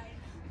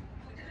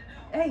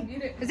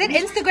Hey, is it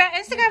Instagram?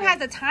 Instagram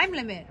has a time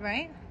limit,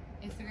 right?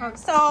 Instagram.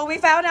 So we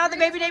found out the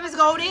baby name is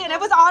Goldie and it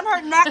was on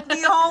her neck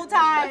the whole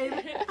time.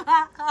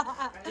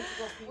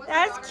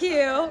 That's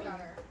cute.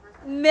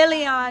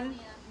 Million.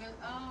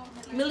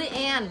 Millie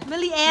Ann.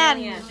 Millie Ann.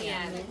 Million,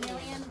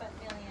 but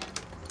million.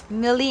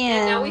 Million.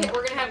 And now we're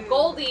gonna have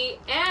Goldie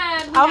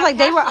and I was like,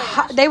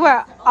 they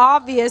were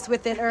obvious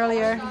with it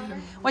earlier.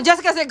 When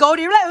Jessica said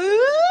Goldie, you're like,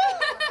 ooh,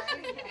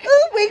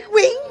 ooh, wink,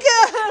 wink.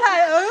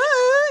 Like,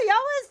 ooh,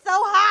 y'all was so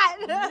hot.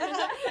 I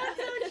know.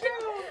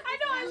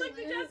 I looked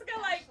at Jessica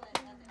like.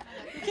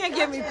 You can't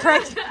get me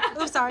pregnant.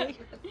 Oops, sorry.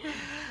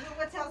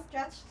 What's how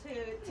stretched to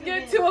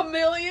Get to 1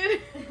 million.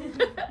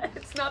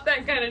 It's not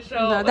that kind of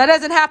show. No, that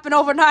doesn't happen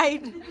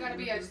overnight. You gotta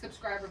be a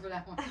subscriber for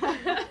that one.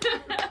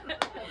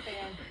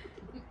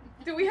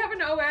 Do we have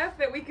an OF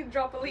that we can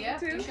drop a link Yeah,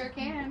 to? you sure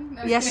can.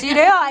 No, Yes, you do.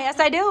 Yes,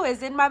 I do.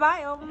 It's in my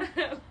bio.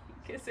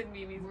 Kissing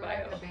Mimi's We're not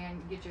bio. gonna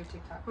ban. Get your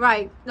TikTok.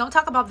 Right. Don't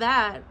talk about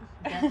that.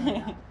 Definitely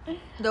not.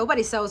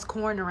 Nobody sells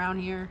corn around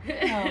here.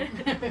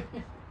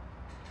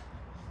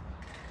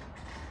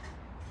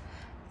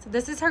 So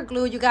this is her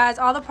glue, you guys.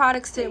 All the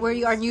products that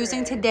we are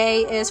using today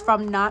is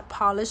from Not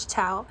Polished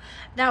Towel.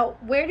 Now,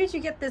 where did you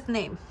get this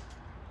name?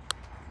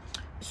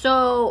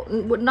 So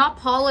with Not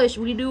Polished,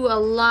 we do a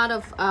lot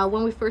of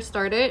when we first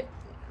started.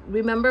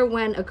 Remember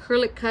when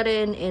acrylic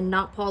cut-in and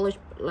not polished,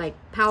 like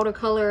powder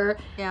color,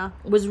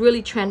 was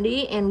really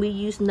trendy, and we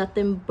used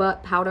nothing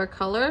but powder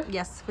color.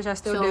 Yes, which I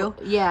still do.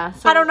 Yeah.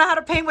 So I don't know how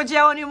to paint with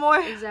gel anymore.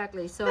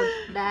 Exactly. So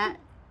that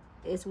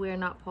is where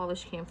Not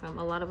Polished came from.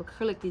 A lot of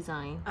acrylic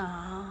design.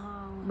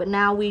 Oh. But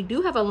now we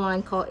do have a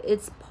line called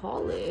It's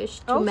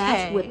Polished to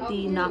match with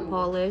the Not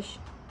Polished.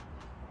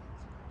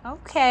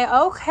 Okay,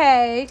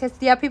 okay. Because,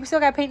 yeah, people still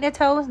got to paint their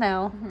toes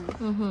now.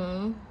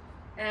 Mm-hmm.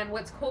 And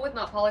what's cool with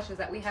Not Polished is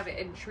that we have it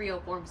in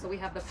trio form. So we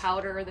have the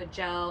powder, the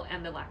gel,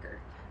 and the lacquer.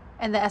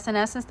 And the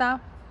SNS and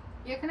stuff?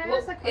 Yeah, can I Well,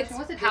 ask a question? it's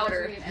What's the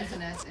powder. difference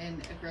between SNS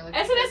and acrylic?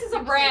 SNS is a People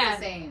say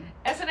brand. The same.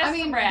 SNS I is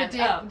mean, a brand. the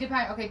dip, dip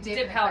powder. Okay,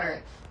 Dip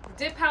powder.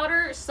 Dip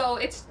powder, so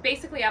it's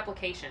basically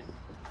application.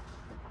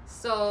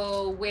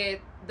 So with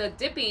the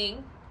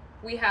dipping,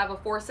 we have a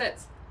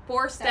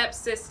four-step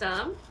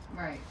system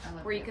Right. I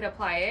love where you it. could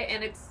apply it,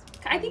 and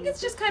I think it's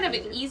just kind of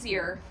an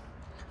easier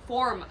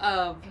form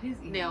of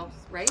nails,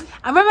 right?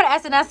 I remember the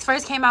SNS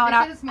first came out, They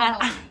said it's more and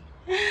healthy.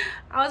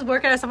 I was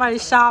working at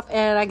somebody's shop,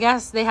 and I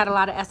guess they had a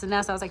lot of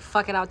SNS. I was like,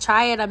 fuck it, I'll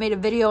try it. I made a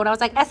video, and I was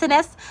like,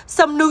 SNS,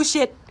 some new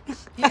shit.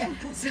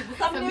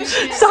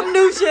 Some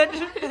new shit.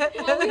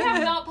 Well, we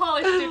have not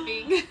polished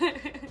dipping.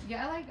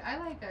 Yeah, I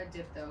like a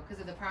dip though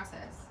because of the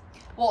process.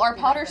 Well, our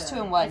powder's 2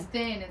 in 1. It's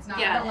thin. It's not.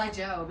 Yeah. I don't like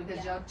Joe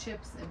because Joe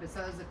chips it, but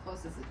so is the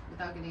closest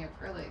without getting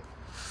acrylic.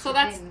 So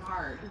that's Thin and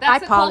hard.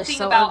 That's the cool polish thing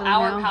so about ugly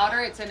our now. powder.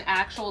 It's an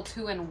actual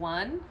 2 in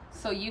 1.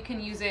 So you can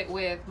use it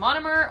with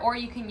monomer or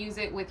you can use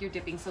it with your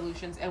dipping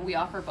solutions, and we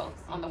offer both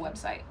on the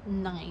website.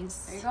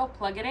 Nice. There you go.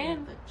 Plug it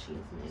in.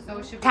 So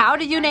it should be How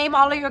did you name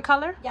all of your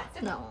color? Yeah.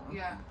 No.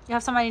 Yeah. You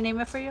have somebody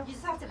name it for you? You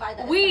just have to buy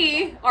the.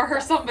 We are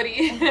her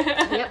somebody.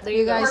 Yep, there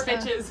you guys We're go.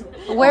 bitches.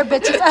 We're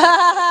bitches.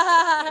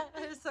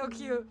 It's so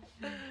cute.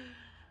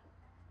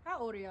 How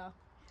old are y'all?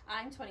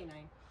 I'm 29.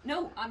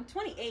 No, I'm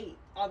 28.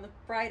 On the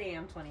Friday,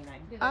 I'm 29.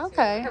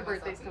 Okay. Her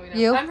birthday's coming up.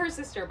 You? I'm her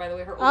sister, by the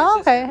way. Her older Oh,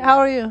 okay. sister. How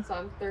are you? So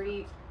I'm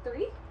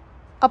 33.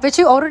 Oh, but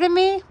you older than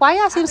me? Why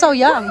y'all seem so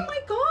young? Oh my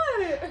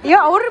god.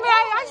 You're older than me?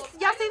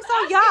 Y'all seem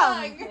so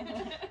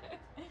young.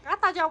 I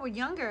thought y'all were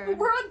younger.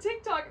 We're on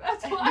TikTok.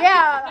 That's why.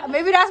 Yeah,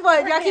 maybe that's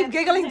what y'all keep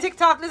giggling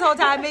TikTok this whole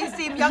time. Makes you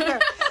seem younger.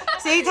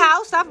 See,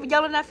 Thao, stop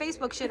yelling that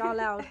Facebook shit all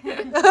loud.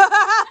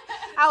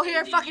 Out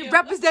here fucking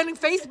representing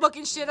Facebook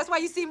and shit. That's why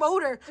you seem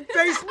older.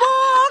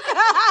 Facebook.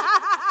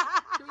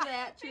 True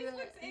that.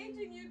 Facebook's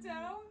aging you,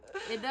 Thao.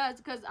 It does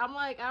because I'm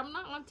like I'm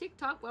not on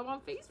TikTok, but I'm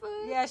on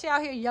Facebook. Yeah, she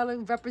out here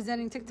yelling,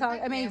 representing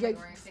TikTok. I mean, Family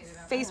like, oriented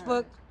up.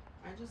 Facebook.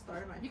 I just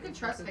started my. You can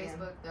trust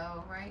Facebook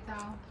though, right,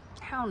 Thao?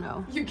 Hell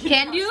no. You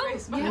Can you?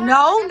 Facebook. Yeah.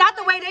 No, not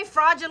the way they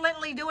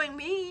fraudulently doing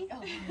me.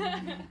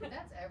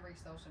 That's every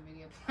social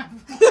media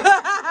platform.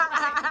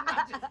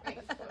 Not just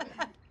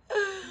Facebook.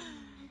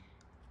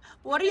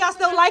 What are y'all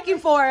still liking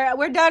for?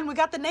 We're done. We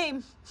got the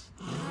name.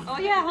 Oh,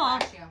 yeah, huh?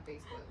 Actually on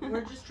Facebook.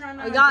 We're just trying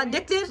to. Are y'all get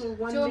addicted? To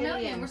 1 To a million.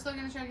 million. We're still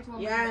gonna try to get to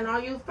 1 million. Yeah, and all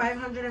you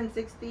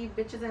 560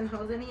 bitches and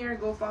hoes in here,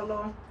 go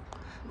follow.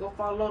 Go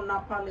follow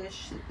Not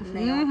Polish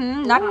Nail.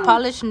 Mm-hmm. Not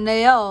polished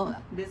nail.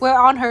 This- We're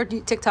on her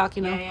TikTok,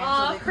 you know.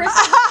 Yeah, so they Chris.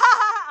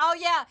 Oh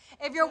yeah.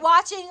 If you're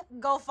watching,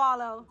 go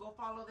follow. go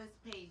follow this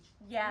page.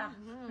 Yeah.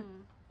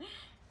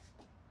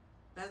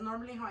 That's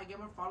normally how I get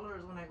more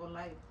followers when I go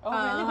live. Oh,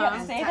 really? We have to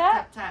And say tap,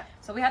 that? Tap, tap.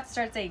 So we have to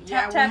start saying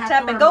Yeah, tap, we tap, have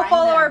tap, to and go remind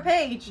follow them. our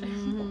page. If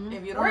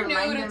you don't We're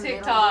remind new to them, they don't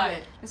TikTok. do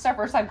it. It's our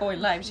first time going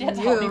live. She had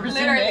to help me You.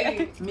 resume Literally.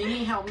 it.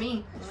 Mimi, help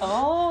me.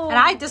 Oh. And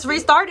I just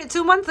restarted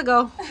 2 months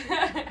ago.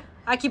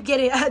 I keep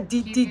getting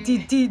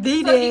deleted.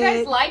 So if you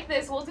guys like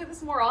this, we'll do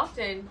this more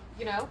often,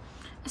 you know?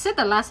 I said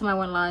the last time I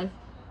went live.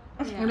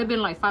 It would have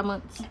been like 5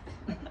 months.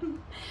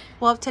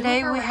 Well,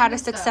 today Go we for had a random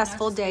stuff,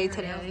 successful not just day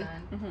getting your nails today.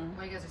 done.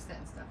 While you guys are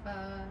setting stuff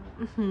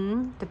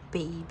up. The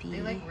baby.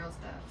 They like real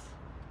stuff.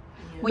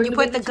 When you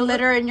put the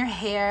glitter in your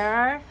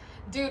hair.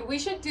 Dude,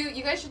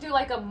 you guys should do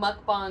like a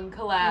mukbang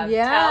collab.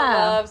 Yeah.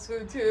 Thao loves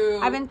food too.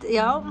 I've been,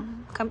 yo,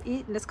 come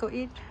eat. Let's go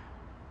eat.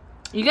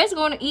 You guys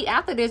going to eat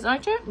after this,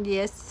 aren't you?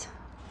 Yes.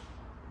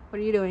 What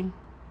are you doing?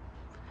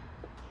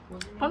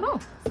 I don't know.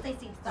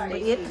 Stacy,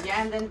 sorry. Eat.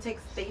 Yeah, and then take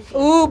Stacy.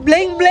 Ooh,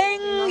 bling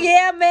bling.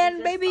 Yeah,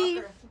 man,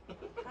 baby.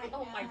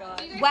 Oh my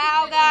god.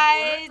 Wow,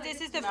 guys,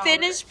 this is the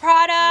finished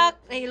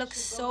product. They look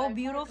so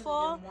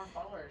beautiful.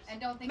 And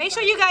don't think Make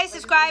sure about you it. guys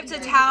subscribe to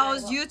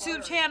Thao's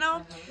YouTube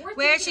channel,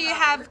 where she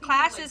have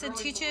classes and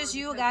teaches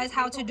you guys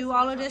how to do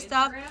all of this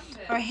stuff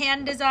for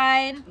hand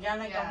design. Yeah,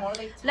 like the more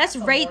they tap, Let's the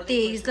more rate they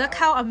these. push Look back.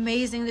 how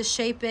amazing the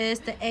shape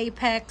is, the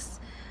apex.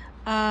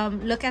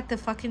 Look at the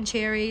fucking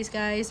cherries,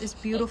 guys. It's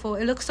beautiful.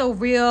 It looks so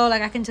real.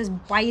 Like I can just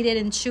bite it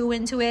and chew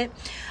into it.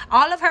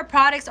 All of her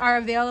products are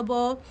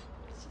available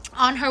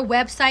on her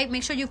website.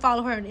 Make sure you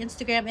follow her on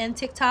Instagram and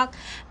TikTok.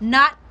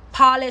 Not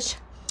Polish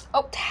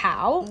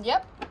Thao.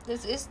 Yep.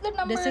 This is the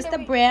number. This is the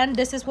brand.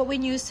 This is what we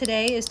use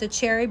today. Is the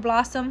cherry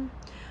blossom.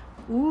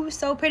 Ooh,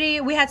 so pretty.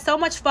 We had so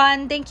much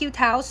fun. Thank you,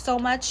 Thao, so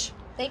much.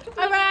 Thank you.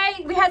 All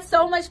right, we had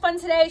so much fun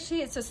today.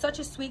 She is such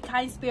a sweet,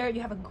 kind spirit.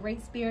 You have a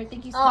great spirit.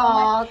 Thank you so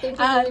much. Thank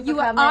you. Julie, You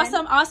for are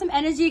coming. awesome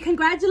energy.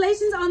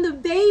 Congratulations on the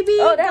baby.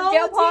 Oh, that's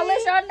gel Goldie.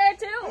 polish on there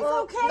too. It's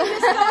okay.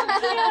 It's so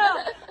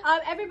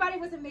cute. Everybody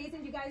was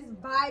amazing. You guys'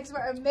 vibes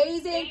were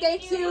amazing.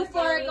 Thank you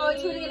for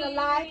tuning in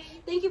live.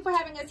 Thank you for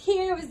having us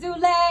here with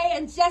Zule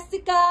and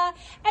Jessica.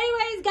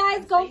 Anyways,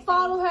 guys, go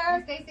follow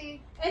her.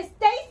 Stacy. And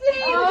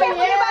Stacy. Oh, We can't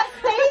forget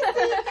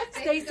about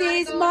Stacy.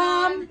 Stacy's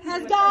mom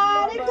has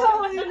got it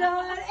going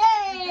on.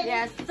 Hey.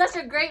 Yes, such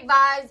a great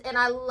vibes, and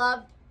I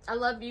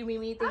love you,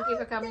 Mimi. Thank you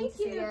for coming. Thank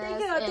to you. see us,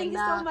 Thank you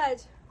and, so much.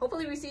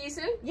 Hopefully, we see you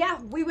soon. Yeah,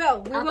 we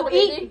will. We After will the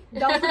eat. baby?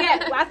 Don't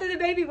forget, after the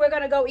baby, we're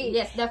going to go eat.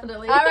 Yes,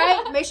 definitely. All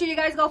right. Make sure you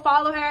guys go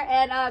follow her.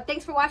 And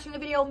thanks for watching the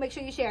video. Make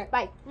sure you share it.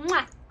 Bye. Mwah.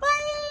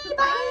 Bye. Bye.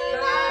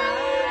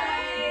 Bye.